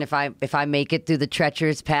person. If I make it through the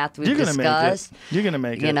treacherous path we've You're gonna discussed, make it. You're gonna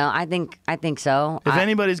make it. you know, I think so. If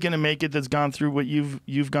anybody's gonna make it, that's gone through what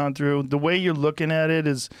you've gone through, the way you're looking at it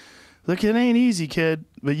is, look, it ain't easy, kid,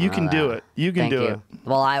 but you can do it. You can Thank do you. it.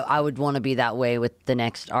 Well, I would want to be that way with the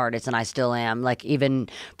next artist, and I still am. Like, even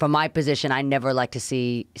from my position, I never like to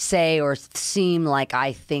say or seem like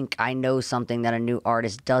I think I know something that a new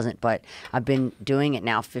artist doesn't, but I've been doing it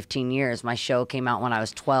now 15 years. My show came out when I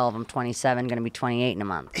was 12. I'm 27, going to be 28 in a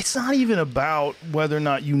month. It's not even about whether or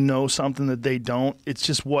not you know something that they don't. It's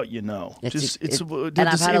just what you know. It's and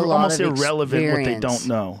I've had a lot almost of irrelevant what they experience. don't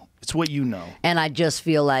know. It's what you know. And I just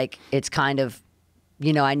feel like it's kind of,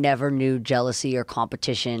 I never knew jealousy or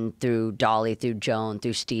competition through Dolly, through Joan,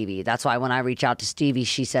 through Stevie. That's why when I reach out to Stevie,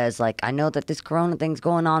 she says, like, I know that this Corona thing's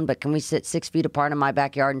going on, but can we sit 6 feet apart in my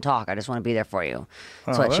backyard and talk? I just want to be there for you.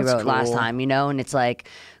 That's what she that's wrote last cool. time, and it's like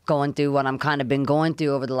going through what I'm kind of been going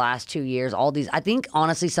through over the last 2 years. All these, I think,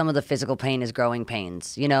 honestly, some of the physical pain is growing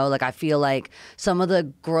pains. Like I feel like some of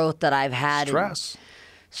the growth that I've had.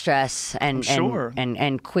 Stress and sure.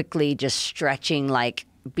 and quickly just stretching like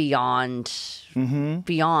beyond, and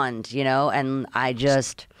I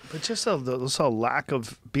just. But just a lack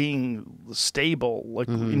of being stable, like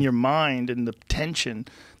in your mind and the tension.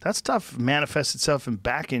 That stuff manifests itself in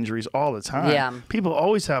back injuries all the time. Yeah. People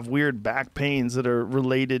always have weird back pains that are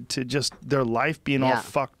related to just their life being all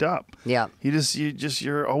fucked up. Yeah.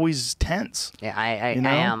 You're always tense. Yeah, I You know?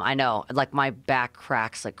 am. I know. Like my back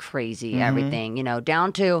cracks like crazy, everything,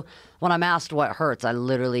 down to when I'm asked what hurts, I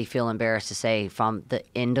literally feel embarrassed to say from the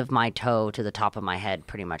end of my toe to the top of my head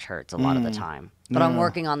pretty much hurts a lot of the time. But I'm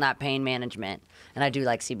working on that pain management, and I do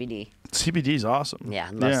like CBD. CBD's awesome. Yeah,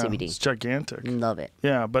 love CBD. It's gigantic. Love it.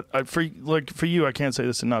 Yeah, but for you, I can't say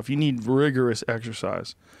this enough. You need rigorous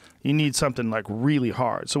exercise. You need something like really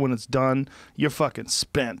hard. So when it's done, you're fucking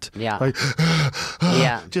spent. Yeah. Like,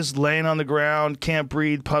 Yeah. just laying on the ground, can't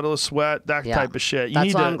breathe, puddle of sweat, that type of shit. You That's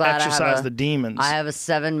need why to I'm glad exercise the demons. I have a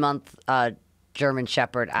 7-month German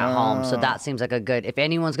Shepherd at home, so that seems like a good. If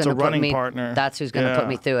anyone's going to put running me, partner. that's who's going to put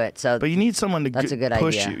me through it. So, but you need someone to that's a good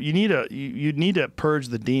push idea. You need to purge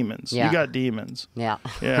the demons. Yeah. You got demons. Yeah.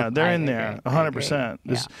 Yeah, they're I in agree. there, I 100%.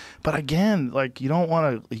 agree. Yeah. But again, like you don't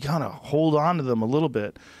want to. You gotta hold on to them a little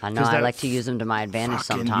bit. I know. 'cause I that like to use them to my advantage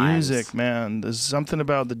fucking sometimes. music, man. There's something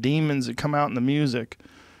about the demons that come out in the music.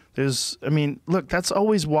 Look, that's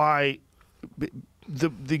always why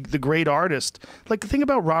the great artist, like think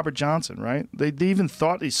about Robert Johnson, right? They even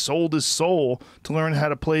thought he sold his soul to learn how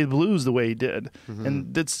to play blues the way he did,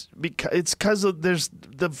 and it's because there's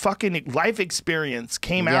the fucking life experience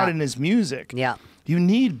came out in his music. Yeah. You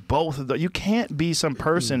need both of those. You can't be some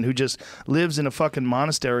person who just lives in a fucking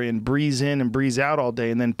monastery and breathes in and breathes out all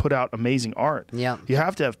day and then put out amazing art. Yeah. You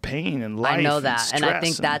have to have pain and life. I know that, and I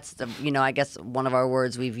think stress that's I guess one of our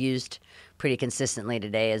words we've used pretty consistently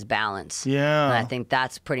today is balance. Yeah. And I think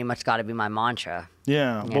that's pretty much got to be my mantra.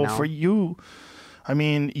 Yeah. You Well, know? for you,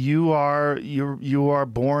 you are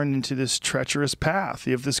born into this treacherous path.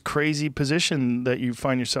 You have this crazy position that you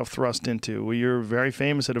find yourself thrust into, where you're very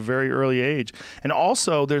famous at a very early age, and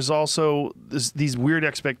also there's these weird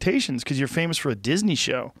expectations because you're famous for a Disney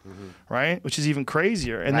show, right? Which is even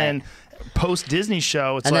crazier. And then post Disney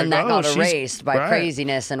show, it's and like, then that got she's- right by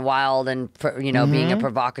craziness and wild and being a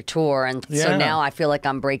provocateur, and so Yeah. now I feel like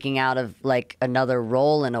I'm breaking out of like another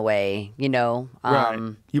role in a way.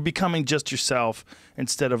 Right. You're becoming just yourself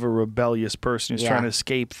instead of a rebellious person who's Yeah. trying to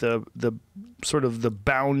escape the sort of the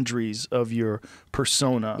boundaries of your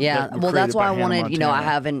persona. Yeah, that were well, that's created why by I Hannah wanted, I Montana.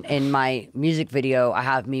 have in my music video, I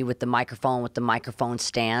have me with the microphone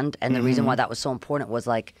stand. And the reason why that was so important was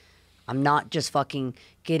like, I'm not just fucking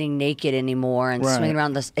getting naked anymore and Right. swinging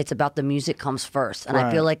around this. It's about the music comes first. And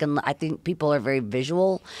I feel like, I think people are very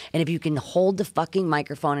visual. And if you can hold the fucking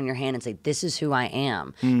microphone in your hand and say, this is who I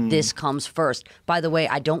am, this comes first. By the way,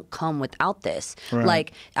 I don't come without this. Right.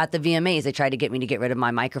 Like at the VMAs, they tried to get me to get rid of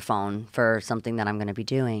my microphone for something that I'm going to be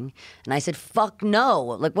doing. And I said, fuck no.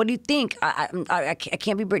 Like, what do you think? I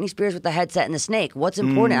can't be Britney Spears with the headset and the snake. What's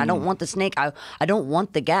important? I don't want the snake. I don't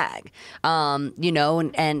want the gag.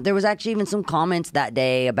 And there was actually even some comments that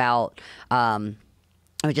day about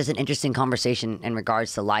it was just an interesting conversation in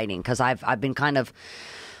regards to lighting, because I've been kind of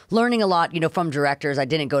learning a lot, from directors. I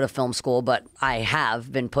didn't go to film school, but I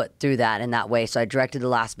have been put through that in that way. So I directed the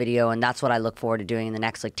last video, and that's what I look forward to doing in the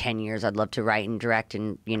next 10 years. I'd love to write and direct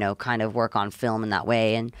and kind of work on film in that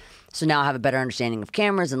way. And so now I have a better understanding of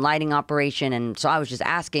cameras and lighting operation. And so I was just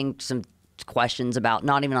asking some questions about,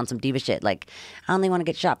 not even on some diva shit, like I only want to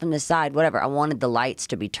get shot from this side, whatever. I wanted the lights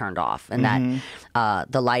to be turned off, and that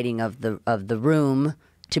the lighting of the room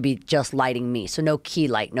to be just lighting me. So no key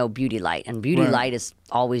light, no beauty light. And beauty light is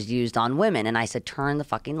always used on women. And I said, turn the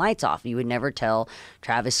fucking lights off. You would never tell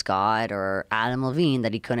Travis Scott or Adam Levine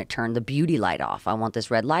that he couldn't turn the beauty light off. I want this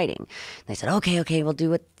red lighting. And they said, okay, we'll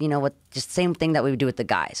do it, just same thing that we would do with the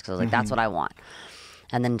guys. Because I was like, that's what I want.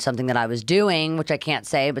 And then something that I was doing, which I can't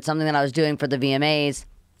say, but something that I was doing for the VMAs,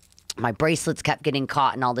 my bracelets kept getting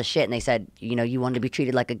caught and all this shit. And they said, you wanted to be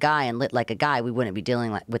treated like a guy and lit like a guy. We wouldn't be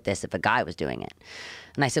dealing with this if a guy was doing it.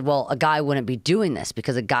 And I said, well, a guy wouldn't be doing this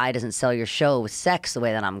because a guy doesn't sell your show with sex the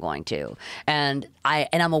way that I'm going to. And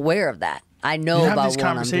I'm aware of that. I know You have about these what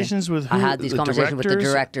I'm conversations doing. with who? I had these The conversations with the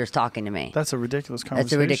directors? directors talking to me. That's a ridiculous conversation.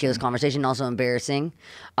 It's a ridiculous conversation, also embarrassing,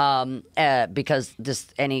 because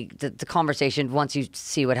the conversation, once you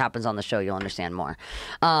see what happens on the show, you'll understand more,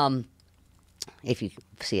 if you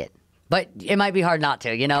see it. But it might be hard not to,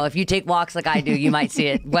 If you take walks like I do, you might see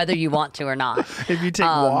it, whether you want to or not. If you take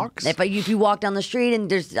walks? If you walk down the street and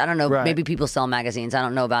there's, I don't know, Right. maybe people sell magazines. I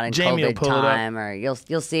don't know about in Jamie will COVID pull it up. time, or you'll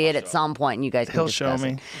see it at some point, and you guys can He'll discuss show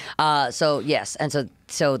it. me. So yes, and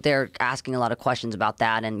so they're asking a lot of questions about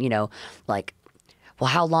that, and like, well,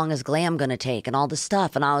 how long is glam going to take and all this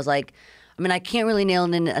stuff? And I was like, I mean, I can't really nail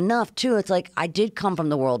it in enough, too. It's like I did come from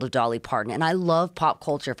the world of Dolly Parton, and I love pop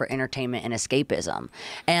culture for entertainment and escapism.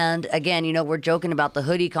 And again, you know, we're joking about the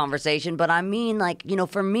hoodie conversation, but I mean, like, you know,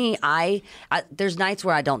 for me, there's nights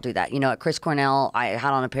where I don't do that. You know, at Chris Cornell, I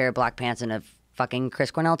had on a pair of black pants and a fucking Chris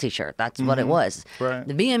Cornell t-shirt. That's what it was. Right.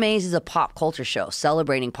 The VMAs is a pop culture show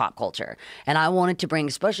celebrating pop culture. And I wanted to bring,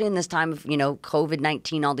 especially in this time of, you know,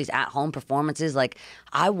 COVID-19, all these at-home performances, like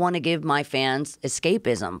I want to give my fans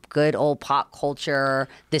escapism, good old pop culture.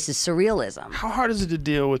 This is surrealism. How hard is it to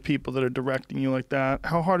deal with people that are directing you like that?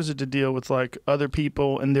 How hard is it to deal with like other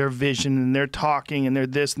people and their vision and their talking and their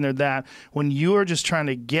this and their that when you are just trying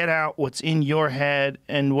to get out what's in your head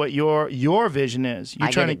and what your vision is?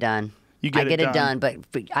 I get it done. You get it done, but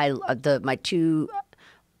the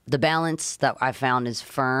balance that I found is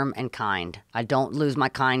firm and kind. I don't lose my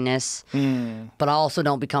kindness, but I also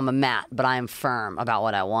don't become a mat. But I am firm about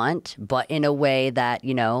what I want, but in a way that,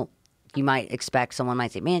 you know, you might expect someone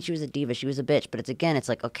might say, man, she was a diva, she was a bitch. But it's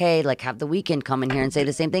like, okay, like have The Weeknd come in here and say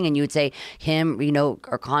the same thing. And you would say him, you know,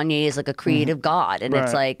 or Kanye is like a creative god. And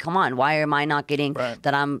it's like, come on, why am I not getting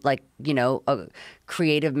that I'm like, you know, a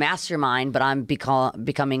creative mastermind, but I'm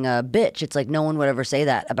becoming a bitch. It's like no one would ever say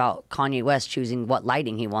that about Kanye West choosing what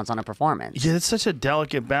lighting he wants on a performance. Yeah, it's such a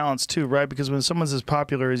delicate balance too, right? Because when someone's as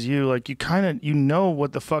popular as you, like you kind of, you know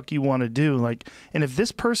what the fuck you want to do. Like, and if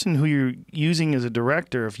this person who you're using as a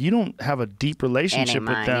director, if you don't have a deep relationship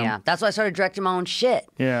with them. Yeah, that's why I started directing my own shit.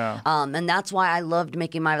 Yeah. And that's why I loved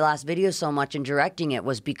making my last video so much and directing it,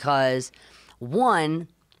 was because, one,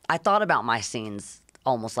 I thought about my scenes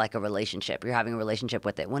almost like a relationship. You're having a relationship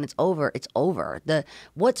with it. When it's over, it's over.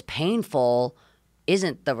 What's painful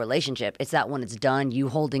isn't the relationship. It's that when it's done, you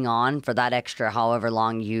holding on for that extra however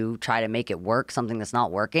long you try to make it work, something that's not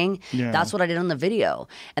working. Yeah. That's what I did on the video.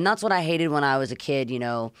 And that's what I hated when I was a kid, you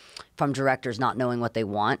know, from directors not knowing what they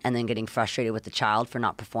want and then getting frustrated with the child for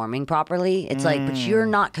not performing properly. It's like, but you're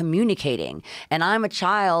not communicating. And I'm a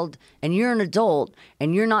child and you're an adult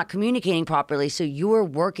and you're not communicating properly. So you're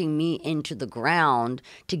working me into the ground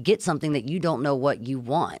to get something that you don't know what you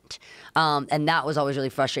want. And that was always really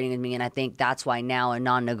frustrating to me. And I think that's why now a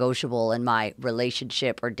non-negotiable in my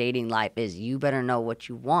relationship or dating life is you better know what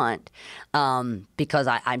you want. Because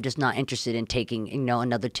I'm just not interested in taking, you know,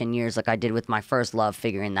 another 10 years like I did with my first love,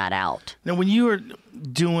 figuring that out. Now, when you are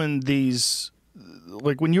doing these,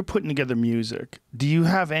 like when you're putting together music, do you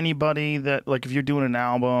have anybody that, like if you're doing an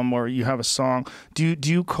album or you have a song, do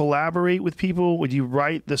you collaborate with people? Would you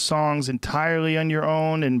write the songs entirely on your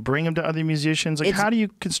own and bring them to other musicians? Like, how do you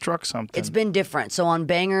construct something? It's been different. So on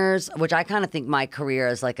Bangers, which I kind of think my career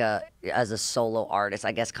as a solo artist,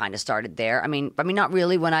 I guess, kind of started there. I mean, not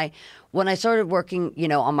really. When I started working, you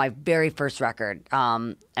know, on my very first record,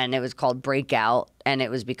 and it was called Breakout, and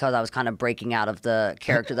it was because I was kind of breaking out of the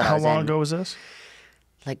character that I was in. How long ago was this?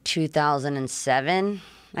 Like 2007,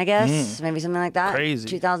 I guess, maybe something like that. Crazy.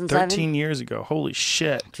 2007. 13 years ago. Holy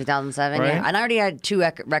shit. 2007, right? yeah. And I already had 2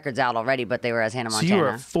 records out already, but they were as Hannah Montana. So you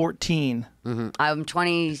were 14. I'm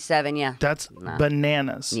 27, yeah. That's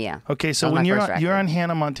bananas. Yeah. Okay, so That was when my first you're record. on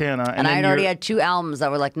Hannah Montana, And I had already had 2 albums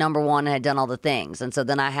that were like #1 and had done all the things. And so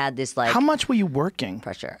then I had this like how much were you working?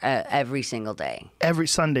 pressure every single day. Every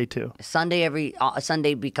Sunday too.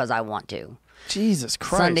 Sunday because I want to. Jesus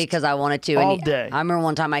Christ. Sunday because I wanted to. All And day. I remember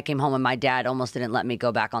one time I came home and my dad almost didn't let me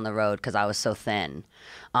go back on the road because I was so thin.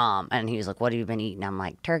 And he was like, "What have you been eating?" I'm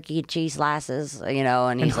like, "Turkey, cheese slices," you know.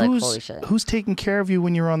 And he's like, "Holy shit." Who's taking care of you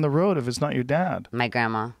when you're on the road if it's not your dad? My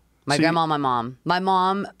grandma. My So grandma and my mom. My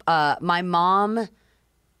mom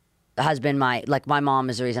has been my mom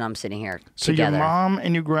is the reason I'm sitting here So together. your mom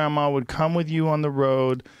and your grandma would come with you on the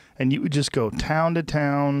road and you would just go town to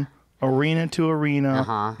town, arena to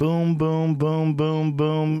arena, boom, boom, boom, boom,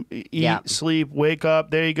 boom, eat, sleep, wake up,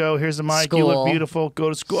 there you go, here's the mic, you look beautiful, go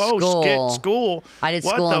to school. Oh, school. I did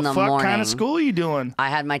what school in the fuck morning. kind of school are you doing? I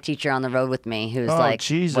had my teacher on the road with me who's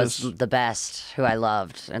Jesus. was the best, who I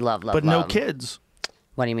loved. I love. But no kids.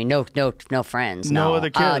 What do you mean? No friends. No other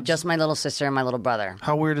kids? Just my little sister and my little brother.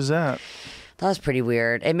 How weird is that? That was pretty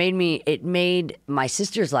weird. It made my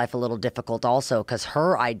sister's life a little difficult also because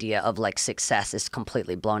her idea of like success is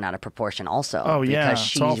completely blown out of proportion also. Oh, yeah.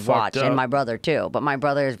 Because It's all she's fucked watched, up. and my brother too. But my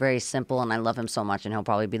brother is very simple and I love him so much and he'll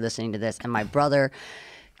probably be listening to this. And my brother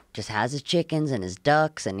just has his chickens and his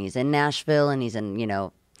ducks and he's in Nashville and he's in, you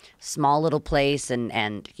know, small little place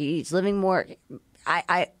and he's living more.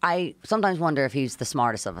 I sometimes wonder if he's the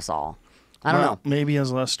smartest of us all. I don't know. Maybe he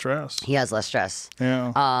has less stress. He has less stress.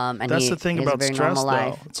 Yeah. And That's the thing he has a about very stress, normal though.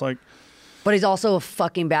 life. It's like But he's also a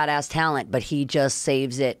fucking badass talent, but he just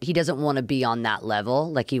saves it. He doesn't want to be on that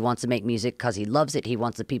level. Like, he wants to make music because he loves it. He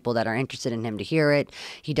wants the people that are interested in him to hear it.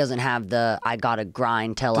 He doesn't have the, I gotta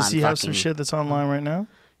grind till I'm Does fucking... he have some shit that's online right now?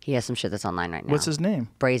 He has some shit that's online right now. What's his name?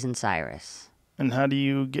 Brazen Cyrus. And how do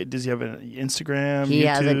you get, does he have an Instagram, He YouTube,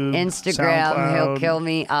 has an Instagram. SoundCloud, He'll kill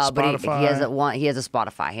me. But he has a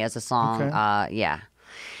Spotify. He has a song. Okay. Yeah.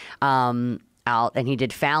 Out, and he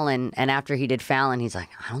did Fallon, and after he did Fallon, he's like,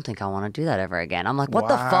 I don't think I want to do that ever again. I'm like, what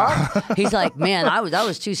the fuck? He's like, man, that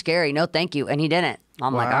was too scary. No, thank you. And he didn't.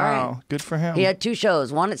 I'm like, all right. Good for him. He had 2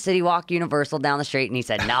 shows, one at City Walk Universal down the street, and he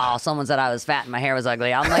said, no, someone said I was fat and my hair was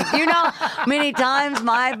ugly. I'm like, you know, many times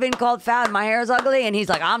I've been called fat and my hair is ugly, and he's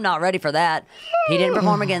like, I'm not ready for that. He didn't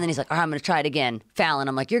perform again. Then he's like, all right, I'm going to try it again. Fallon.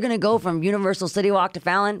 I'm like, you're going to go from Universal City Walk to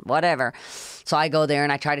Fallon? Whatever. So I go there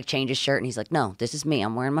and I try to change his shirt, and he's like, no, this is me.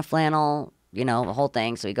 I'm wearing my flannel, you know, the whole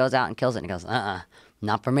thing. So he goes out and kills it, and he goes,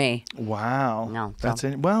 not for me. Wow. No. That's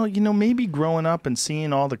it. Well, you know, maybe growing up and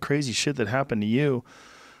seeing all the crazy shit that happened to you,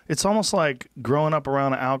 it's almost like growing up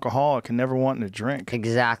around an alcoholic and never wanting to drink.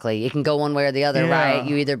 Exactly. It can go one way or the other, Yeah. right?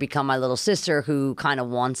 You either become my little sister who kind of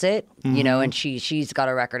wants it, you know, and she's got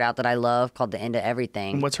a record out that I love called The End of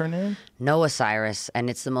Everything. What's her name? Noah Cyrus, and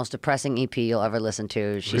it's the most depressing EP you'll ever listen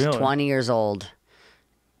to. She's Really? 20 years old.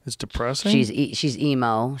 It's depressing? She's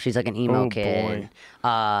emo. She's like an emo kid. Boy.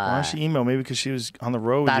 Why is she emo? Maybe because she was on the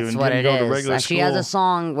road with you That's and what didn't it go to is. regular She school. has a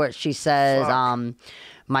song where she says, Fuck.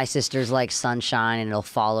 my sister's like sunshine and it'll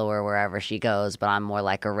follow her wherever she goes, but I'm more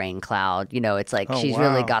like a rain cloud. You know, it's like she's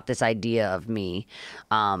really wow. got this idea of me.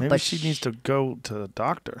 Maybe But she needs to go to the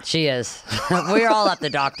doctor. She is. We're all at the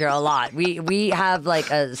doctor a lot. We have like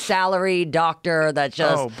a salary doctor that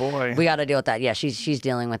just. Oh, boy. We got to deal with that. Yeah, she's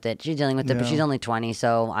dealing with it. She's dealing with it, but she's only 20,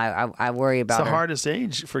 so I worry It's about the her. hardest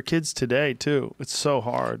age for kids today, too. It's so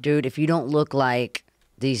hard. Dude, if you don't look like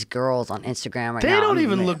these girls on Instagram right They now, don't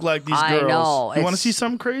even look like these girls. I know. You want to It's- see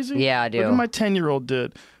something crazy? Yeah, I do. Look what my 10-year-old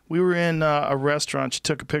did. We were in a restaurant. She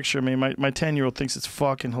took a picture of me. My 10-year-old thinks it's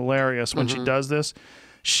fucking hilarious when she does this.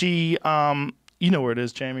 She, you know where it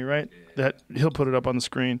is, Jamie, right? That he'll put it up on the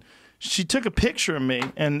screen. She took a picture of me,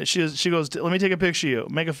 and she goes, "Let me take a picture of you.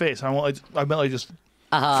 Make a face. I meant like just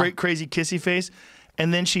crazy kissy face."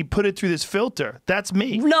 And then she put it through this filter. That's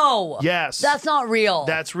me. No. Yes. That's not real.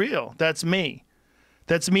 That's real. That's me.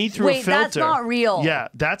 That's me through a Wait, filter. that's not real. Yeah,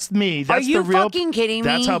 that's me. That's you the real, fucking kidding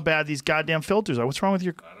That's me? how bad these goddamn filters are. What's wrong with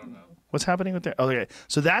your? I don't know. What's happening with that? Okay,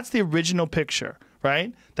 so that's the original picture,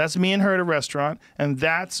 right? That's me and her at a restaurant, and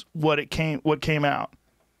that's what came out.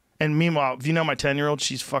 And meanwhile, if you know my 10-year-old,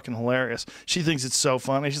 she's fucking hilarious. She thinks it's so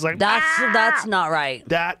funny. She's like, That's not right.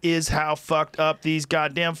 that is how fucked up these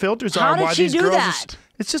goddamn filters How are. did Why she these do girls that?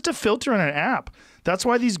 It's just a filter on an app. That's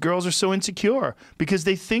why these girls are so insecure, because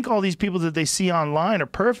they think all these people that they see online are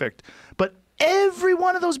perfect. But every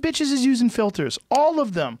one of those bitches is using filters. All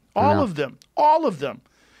of them. All of them. All of them.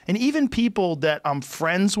 And even people that I'm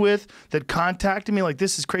friends with that contacted me, like,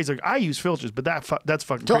 this is crazy. Like, I use filters, but that's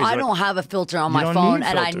fucking So crazy. I Like, don't have a filter on You my don't phone, need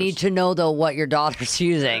and I filters. need to know though what your daughter's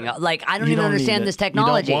using. Like, I don't you even don't need understand it. this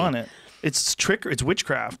technology. You don't want it. It's It's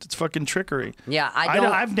witchcraft. It's fucking trickery. Yeah, I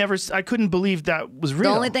don't. I couldn't believe that was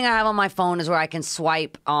real. The only thing I have on my phone is where I can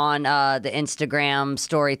swipe on the Instagram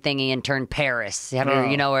story thingy and turn Paris.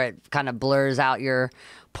 You know, where it kind of blurs out your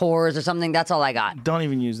pores or something. That's all I got. Don't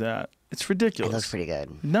even use that. It's ridiculous. It looks pretty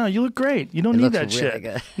good. No, you look great. You don't need looks that really shit.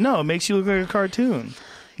 good. No, it makes you look like a cartoon.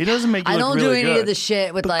 It doesn't make you I look don't really do any good. of the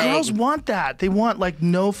shit with But like. girls want that. They want like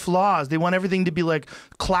no flaws. They want everything to be like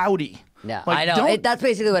cloudy. No, Like, I know. don't- That's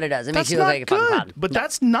basically what it does. It makes That's you look not like a fucking good. clown. But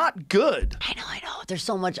that's not good. I know. There's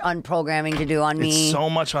so much unprogramming to do on me. It's so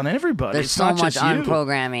much on everybody. There's It's so not much just you.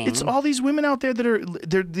 unprogramming. It's all these women out there that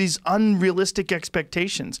are these unrealistic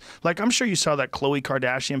expectations. Like, I'm sure you saw that Khloe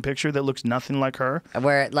Kardashian picture that looks nothing like her.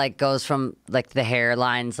 Where it like goes from like the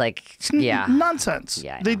hairlines, like yeah. Nonsense.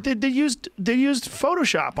 Yeah, I they know. used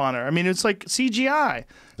Photoshop on her. I mean, it's like CGI. I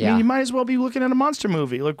Yeah. mean, you might as well be looking at a monster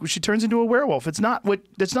movie. Like, she turns into a werewolf. That's not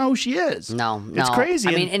who she is. No, It's crazy.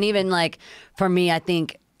 I mean, and even like for me, I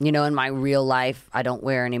think, you know, in my real life, I don't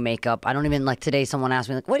wear any makeup. I don't even like today. Someone asked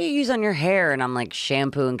me like, "What do you use on your hair?" And I'm like,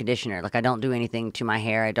 shampoo and conditioner. Like, I don't do anything to my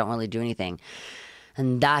hair. I don't really do anything.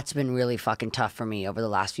 And that's been really fucking tough for me over the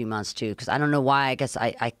last few months too. Because I don't know why. I guess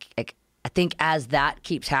I think as that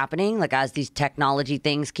keeps happening, like as these technology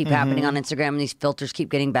things keep happening on Instagram and these filters keep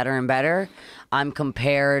getting better and better, I'm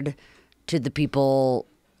compared to the people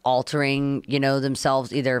altering, you know,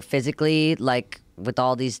 themselves either physically, like with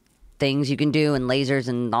all these things you can do and lasers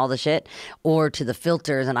and all the shit, or to the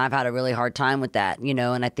filters, and I've had a really hard time with that, you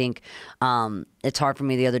know. And I think it's hard for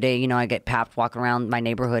me. The other day, you know, I get papped walking around my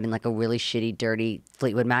neighborhood in like a really shitty, dirty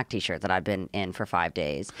Fleetwood Mac t-shirt that I've been in for 5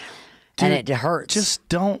 days. Dude, and it hurts. Just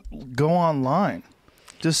don't go online.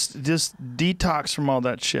 Just detox from all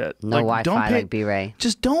that shit. No Wi-Fi like B-Ray.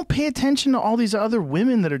 Just don't pay attention to all these other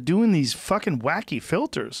women that are doing these fucking wacky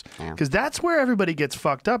filters. Because that's where everybody gets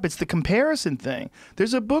fucked up. It's the comparison thing.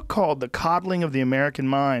 There's a book called The Coddling of the American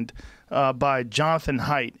Mind by Jonathan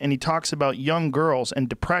Haidt, and he talks about young girls and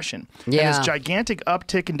depression. Yeah. And this gigantic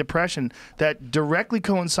uptick in depression that directly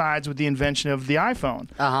coincides with the invention of the iPhone.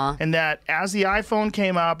 And that as the iPhone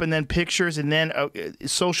came up, and then pictures, and then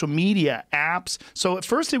social media apps. So at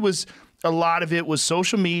first it was, a lot of it was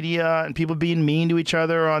social media and people being mean to each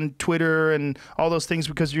other on Twitter and all those things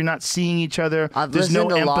because you're not seeing each other. I've There's listened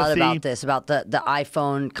no a lot empathy. about this, about the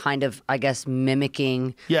iPhone kind of, I guess,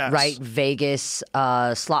 mimicking, right, Vegas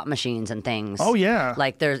slot machines and things. Oh, yeah.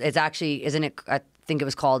 Like it's actually, isn't it, I think it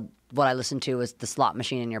was called, what I listened to was the slot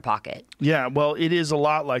machine in your pocket. Yeah, well, it is a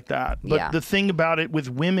lot like that. But Yeah. the thing about it with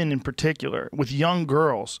women in particular, with young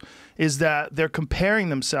girls, is that they're comparing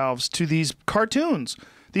themselves to these cartoons.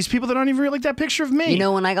 These people that aren't even real, like that picture of me. You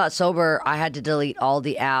know, when I got sober, I had to delete all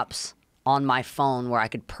the apps on my phone where I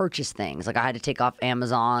could purchase things. Like I had to take off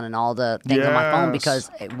Amazon and all the things on my phone because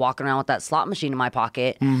walking around with that slot machine in my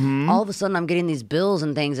pocket, all of a sudden I'm getting these bills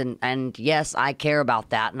and things. And yes, I care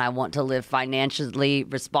about that. And I want to live financially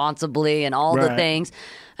responsibly and all the things.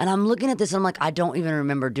 And I'm looking at this and I'm like, I don't even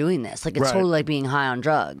remember doing this. Like, it's totally like being high on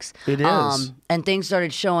drugs. It is. And things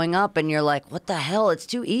started showing up and you're like, what the hell? It's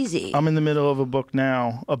too easy. I'm in the middle of a book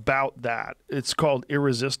now about that. It's called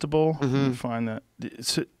Irresistible. Let me find that.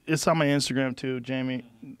 It's on my Instagram too, Jamie.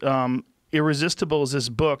 Irresistible is this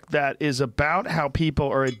book that is about how people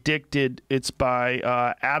are addicted. It's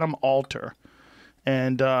by Adam Alter.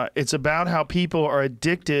 And it's about how people are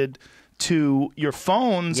addicted to your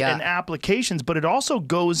phones and applications, but it also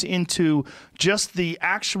goes into just the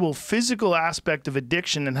actual physical aspect of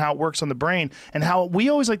addiction and how it works on the brain, and how we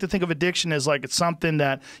always like to think of addiction as like it's something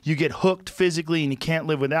that you get hooked physically and you can't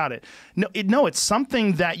live without it. No, it's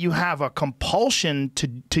something that you have a compulsion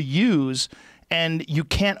to use, and you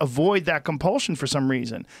can't avoid that compulsion for some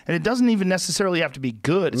reason. And it doesn't even necessarily have to be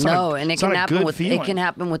good. It's no, not a, and it it's can not a happen good with feeling. it can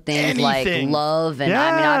happen with things Anything. like love, and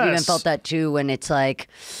I mean, I've even Yes. felt that too when it's like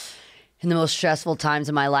in the most stressful times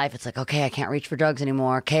in my life, it's like, okay, I can't reach for drugs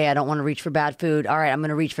anymore. Okay, I don't want to reach for bad food. All right, I'm going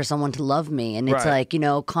to reach for someone to love me. And it's like, you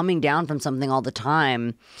know, coming down from something all the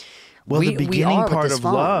time. Well, the beginning part this of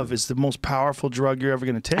phone. love is the most powerful drug you're ever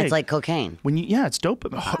going to take. It's like cocaine. When it's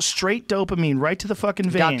dopamine, straight dopamine, right to the fucking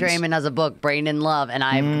veins. Dr. Amen has a book, Brain in Love, and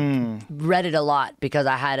I've read it a lot because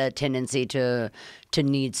I had a tendency to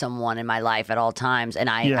need someone in my life at all times. And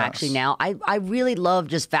I actually now, I really love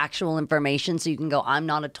just factual information so you can go, I'm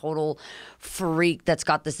not a total freak that's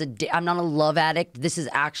got this, I'm not a love addict. This is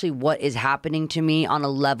actually what is happening to me on a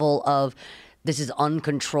level of, this is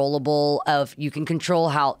uncontrollable, of you can control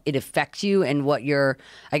how it affects you and what you're,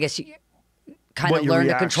 I guess, you kind of learn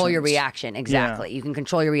to control your reaction. Exactly. Yeah. You can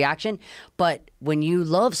control your reaction. But when you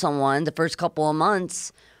love someone, the first couple of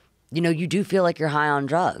months, you know, you do feel like you're high on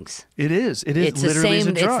drugs. It is. It is it's literally the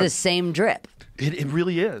same, a drug. It's the same drip. It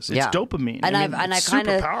really is. It's dopamine. And it's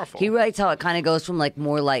super powerful. He writes how it kind of goes from like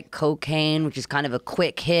more like cocaine, which is kind of a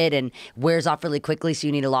quick hit and wears off really quickly, so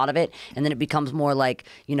you need a lot of it, and then it becomes more like,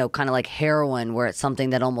 you know, kind of like heroin, where it's something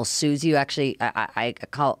that almost soothes you. Actually, I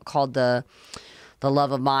called the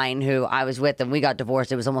love of mine who I was with, and we got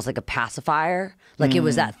divorced. It was almost like a pacifier. Like it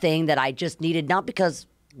was that thing that I just needed, not because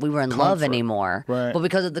we were in love anymore, but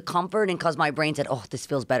because of the comfort, and because my brain said, oh, this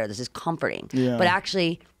feels better, this is comforting. But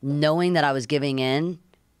actually knowing that I was giving in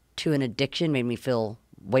to an addiction made me feel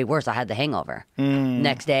way worse. I had the hangover.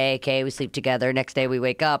 Next day, okay, we sleep together. Next day we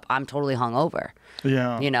wake up, I'm totally hungover.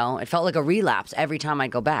 You know, it felt like a relapse every time I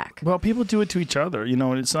go back. Well, people do it to each other, you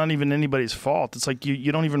know, and it's not even anybody's fault. It's like you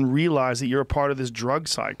don't even realize that you're a part of this drug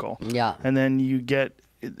cycle. And then you get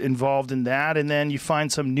involved in that, and then you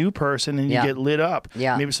find some new person and you get lit up.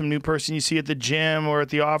 Maybe some new person you see at the gym or at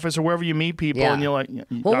the office or wherever you meet people, and you're like,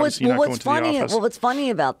 what's funny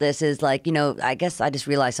about this is, like, you know, I guess I just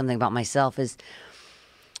realized something about myself is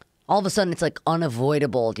all of a sudden it's like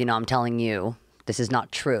unavoidable. You know, I'm telling you this is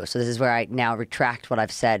not true. So this is where I now retract what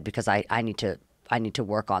I've said, because I need to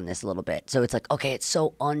work on this a little bit. So it's like, okay, it's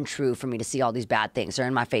so untrue for me to see all these bad things. They're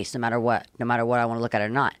in my face no matter what I want to look at it or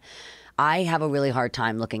not. I have a really hard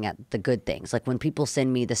time looking at the good things. Like when people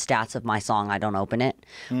send me the stats of my song, I don't open it.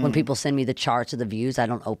 When people send me the charts of the views, I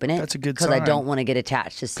don't open it. That's a good sign. Because I don't want to get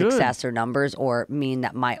attached to success or numbers, or mean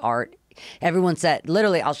that my art everyone said,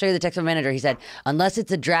 literally, I'll show you the text from my manager. He said, unless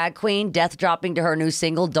it's a drag queen death dropping to her new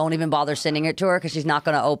single, don't even bother sending it to her because she's not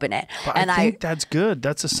going to open it. But I think that's good.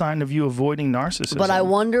 That's a sign of you avoiding narcissism. But I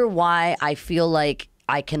wonder why I feel like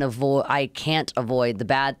I can't avoid the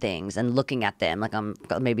bad things and looking at them. Like I'm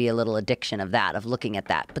maybe a little addiction of that, of looking at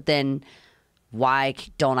that. But then why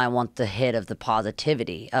don't I want the hit of the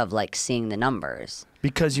positivity of like seeing the numbers?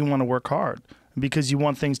 Because you want to work hard. Because you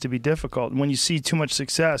want things to be difficult. When you see too much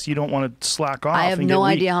success, you don't want to slack off. I have no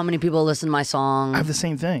idea how many people listen to my song. I have the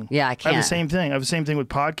same thing. Yeah, I can't. I have the same thing. I have the same thing with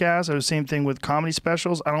podcasts. I have the same thing with comedy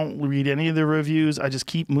specials. I don't read any of the reviews. I just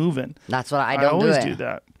keep moving. That's what I don't always do. do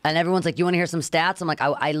that. And everyone's like, you want to hear some stats? I'm like,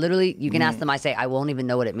 I literally, you can ask them. I say, I won't even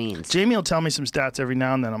know what it means. Jamie will tell me some stats every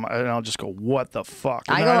now and then, and I'll just go, what the fuck?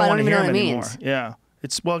 And I then don't wanna even know hear what it them means. Anymore. Yeah.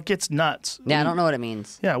 It gets nuts. Yeah, I don't know what it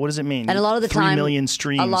means. Yeah, what does it mean? And a lot of the 3 time, 3 million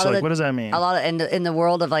streams. What does that mean? A lot of in the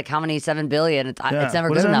world of like how many 7 billion, it's never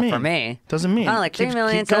What good does that enough mean? for me. Doesn't mean. Kind of like 3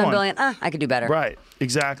 million, keep 7 going. billion. I could do better. Right.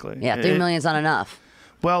 Exactly. Yeah, 3 million's not enough.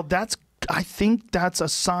 Well, I think that's a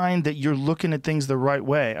sign that you're looking at things the right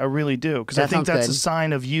way. I really do, because I think that's a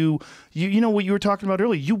sign of you. You know what you were talking about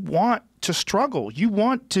earlier. You want to struggle. You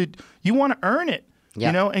want to earn it. Yeah.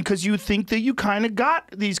 You know, and because you think that you kind of got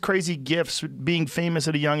these crazy gifts, being famous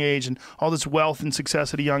at a young age and all this wealth and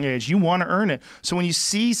success at a young age, you want to earn it. So when you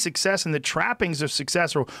see success and the trappings of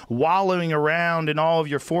success or wallowing around in all of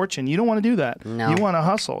your fortune, you don't want to do that. No. You want to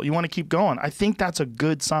hustle. You want to keep going. I think that's a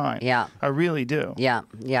good sign. Yeah. I really do. Yeah,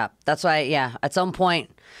 yeah. That's why, at some point,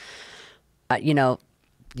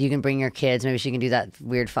 you can bring your kids. Maybe she can do that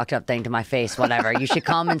weird fucked up thing to my face, whatever. You should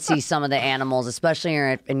come and see some of the animals, especially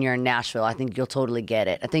when you're in Nashville. I think you'll totally get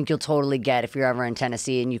it. I think you'll totally get if you're ever in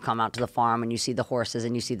Tennessee and you come out to the farm and you see the horses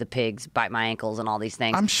and you see the pigs bite my ankles and all these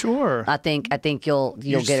things. I'm sure. I think you'll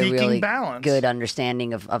get a really balance. good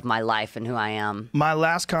understanding of my life and who I am. My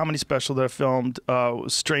last comedy special that I filmed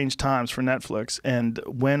was Strange Times for Netflix, and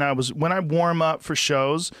when I warm up for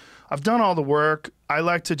shows, I've done all the work. I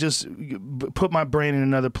like to just put my brain in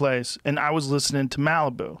another place, and I was listening to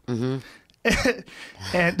Malibu,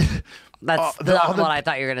 and That's not what I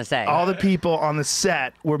thought you were gonna say. all the people on the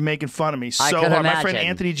set were making fun of me so I could hard. My friend imagine.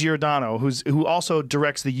 Anthony Giordano, who also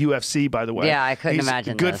directs the UFC, by the way. Yeah, I couldn't He's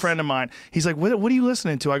imagine a good this. friend of mine. He's like, what are you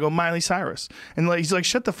listening to? I go, Miley Cyrus. And he's like,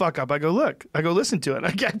 shut the fuck up. I go, look. I go, listen to it.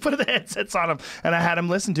 I put the headsets on him, and I had him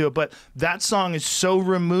listen to it. But that song is so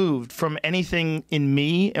removed from anything in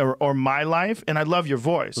me or my life, and I love your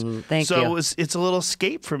voice. Thank so you. it's a little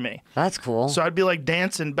escape for me. That's cool. So I'd be like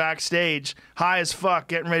dancing backstage, high as fuck,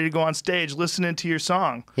 getting ready to go on stage, listening to your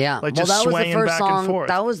song. Yeah, Like well, just that was the swaying first back song. and forth.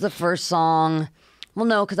 That was the first song. Well,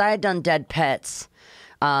 no, because I had done Dead Pets.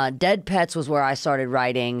 Dead Pets was where I started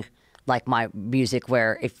writing like my music.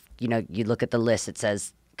 Where if you look at the list, it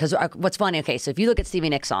says. Because what's funny, okay, so if you look at Stevie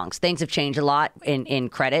Nicks songs, things have changed a lot in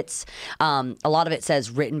credits. A lot of it says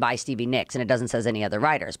written by Stevie Nicks, and it doesn't says any other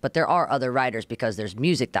writers. But there are other writers because there's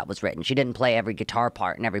music that was written. She didn't play every guitar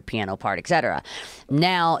part and every piano part, etc.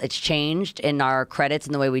 Now it's changed in our credits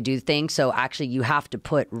and the way we do things. So actually, you have to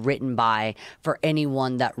put written by for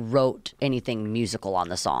anyone that wrote anything musical on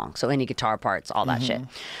the song. So any guitar parts, all that shit.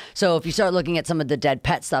 So if you start looking at some of the Dead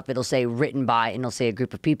Pet stuff, it'll say written by, and it'll say a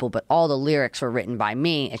group of people. But all the lyrics were written by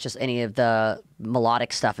me. It's just any of the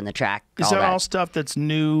melodic stuff in the track. Is that all stuff that's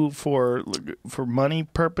new for money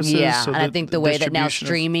purposes? Yeah, so and I think the way that now distribution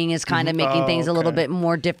streaming is kind of making things a little bit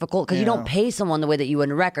more difficult because you don't pay someone the way that you would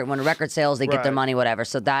in a record. When a record sells, they get their Right. money, whatever.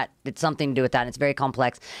 So that it's something to do with that. And it's very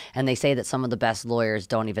complex. And they say that some of the best lawyers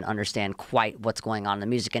don't even understand quite what's going on in the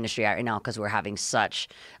music industry right now because we're having such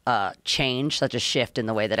change, such a shift in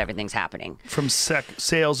the way that everything's happening. from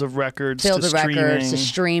sales of records Sales to of records to streaming.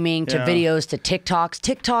 streaming to Yeah. videos to TikToks.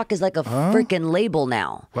 TikTok is like a freaking label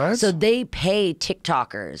now. What? So they pay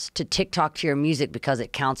TikTokers to TikTok to your music because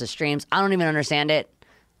it counts as streams. I don't even understand it.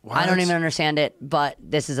 I don't What? even understand it, but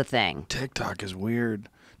this is a thing. TikTok is weird.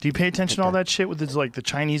 Do you pay attention to all that shit with this, like the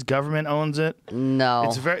Chinese government owns it?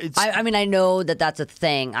 No. It's I mean, I know that that's a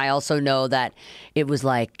thing. I also know that it was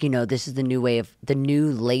like, this is the new way of the new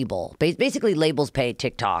label. Basically, labels pay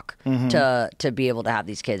TikTok to be able to have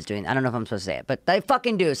these kids doing. I don't know if I'm supposed to say it, but they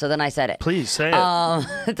fucking do. So then I said it. Please say it.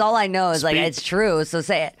 That's all I know is like Speak. it's true. So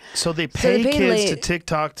say it. So they pay kids to la-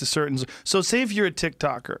 TikTok to certain. So say if you're a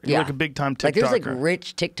TikToker, you're like a big time TikToker. Like there's like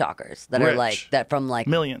rich TikTokers that are like that from like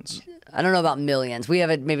millions. I don't know about millions. We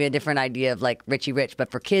have maybe a different idea of like Richie Rich,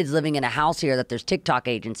 but for kids living in a house here, that there's TikTok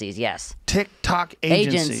agencies. Yes, TikTok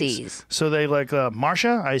agencies. So they like,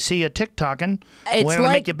 Marsha, I see you TikToking. it's We're gonna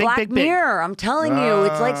like make you big, Black big, big. Mirror. I'm telling you,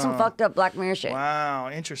 it's like some fucked up Black Mirror shit. Wow,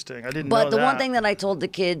 interesting. I didn't know But the that. one thing that I told the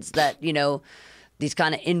kids that these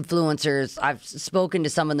kind of influencers. I've spoken to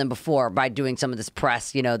some of them before by doing some of this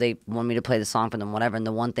press. You know, they want me to play the song for them, whatever. And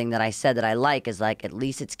the one thing that I said that I like is like at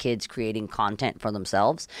least it's kids creating content for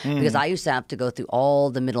themselves. Because I used to have to go through all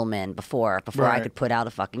the middlemen before I could put out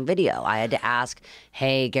a fucking video. I had to ask,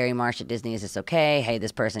 hey, Gary Marsh at Disney, is this okay? Hey,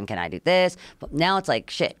 this person, can I do this? But now it's like,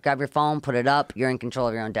 shit, grab your phone, put it up. You're in control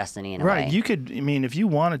of your own destiny in a way. You could, I mean, if you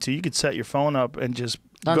wanted to, you could set your phone up and just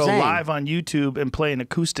I'm go saying. live on YouTube and play an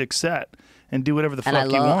acoustic set and do whatever the fuck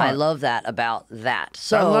And you want. I love that about that.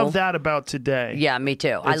 So I love that about today. Yeah, me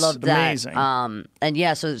too. I It's love that. amazing. And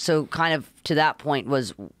yeah, so kind of to that point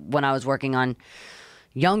was when I was working on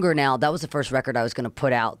Younger Now. That was the first record I was going to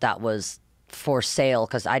put out that was for sale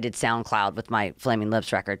because I did SoundCloud with my Flaming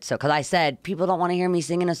Lips record. So because I said people don't want to hear me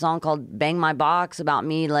singing a song called "Bang My Box" about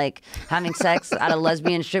me like having sex at a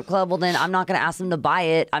lesbian strip club. Well, then I'm not going to ask them to buy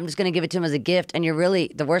it. I'm just going to give it to them as a gift. And you're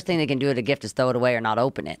really the worst thing they can do at a gift is throw it away or not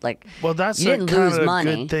open it. Like, Well, that's you didn't kind lose of a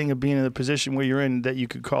money. good thing of being in the position where you're in that you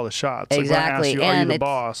could call the shots. Like Exactly. when I ask you, are you the it's,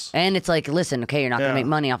 boss? And it's like, listen, okay, you're not going Yeah. to make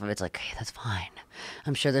money off of it. It's like, hey, that's fine.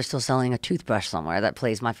 I'm sure they're still selling a toothbrush somewhere that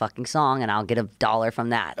plays my fucking song, and I'll get $1 from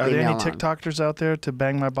that. Are Leave there me any alone. TikTokers out there to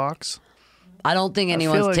bang my box? I don't think I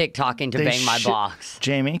feel anyone's like TikToking to they bang my should- box.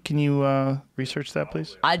 Jamie, can you research that,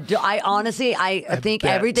 please? I honestly, I think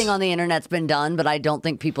bet. everything on the internet's been done, but I don't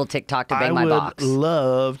think people TikTok to bang I my would box.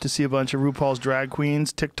 love to see a bunch of RuPaul's drag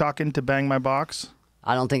queens TikToking to bang my box.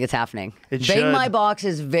 I don't think it's happening. It bang should. my box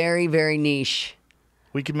is very, very niche.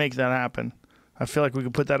 We could make that happen. I feel like we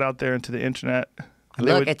could put that out there into the internet. And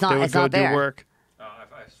Look, it's not- they would it's go not do there. work. I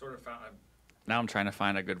sort of found. Now I'm trying to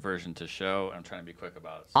find a good version to show. I'm trying to be quick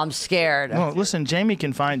about it. I'm scared. Well, listen, Jamie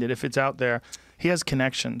can find it if it's out there. He has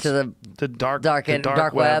connections To the dark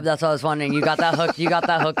web. That's what I was wondering. You got that hooked. You got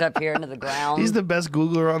that hooked up here into the ground. He's the best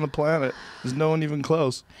Googler on the planet. There's no one even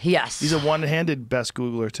close. yes. He's a one-handed best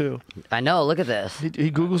Googler too. I know. Look at this. He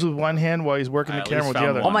Googles with one hand while he's working I the at camera least with the found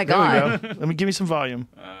other. one. Oh my There we God. go. Give me some volume.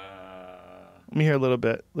 Let me hear a little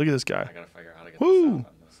bit. Look at this guy. I gotta figure out how to get Woo!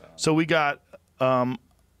 this sound on this. So we got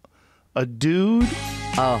a dude.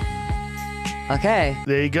 Oh. Okay.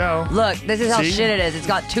 There you go. Look, this is how See? shit it is. It's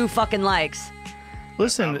got 2 fucking likes.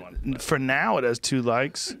 Listen, for now it has 2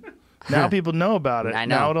 likes. Now people know about it. I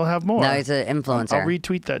know. Now it'll have more. Now he's an influencer. I'll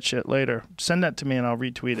retweet that shit later. Send that to me and I'll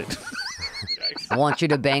retweet it. I want you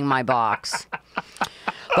to bang my box.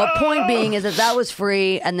 But point being is that was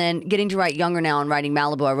free, and then getting to write Younger Now and writing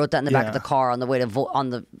Malibu. I wrote that in the back of Yeah. the car on the way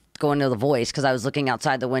to going to the Voice because I was looking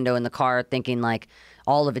outside the window in the car thinking like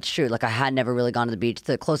all of it's true. Like I had never really gone to the beach.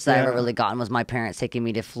 The closest I ever Yeah. really gotten was my parents taking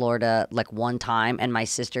me to Florida like one time, and my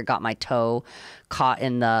sister got my toe caught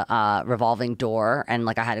in the revolving door, and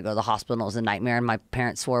like I had to go to the hospital. And it was a nightmare. And my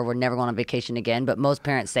parents swore we're never going on vacation again. But most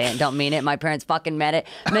parents say it and don't mean it. My parents fucking meant it.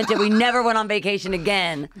 We never went on vacation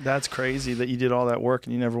again. That's crazy that you did all that work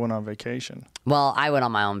and you never went on vacation. Well, I went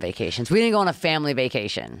on my own vacations. We didn't go on a family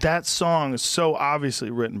vacation. That song is so obviously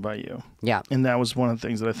written by you. Yeah. And that was one of the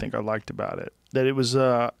things that I think I liked about it. That it was,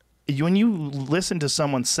 when you listen to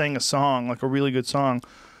someone sing a song, like a really good song,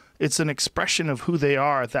 it's an expression of who they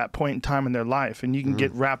are at that point in time in their life. And you can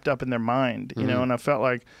get wrapped up in their mind, you know, and I felt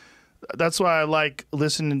like that's why I like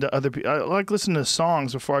listening to other people. I like listening to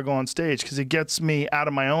songs before I go on stage because it gets me out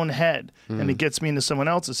of my own head and it gets me into someone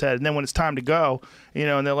else's head. And then when it's time to go, you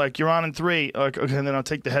know, and they're like, "You're on in 3." Like, okay, and then I'll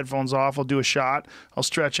take the headphones off. I'll do a shot. I'll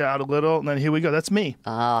stretch out a little, and then here we go. That's me.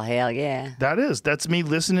 Oh, hell yeah. That's me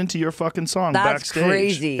listening to your fucking song That's backstage.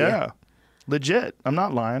 crazy. Yeah, legit. I'm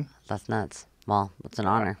not lying. That's nuts. Well, it's an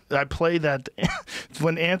honor. I play that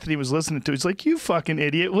when Anthony was listening to it. He's like, "You fucking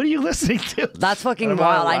idiot! What are you listening to?" That's fucking I'm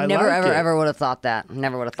wild. like, I never, like ever, it. ever would have thought that.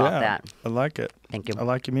 Never would have thought Yeah, that. I like it. Thank you. I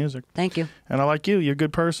like your music. Thank you. And I like you. You're a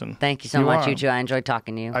good person. Thank you so much, are. you two. I enjoyed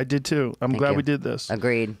talking to you. I did too. I'm glad you. we did this.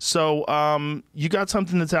 Agreed. So, you got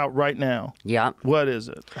something that's out right now. Yeah. What is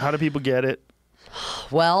it? How do people get it?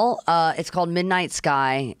 Well, it's called Midnight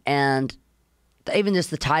Sky, and even just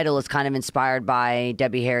the title is kind of inspired by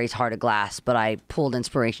Debbie Harry's Heart of Glass, but I pulled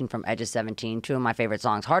inspiration from Edge of 17, 2 of my favorite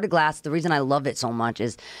songs. Heart of Glass, the reason I love it so much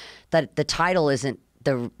is that the title isn't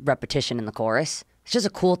the repetition in the chorus. It's just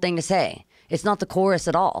a cool thing to say. It's not the chorus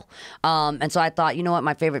at all. And so I thought, you know what,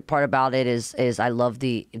 my favorite part about it is I love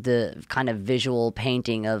the kind of visual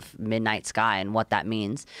painting of Midnight Sky and what that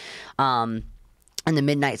means. And the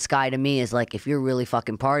midnight sky to me is like if you're really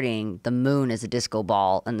fucking partying, the moon is a disco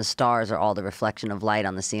ball and the stars are all the reflection of light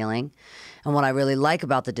on the ceiling. And what I really like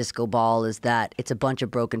about the disco ball is that it's a bunch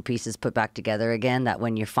of broken pieces put back together again, that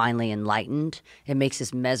when you're finally enlightened, it makes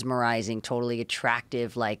this mesmerizing, totally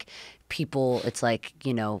attractive, like people, it's like,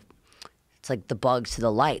 you know, it's like the bugs to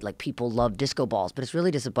the light. Like people love disco balls, but it's really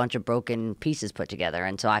just a bunch of broken pieces put together.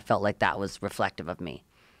 And so I felt like that was reflective of me.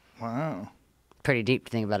 Wow. Pretty deep to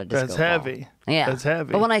think about a disco That's ball. heavy. Yeah. That's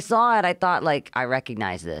heavy. But when I saw it, I thought, like, I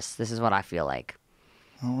recognize this. This is what I feel like.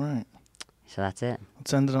 All right. So that's it.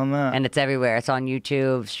 Let's end it on that. And it's everywhere. It's on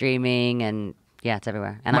YouTube, streaming, and yeah, it's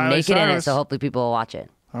everywhere. And I'm Miley naked in it, Cyrus. so hopefully people will watch it.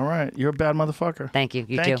 All right. You're a bad motherfucker. Thank you.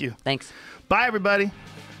 You Thank too. you. Thanks. Bye, everybody.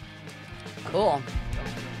 Cool.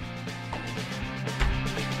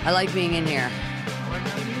 I like being in here.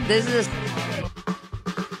 This is